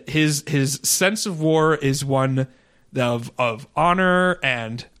that his sense of war is one of honor,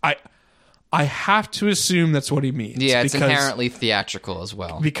 and I have to assume that's what he means. Yeah, it's inherently theatrical as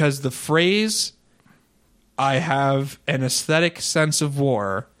well. Because the phrase I have an aesthetic sense of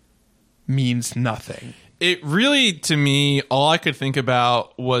war means nothing. It really, to me, all I could think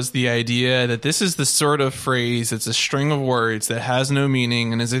about was the idea that this is the sort of phrase, it's a string of words that has no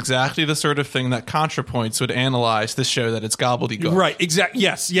meaning and is exactly the sort of thing that ContraPoints would analyze to show that it's gobbledygook. Right, exactly.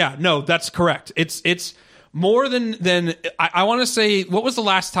 Yes, yeah, no, that's correct. It's more than I want to say, what was the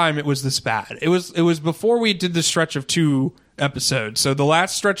last time it was this bad? It was before we did the stretch of 2 episodes. So the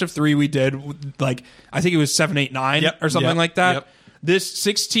last stretch of 3 we did, like, I think it was 7, 8, 9 or something like that. Yep. This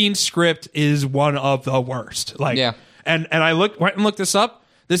 16 script is one of the worst. Like, yeah. And I went and looked this up.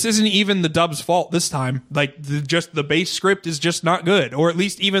 This isn't even the dub's fault this time. Like, just the base script is just not good, or at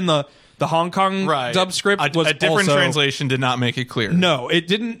least even the Hong Kong dub script was a different also, translation did not make it clear. No, it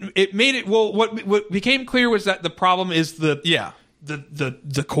didn't. It made it. Well, what became clear was that the problem is the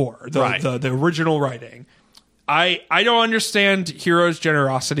core, the original writing. I don't understand Hiro's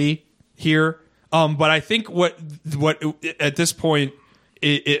generosity here, but I think what at this point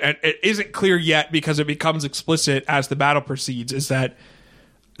it isn't clear yet because it becomes explicit as the battle proceeds is that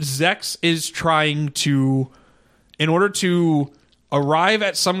Zex is trying to, in order to arrive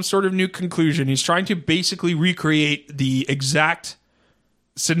at some sort of new conclusion, he's trying to basically recreate the exact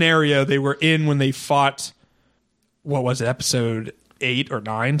scenario they were in when they fought. What was it, episode 8 or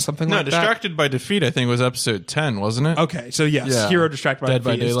 9, something like that? No, Distracted by Defeat, I think, was episode 10, wasn't it? Okay, so yes, Hero Distracted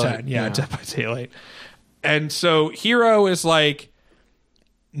by Defeat is 10. Yeah, Dead by Daylight. And so Hero is like,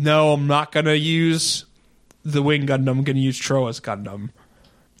 no, I'm not going to use the Wing Gundam. I'm going to use Troa's Gundam.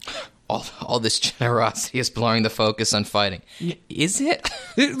 All this generosity is blurring the focus on fighting. Is it?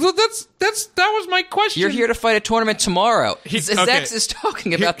 Well, that was my question. You're here to fight a tournament tomorrow. Zex is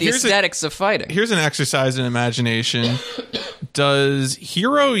talking about the aesthetics of fighting. Here's an exercise in imagination. Does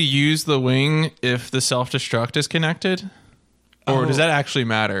Hero use the wing if the self-destruct is connected? Or does that actually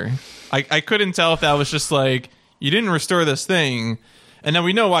matter? I couldn't tell if that was just like, you didn't restore this thing. And then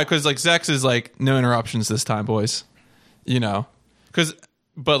we know why, because like Zex is like, no interruptions this time, boys. You know?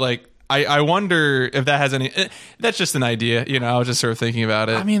 But like, I wonder if that has any. That's just an idea, you know. I was just sort of thinking about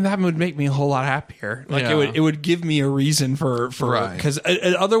it. I mean, that would make me a whole lot happier. Like it would give me a reason for because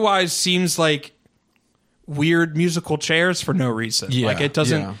it otherwise seems like weird musical chairs for no reason. Yeah, Like it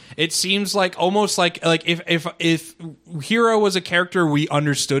doesn't. yeah. It seems like almost like if Hero was a character we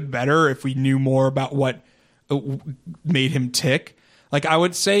understood better, if we knew more about what made him tick. Like I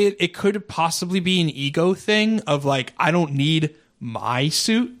would say it could possibly be an ego thing of like I don't need my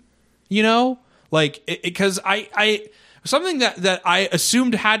suit, you know, like because I something that I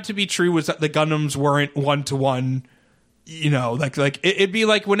assumed had to be true was that the Gundams weren't 1-to-1. You know, like it'd be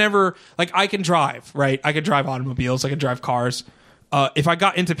like whenever, like I can drive, right? I could drive automobiles, I could drive cars. If I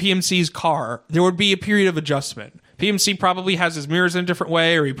got into PMC's car, there would be a period of adjustment. PMC probably has his mirrors in a different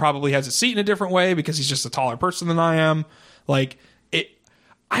way, or he probably has his seat in a different way because he's just a taller person than I am. Like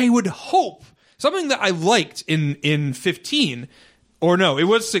I would hope something that I liked in 15. Or no, it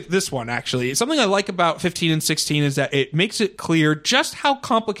was this one, actually. Something I like about 15 and 16 is that it makes it clear just how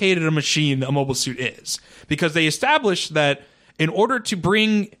complicated a machine a mobile suit is. Because they established that in order to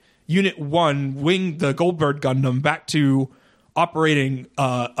bring Unit 1, Wing, the Goldberg Gundam, back to operating,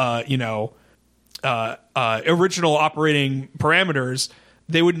 original operating parameters,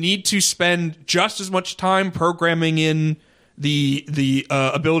 they would need to spend just as much time programming in the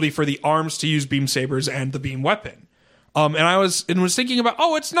ability for the arms to use beam sabers and the beam weapon. And I was thinking about,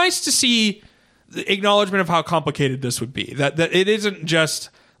 it's nice to see the acknowledgement of how complicated this would be. That it isn't just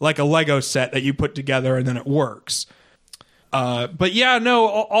like a Lego set that you put together and then it works. But yeah, no,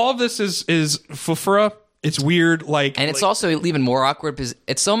 all of this is fufra. It's weird, and it's also even more awkward because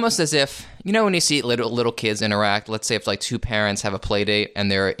it's almost as if, you know, when you see little kids interact. Let's say if like two parents have a play date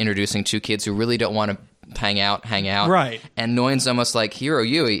and they're introducing two kids who really don't want to hang out, right? And Noin's almost like, Hiro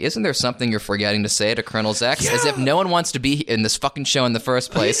Yui, isn't there something you're forgetting to say to Colonel Zex? Yeah. As if no one wants to be in this fucking show in the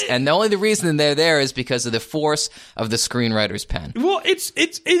first place, and the only reason they're there is because of the force of the screenwriter's pen. Well, it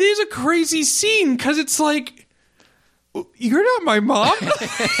is a crazy scene because it's like, you're not my mom.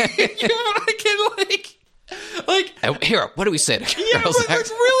 Hiro, what do we say to Yeah, Colonel but Zex? like,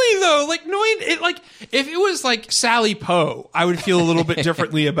 really though, like knowing it, like if it was like Sally Poe, I would feel a little bit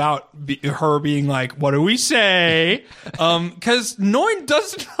differently about her being like, "What do we say?" Because Noin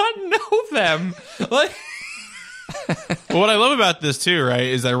does not know them. Like, Well, what I love about this too, right,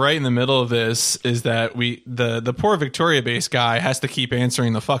 is that right in the middle of this is that the poor Victoria base guy has to keep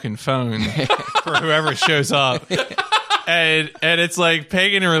answering the fucking phone for whoever shows up. And it's like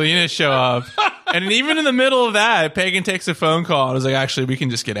Pagan and Relina show up. And even in the middle of that, Pagan takes a phone call and was like, actually, we can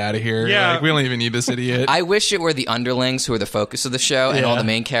just get out of here. Yeah. Like, we don't even need this idiot. I wish it were the underlings who were the focus of the show, and all the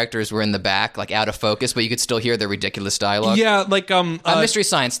main characters were in the back, like out of focus, but you could still hear their ridiculous dialogue. yeah, like Mystery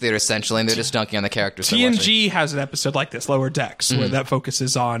Science Theater, essentially, and they're just dunking on the characters. TNG has an episode like this, Lower Decks, where that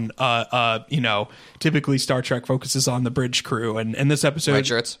focuses on, typically Star Trek focuses on the bridge crew, and this episode White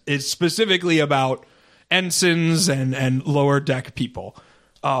shirts. is specifically about ensigns and lower deck people.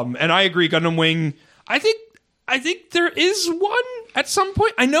 And I agree, Gundam Wing. I think there is one at some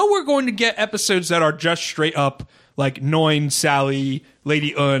point. I know we're going to get episodes that are just straight up like Noin, Sally,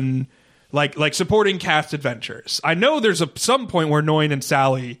 Lady Un, like supporting cast adventures. I know there's some point where Noin and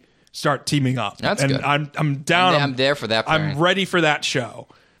Sally start teaming up. That's and good. I'm down. I'm there for that pairing. I'm ready for that show.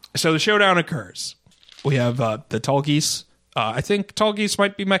 So the showdown occurs. We have the Tallgeese. I think Tallgeese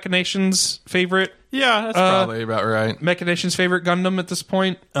might be Mechanation's favorite. Yeah, that's probably about right. Mechanation's favorite Gundam at this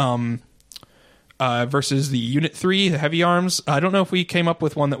point. Versus the Unit 3, the Heavy Arms. I don't know if we came up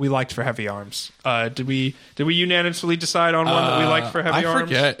with one that we liked for Heavy Arms. Did we unanimously decide on one that we liked for Heavy Arms? I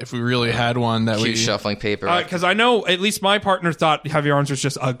forget if we really had one that Keep shuffling paper. Because I know at least my partner thought Heavy Arms was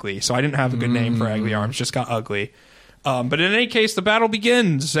just ugly, so I didn't have a good name for Heavy Arms. Just got ugly. But in any case, the battle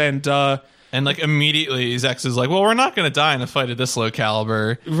begins, And like immediately Zex is like, well, we're not going to die in a fight at this low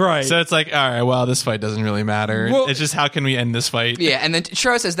caliber. Right. So it's like, all right, well, this fight doesn't really matter. Well, it's just how can we end this fight? Yeah, and then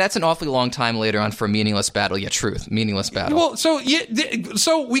Charo says that's an awfully long time later on for a meaningless battle. Yeah, truth. Meaningless battle. Well, so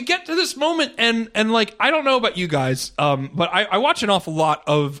so we get to this moment, and like I don't know about you guys, but I watch an awful lot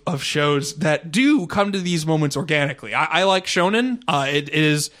of shows that do come to these moments organically. I like shonen.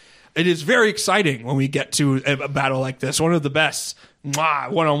 It is very exciting when we get to a battle like this. One of the best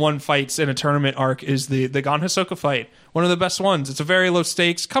one-on-one fights in a tournament arc is the Gon Hisoka fight. One of the best ones. It's a very low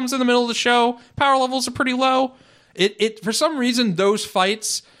stakes. Comes in the middle of the show. Power levels are pretty low. It for some reason those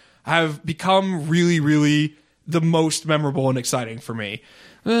fights have become really, really the most memorable and exciting for me.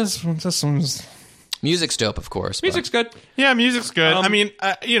 This one's Music's dope, of course. music's good. Yeah, music's good. I mean,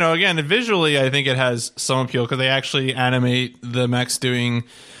 again, visually, I think it has some appeal because they actually animate the mechs doing.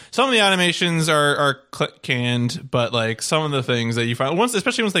 Some of the animations are canned, but like some of the things that you find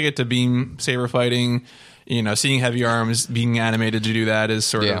especially once they get to beam saber fighting, seeing Heavy Arms being animated to do that is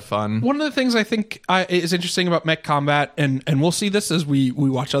sort of fun. One of the things I think is interesting about mech combat, and we'll see this as we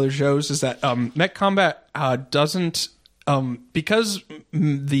watch other shows, is that mech combat doesn't because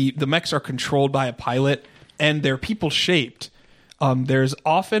the mechs are controlled by a pilot and they're people shaped. There's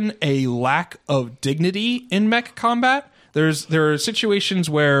often a lack of dignity in mech combat. There are situations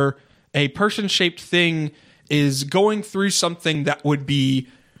where a person-shaped thing is going through something that would be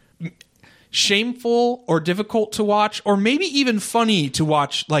shameful or difficult to watch, or maybe even funny to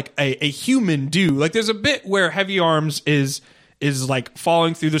watch, like a human do. Like there's a bit where Heavy Arms is like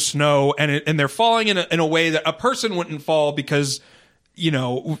falling through the snow, and they're falling in a way that a person wouldn't fall because, you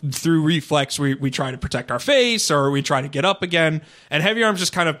know, through reflex we try to protect our face or we try to get up again, and Heavy Arms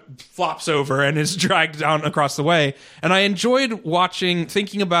just kind of flops over and is dragged down across the way. And I enjoyed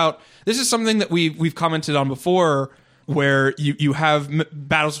thinking about, this is something that we've commented on before, where you have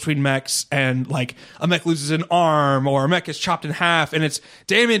battles between mechs and like a mech loses an arm or a mech is chopped in half, and it's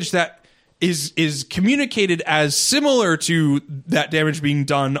damage that is communicated as similar to that damage being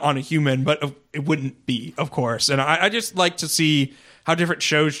done on a human, but it wouldn't be, of course. And I just like to see how different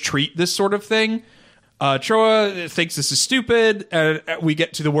shows treat this sort of thing. Troa thinks this is stupid, and we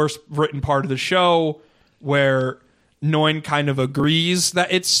get to the worst written part of the show where Noin kind of agrees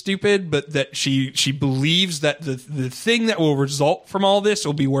that it's stupid, but that she believes that the thing that will result from all this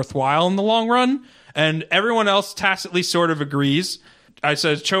will be worthwhile in the long run, and everyone else tacitly sort of agrees. I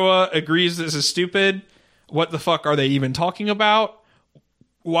said Troa agrees this is stupid. What the fuck are they even talking about?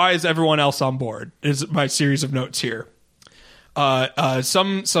 Why is everyone else on board? Is my series of notes here.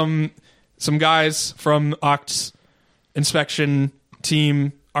 Some guys from Oct's inspection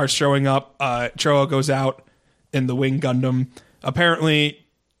team are showing up. Troa goes out in the Wing Gundam. Apparently,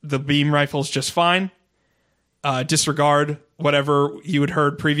 the beam rifle's just fine. Disregard whatever you had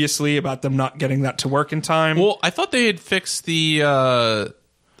heard previously about them not getting that to work in time. Well, I thought they had fixed it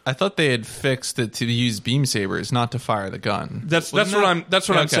to use beam sabers, not to fire the gun. That's what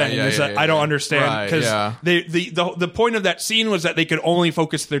I'm saying. I don't understand, because the point of that scene was that they could only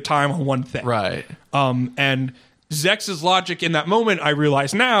focus their time on one thing. Right. And Zex's logic in that moment, I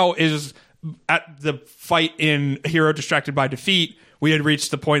realize now, is at the fight in Hero Distracted by Defeat, we had reached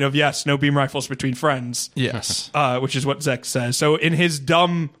the point of, yes, no beam rifles between friends. Yes. Which is what Zex says. So in his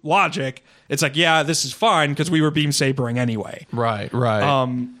dumb logic, it's like, yeah, this is fine because we were beam sabering anyway. Right.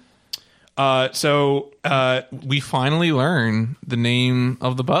 So we finally learn the name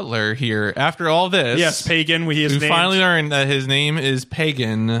of the butler here after all this. Yes, Pagan. We finally learned that his name is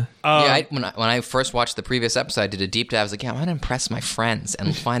Pagan. When I first watched the previous episode, I did a deep dive. I was like, I want to impress my friends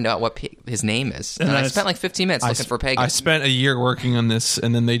and find out what his name is. And I spent like 15 minutes looking for Pagan. I spent a year working on this,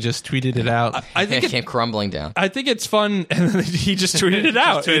 and then they just tweeted it out. I think it came crumbling down. I think it's fun, and then he just tweeted it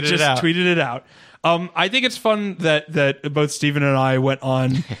out. Tweeted it out. I think it's fun that both Steven and I went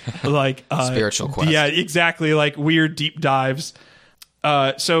on like spiritual quest. Yeah, exactly, like weird deep dives.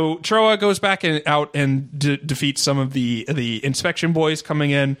 So Troa goes back out and defeats some of the inspection boys coming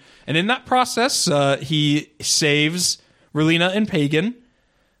in, and in that process, he saves Relina and Pagan.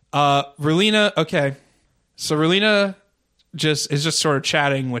 Relina, okay, so Relina is just sort of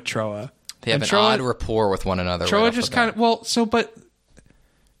chatting with Troa. They have an odd rapport with one another. Troa right just kind of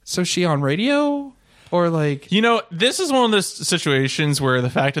So is she on radio? Or like... You know, this is one of those situations where the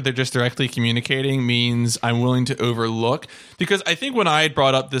fact that they're just directly communicating means I'm willing to overlook. Because I think when I had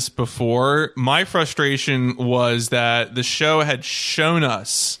brought up this before, my frustration was that the show had shown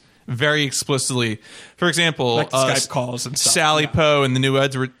us very explicitly, for example, like Skype calls and stuff. Sally Poe in the New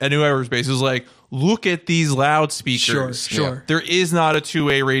Edward base was like, look at these loudspeakers. Sure. There is not a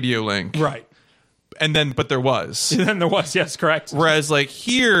two-way radio link. Right. But there was. And then there was, yes, correct. Whereas, like,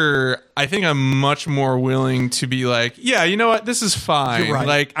 here, I think I'm much more willing to be like, yeah, you know what, this is fine. You're right.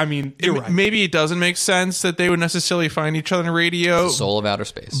 Like, I mean, you're right. Maybe it doesn't make sense that they would necessarily find each other on the radio. It's the soul of outer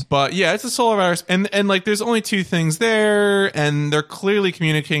space. But, yeah, it's the soul of outer space. And, like, there's only two things there, and they're clearly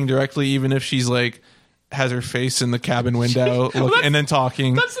communicating directly, even if she's, like, has her face in the cabin window and then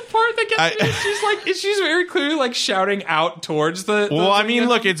talking. That's the part that gets me. She's very clearly like shouting out towards the well, I mean,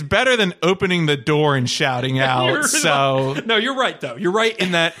 look, it's better than opening the door and shouting out. No, you're right though. You're right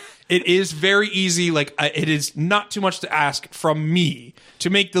in that it is very easy. Like it is not too much to ask from me to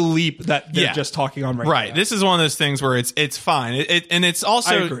make the leap that they're just talking on right now. This is one of those things where it's fine. And it's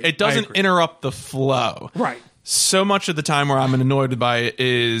also it doesn't interrupt the flow. Right. So much of the time where I'm annoyed by it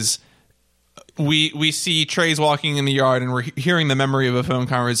is we see Trey's walking in the yard and we're hearing the memory of a phone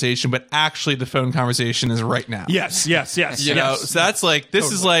conversation, but actually the phone conversation is right now. Yes. You know, so that's like,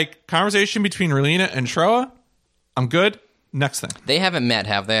 this is like conversation between Relina and Troa. I'm good. Next thing. They haven't met,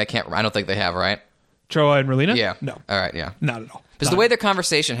 have they? I don't think they have, right? Troa and Relina? Yeah. No. All right, yeah. Not at all. Because the way their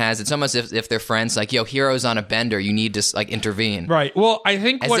conversation has, it's almost if they're friends, like, yo, Hero's on a bender, you need to, like, intervene. Right. Well, I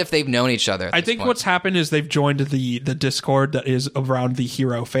think As if they've known each other at I this think point. what's happened is they've joined the Discord that is around the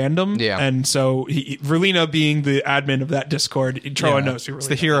Hero fandom. Yeah. And so Relina being the admin of that Discord, Troa knows who It's Relina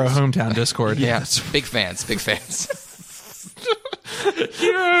the Hero is. hometown Discord. Yeah, big fans.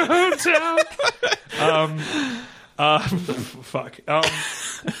 Hero hometown. Fuck.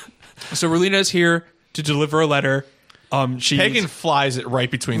 So Relina is here to deliver a letter. She Pagan flies it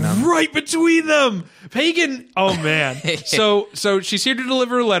right between them. right between them. Pagan. Oh man. So she's here to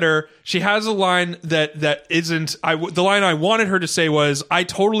deliver a letter. She has a line that isn't. The line I wanted her to say was, "I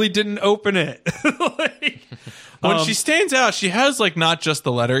totally didn't open it." Like, When she stands out, she has like not just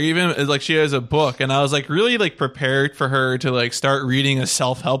the letter, even like she has a book, and I was like really like prepared for her to like start reading a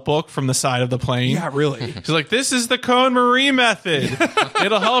self-help book from the side of the plane. yeah, really. She's like, "This is the Cone Marie method.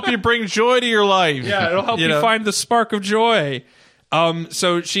 It'll help you bring joy to your life." Yeah, it'll help you know? find the spark of joy.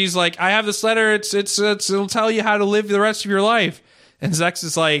 So she's like, "I have this letter. It'll tell you how to live the rest of your life." And Zex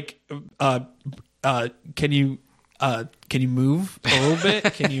is like, "Can you move a little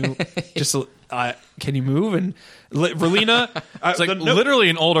bit? Can you just can you move?" And Relina, It's like literally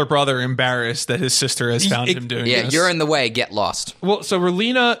an older brother embarrassed that his sister has found him doing Yeah, this. you're in the way. Get lost. well, so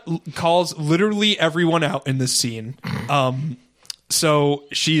Relina calls literally everyone out in this scene. So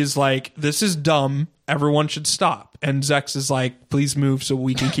she is like, "This is dumb. Everyone should stop." And Zex is like, "Please move so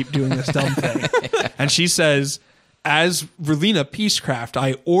we can keep doing this dumb thing." And she says, "As Relina Peacecraft,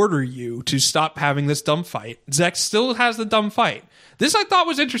 I order you to stop having this dumb fight." Zex still has the dumb fight. This I thought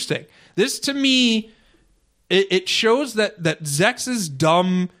was interesting. This to me, it shows that Zex's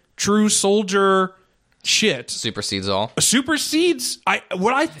dumb true soldier shit Supersedes all. supersedes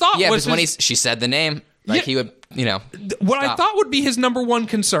what I thought Yeah, was because when his, she said the name, like Yeah. he would, what I stop. thought would be his number one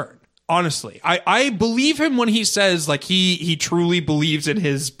concern. Honestly, I believe him when he says like he truly believes in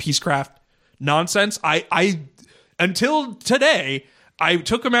his Peacecraft nonsense. I until today I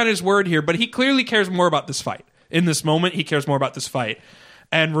took him at his word here, but he clearly cares more about this fight. In this moment, he cares more about this fight.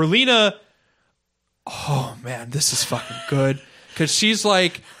 And Relina, oh man, this is fucking good. Because she's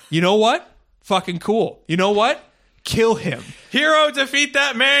like, "You know what? Fucking cool. You know what? Kill him. Hero, defeat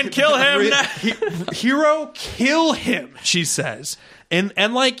that man, kill him. Hero, kill him," she says. And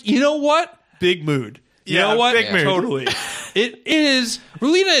like, you know what? Big mood. You Yeah, know what? big mood. Totally. It is.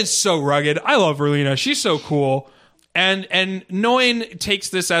 Relina is so rugged. I love Relina. She's so cool. And Noin takes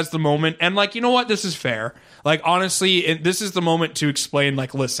this as the moment. And like, you know what? This is fair. Like, honestly, this is the moment to explain,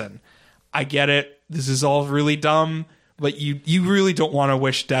 like, listen, I get it. This is all really dumb. But you really don't want to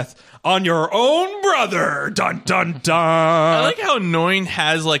wish death on your own brother. Dun, dun, dun. I like how Noin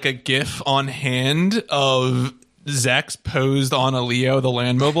has like a gif on hand of Zex posed on a Leo the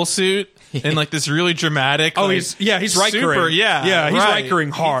land mobile suit in like this really dramatic. Oh, like, he's Rikering. super, yeah, he's right.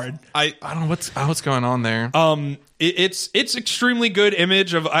 Rikering hard. I don't know what's going on there. It's extremely good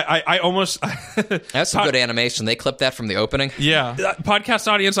image of I almost That's some good animation. They clipped that from the opening. Yeah,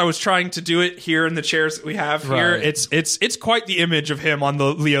 podcast audience. I was trying to do it here in the chairs that we have here. Right. It's quite the image of him on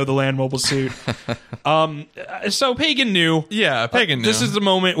the Leo the land mobile suit. So Pagan knew. yeah, Pagan. Knew. This is the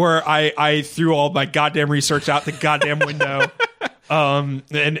moment where I threw all my goddamn research out the goddamn window.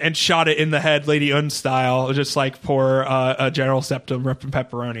 And shot it in the head, Lady Un style, just like poor General Septum repping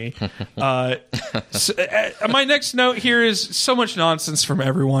pepperoni. My next note here is so much nonsense from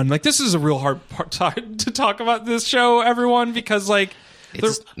everyone. Like, this is a real hard time to talk about this show, everyone, because like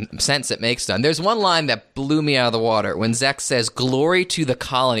It's sense it makes done. There's one line that blew me out of the water when Zex says, "Glory to the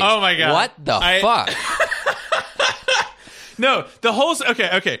colonies." Oh my God. What the fuck? No, the whole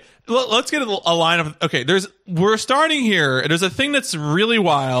okay. Let's get a line of okay. We're starting here. There's a thing that's really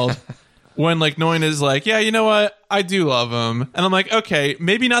wild when like Noin is like, yeah, you know what? I do love him, and I'm like, okay,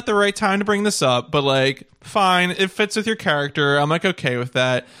 maybe not the right time to bring this up, but like, fine, it fits with your character. I'm like, okay with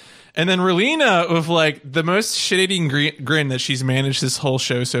that. And then Relina, with like the most shit-eating grin that she's managed this whole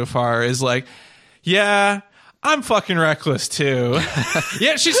show so far, is like, yeah, I'm fucking reckless too.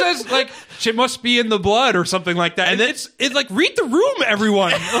 yeah, she says like she must be in the blood or something like that. And it's like, read the room,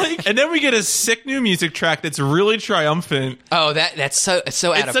 everyone. Like, and then we get a sick new music track that's really triumphant. Oh, that's so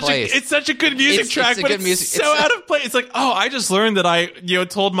out of place. It's such a good music track, but it's so out of place. It's like, oh, I just learned that I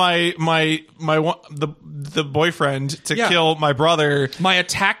told the boyfriend to kill my brother, my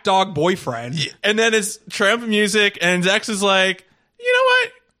attack dog boyfriend, and then it's triumphant music, and Zex is like, you know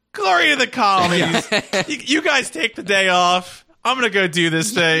what? Glory to the colonies. You guys take the day off. I'm going to go do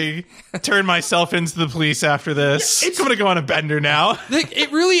this thing, turn myself into the police after this. I'm going to go on a bender now.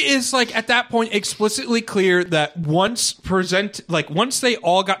 It really is like at that point explicitly clear that once they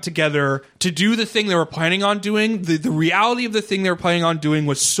all got together to do the thing they were planning on doing, the reality of the thing they were planning on doing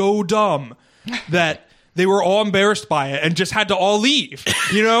was so dumb that they were all embarrassed by it and just had to all leave.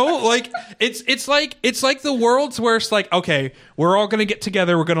 You know, like it's like the world's where it's like, okay, we're all gonna get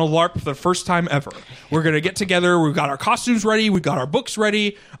together, we're gonna LARP for the first time ever. We're gonna get together, we've got our costumes ready, we've got our books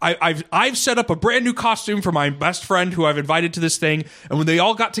ready. I've set up a brand new costume for my best friend who I've invited to this thing, and when they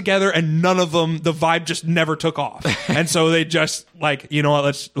all got together and none of them, the vibe just never took off. And so they just like, you know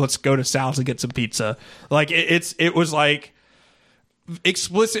what, let's go to Sal's and get some pizza. Like it was like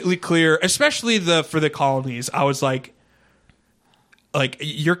explicitly clear, especially for the colonies. I was like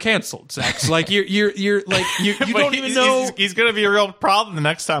you're canceled, Zex. Like you're like you don't even know he's gonna be a real problem the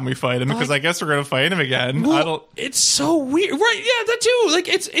next time we fight him, because I guess we're gonna fight him again. Well, it's so weird, right? Yeah, that too. Like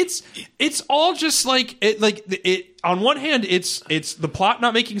it's all just like it. On one hand, it's the plot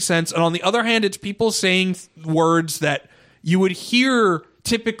not making sense, and on the other hand, it's people saying words that you would hear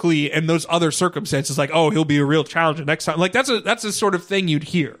typically in those other circumstances, like, oh, he'll be a real challenger next time. Like that's a sort of thing you'd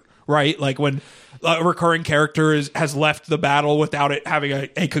hear, right? Like when a recurring character has left the battle without it having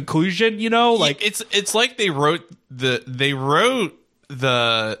a conclusion, you know? Like it's like they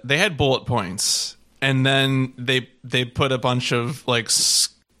had bullet points, and then they put a bunch of like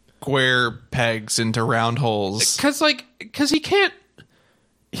square pegs into round holes. Because he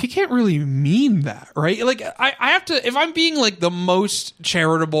can't really mean that, right? Like I have to, if I'm being like the most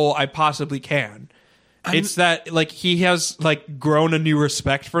charitable I possibly can, it's that like he has like grown a new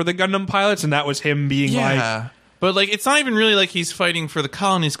respect for the Gundam pilots, and that was him being like, but like it's not even really like he's fighting for the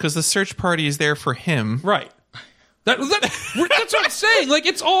colonies, because the search party is there for him, right? That's what I'm saying. Like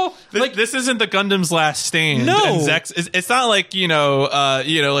it's all like this isn't the Gundam's last stand. No, and Zex it's not like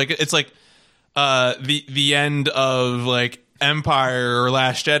like it's like the end of like Empire or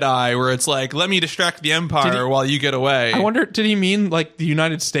Last Jedi, where it's like, let me distract the Empire while you get away. I wonder, did he mean like the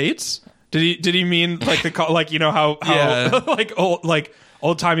United States? Did he mean like like, you know how like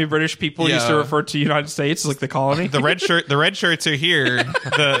old timey British people used to refer to United States as like the colony? The red shirts are here.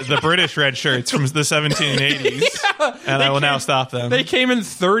 The British red shirts from the 1780s, and I will now stop them. They came in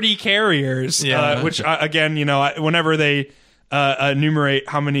 30 carriers, which again, you know, whenever they enumerate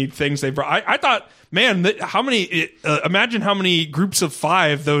how many things they brought, I thought, man, how many? Imagine how many groups of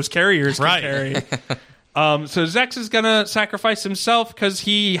 5 those carriers can carry. So Zex is gonna sacrifice himself because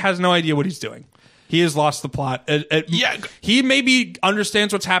he has no idea what he's doing. He has lost the plot. He maybe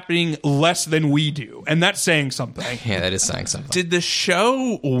understands what's happening less than we do, and that's saying something. Yeah, that is saying something. Did the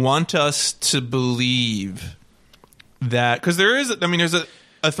show want us to believe that? Because there's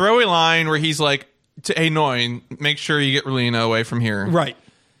a throwaway line where he's like, "Hey, Noin, make sure you get Relina away from here." Right.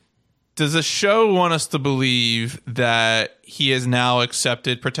 Does the show want us to believe that he has now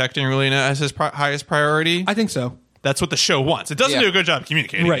accepted protecting Relina as his highest priority? I think so. That's what the show wants. It doesn't do a good job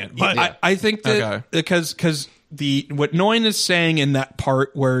communicating it. But I think that because what Noin is saying in that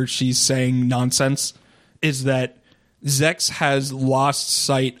part where she's saying nonsense is that Zex has lost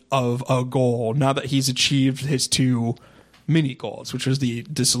sight of a goal now that he's achieved his 2 mini goals, which was the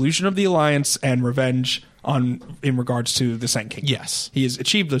dissolution of the Alliance and revenge in regards to the Sand Kingdom. Yes. He has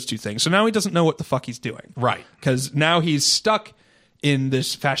achieved those 2 things. So now he doesn't know what the fuck he's doing. Right. Because now he's stuck in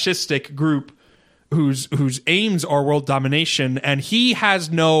this fascistic group whose aims are world domination, and he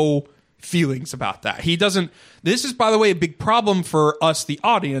has no feelings about that. He doesn't. This is, by the way, a big problem for us, the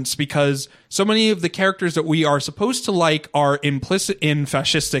audience, because so many of the characters that we are supposed to like are implicit in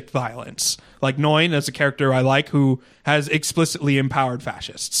fascistic violence. Like Noin as a character I like, who has explicitly empowered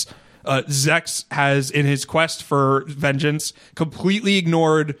fascists. Zex has, in his quest for vengeance, completely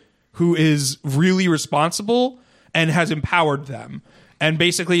ignored who is really responsible and has empowered them, and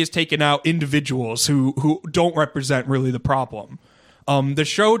basically has taken out individuals who don't represent really the problem. The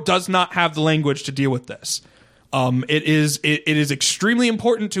show does not have the language to deal with this. It is extremely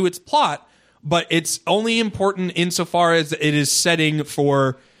important to its plot, but it's only important insofar as it is setting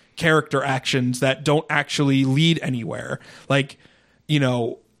for character actions that don't actually lead anywhere. Like, you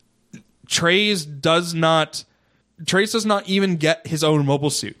know, Treize does not even get his own mobile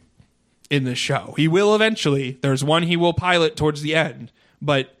suit in this show. He will eventually. There's one he will pilot towards the end,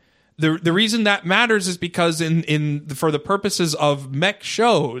 but the reason that matters is because for the purposes of mech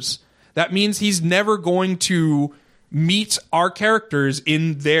shows, that means he's never going to meet our characters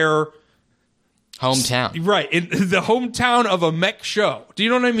in their hometown. Right, in the hometown of a mech show. Do you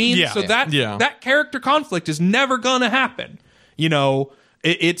know what I mean? Yeah. So that character conflict is never going to happen. You know,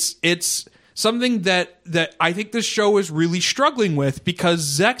 it's something that I think this show is really struggling with, because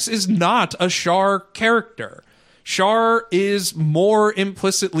Zex is not a Char character. Char is more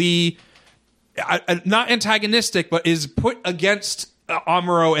implicitly not antagonistic, but is put against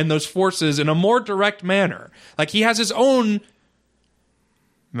Amuro and those forces in a more direct manner. Like, he has his own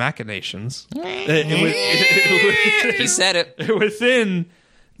machinations He said it. within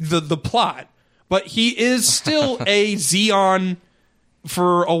the plot, but he is still a Xeon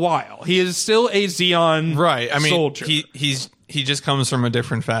for a while. He is still a Xeon Right. I mean, soldier. he just comes from a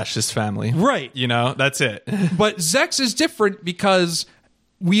different fascist family. Right. You know, that's it. But Zex is different because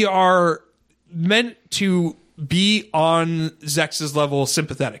we are meant to be on Zex's level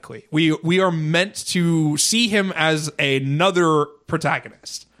sympathetically. We are meant to see him as another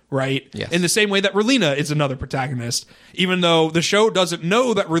protagonist, right? Yes. In the same way that Relina is another protagonist, even though the show doesn't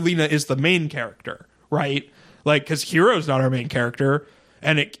know that Relina is the main character, right? Like, because Hero's not our main character,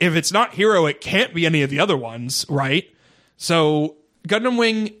 and if it's not Hero, it can't be any of the other ones, right? So Gundam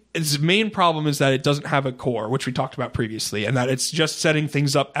Wing, its main problem is that it doesn't have a core, which we talked about previously, and that it's just setting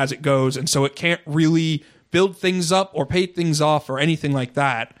things up as it goes, and so it can't really build things up or pay things off or anything like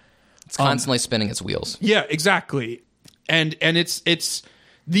that. It's constantly spinning its wheels. Yeah, exactly. And it's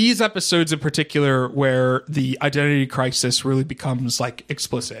these episodes in particular where the identity crisis really becomes like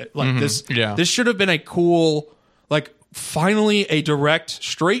explicit. Like this should have been a cool, like, finally a direct,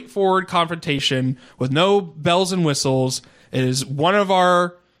 straightforward confrontation with no bells and whistles. It is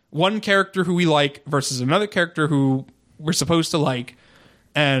one character who we like versus another character who we're supposed to like,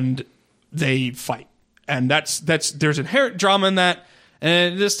 and they fight. And that's there's inherent drama in that.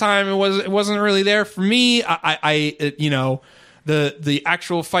 And this time it wasn't really there for me. I you know, the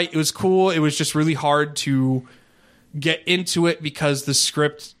actual fight, it was cool. It was just really hard to get into it because the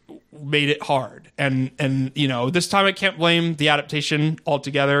script made it hard. And you know, this time I can't blame the adaptation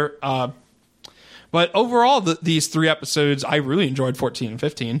altogether. But overall, these 3 episodes, I really enjoyed 14 and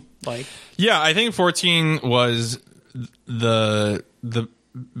 15. Like, Yeah, I think 14 was the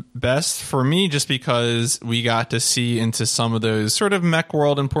best for me, just because we got to see into some of those sort of mech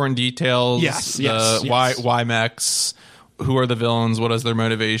world important details. Yes. Why mechs? Who are the villains? What is their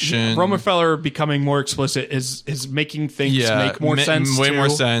motivation? Roma Feller becoming more explicit is making things make more sense. Way too. more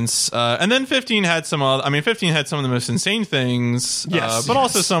sense. And then 15 had some other, 15 had some of the most insane things, but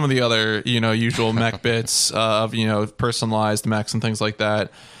also some of the other, usual mech bits of, personalized mechs and things like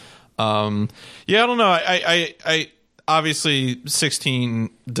that. I don't know. I obviously 16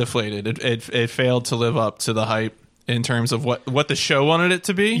 deflated. It failed to live up to the hype in terms of what the show wanted it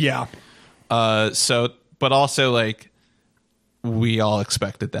to be. Yeah. But also, like, we all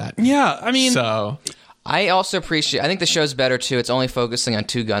expected that. Yeah, I mean, so I also appreciate, I think the show's better too. It's only focusing on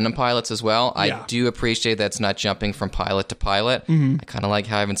 2 Gundam pilots as well. Yeah. I do appreciate that it's not jumping from pilot to pilot. I kind of like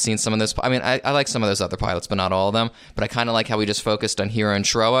how I haven't seen some of those. I mean, I like some of those other pilots, but not all of them. But I kind of like how we just focused on Hero and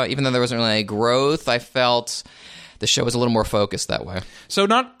Troa. Even though there wasn't really any growth, I felt the show was a little more focused that way.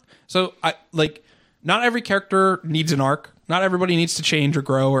 not every character needs an arc. Not everybody needs to change or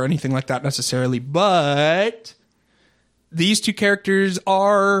grow or anything like that necessarily, but these 2 characters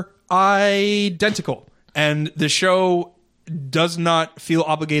are identical, and the show does not feel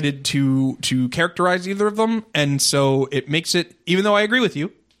obligated to characterize either of them, and so it makes it, even though I agree with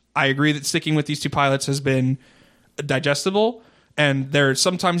you, I agree that sticking with these 2 pilots has been digestible, and they're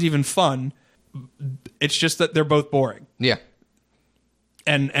sometimes even fun. It's just that they're both boring. Yeah.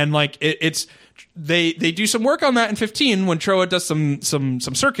 And like it's they do some work on that in 15 when Troa does some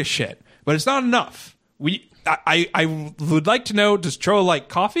circus shit, but it's not enough. I would like to know, does Troa like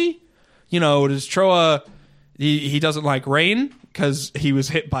coffee? Does Troa he doesn't like rain because he was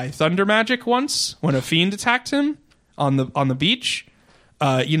hit by thunder magic once when a fiend attacked him on the beach.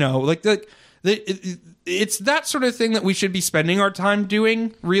 It's that sort of thing that we should be spending our time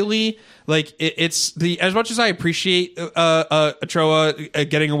doing, really. Like, it's as much as I appreciate Troa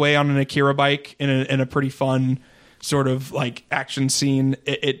getting away on an Akira bike in a pretty fun sort of like action scene,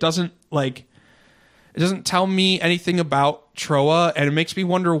 it doesn't tell me anything about Troa, and it makes me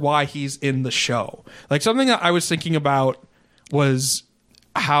wonder why he's in the show. Like, something that I was thinking about was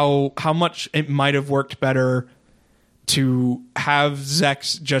how much it might have worked better to have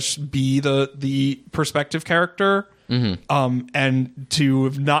Zex just be the perspective character, and to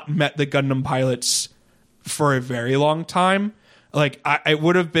have not met the Gundam pilots for a very long time. Like, I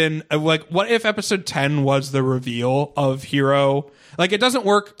would have been like, what if episode 10 was the reveal of Hero? Like, it doesn't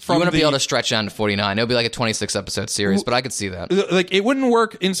work from You wouldn't be able to stretch down to 49. It would be like a 26 episode series, but I could see that. Like, it wouldn't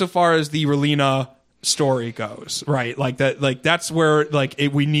work insofar as the Relina story goes, right? Like that. Like, that's where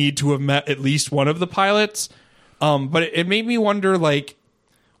we need to have met at least one of the pilots. But it made me wonder, like,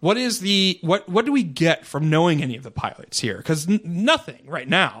 what do we get from knowing any of the pilots here? Because nothing right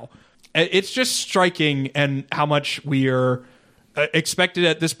now. It's just striking, and how much we are expected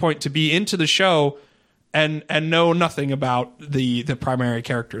at this point to be into the show and know nothing about the primary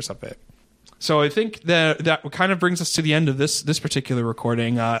characters of it. So I think that kind of brings us to the end of this particular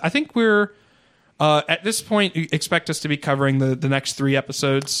recording. I think we're at this point expect us to be covering the next 3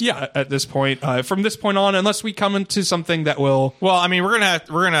 episodes. Yeah. At this point, from this point on, unless we come into something that will. Well, I mean, we're gonna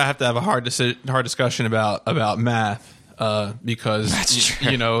have to have a hard discussion about math. Because,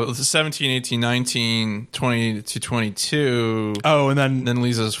 you know, 17, 18, 19, 20 to 22. Oh, and then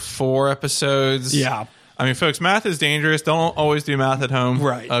leaves us 4 episodes. Yeah. I mean, folks, math is dangerous. Don't always do math at home.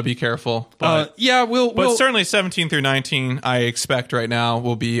 Right. Be careful. But, we'll certainly 17 through 19, I expect right now,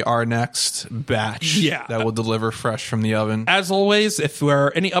 will be our next batch. Yeah. That will deliver fresh from the oven. As always, if there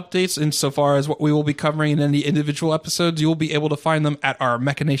are any updates insofar as what we will be covering in any individual episodes, you will be able to find them at our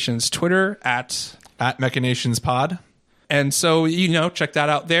Machinations Twitter at Machinations Pod. And so, check that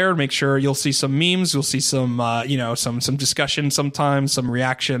out there. Make sure you'll see some memes. You'll see some, some discussion sometimes, some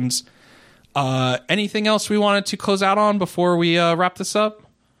reactions. Anything else we wanted to close out on before we wrap this up?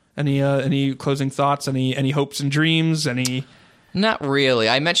 Any closing thoughts? Any hopes and dreams? Not really.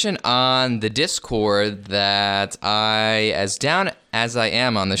 I mentioned on the Discord that as down as I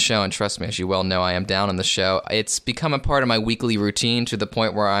am on the show, and trust me, as you well know, I am down on the show, it's become a part of my weekly routine to the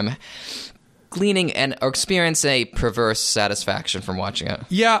point where I'm gleaning and experience a perverse satisfaction from watching it.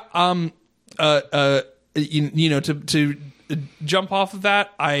 Yeah. To jump off of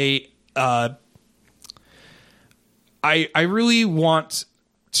that, I really want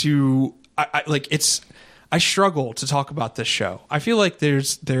to. I struggle to talk about this show. I feel like there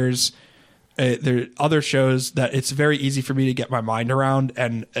are other shows that it's very easy for me to get my mind around,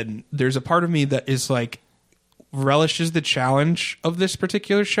 and there's a part of me that is like relishes the challenge of this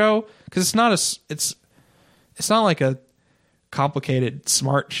particular show, because it's not like a complicated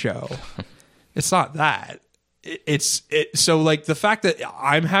smart show. It's not that. So like the fact that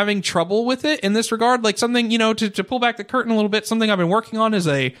I'm having trouble with it in this regard, like something, to pull back the curtain a little bit, something I've been working on is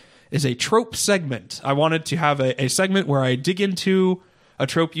a trope segment. I wanted to have a segment where I dig into a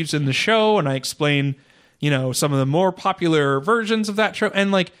trope used in the show and I explain, some of the more popular versions of that trope.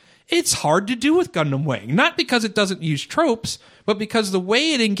 And like, it's hard to do with Gundam Wing, not because it doesn't use tropes, but because the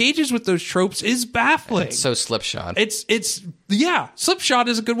way it engages with those tropes is baffling. It's so slipshod. Slipshod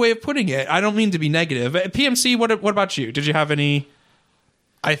is a good way of putting it. I don't mean to be negative. PMC, what about you? Did you have any?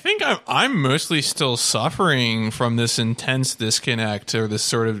 I think I'm mostly still suffering from this intense disconnect or this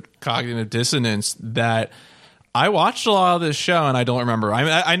sort of cognitive dissonance that I watched a lot of this show and I don't remember.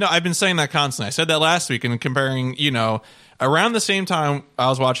 I know I've been saying that constantly. I said that last week and comparing, around the same time I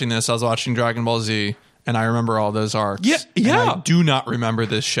was watching this, I was watching Dragon Ball Z, and I remember all those arcs. Yeah. And I do not remember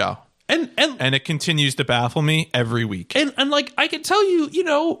this show. And it continues to baffle me every week. And like, I can tell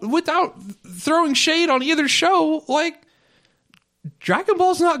you, without throwing shade on either show, like, Dragon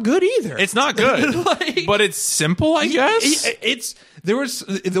Ball's not good either. It's not good, but it's simple, I guess. There was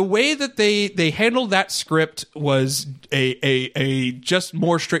the way that they handled that script was a just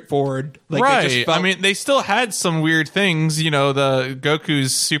more straightforward. Like, right. It just felt, I mean, they still had some weird things. The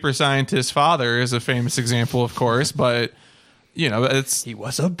Goku's super scientist father is a famous example, of course, but he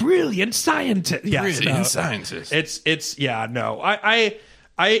was a brilliant scientist. Yes, brilliant scientist.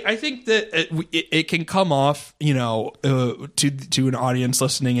 I think that it can come off, to an audience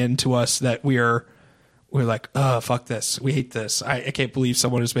listening in to us that we're like, oh, fuck this. We hate this. I can't believe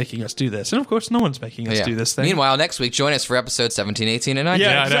someone is making us do this. And of course, no one's making us do this thing. Meanwhile, next week, join us for episode 17, 18, and 19.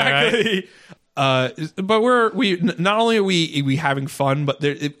 Yeah, exactly. But we not only are we having fun, but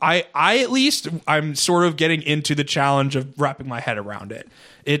I at least I'm sort of getting into the challenge of wrapping my head around it.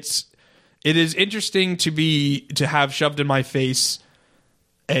 It is interesting to have shoved in my face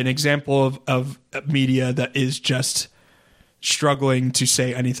an example of media that is just struggling to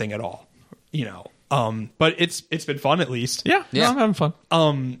say anything at all, but it's been fun at least. Yeah. I'm having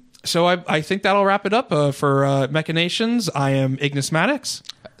fun. So I think that'll wrap it up for Machinations. I am Ignis Maddox.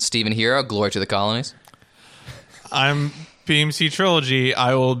 Stephen Hero, glory to the colonies. I'm PMC Trilogy.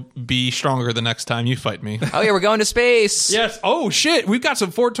 I will be stronger the next time you fight me. Oh yeah, we're going to space. Yes. Oh shit, we've got some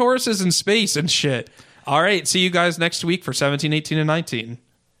Ford Tauruses in space and shit. All right, see you guys next week for 17, 18, and 19.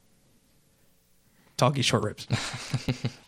 Talkie short ribs.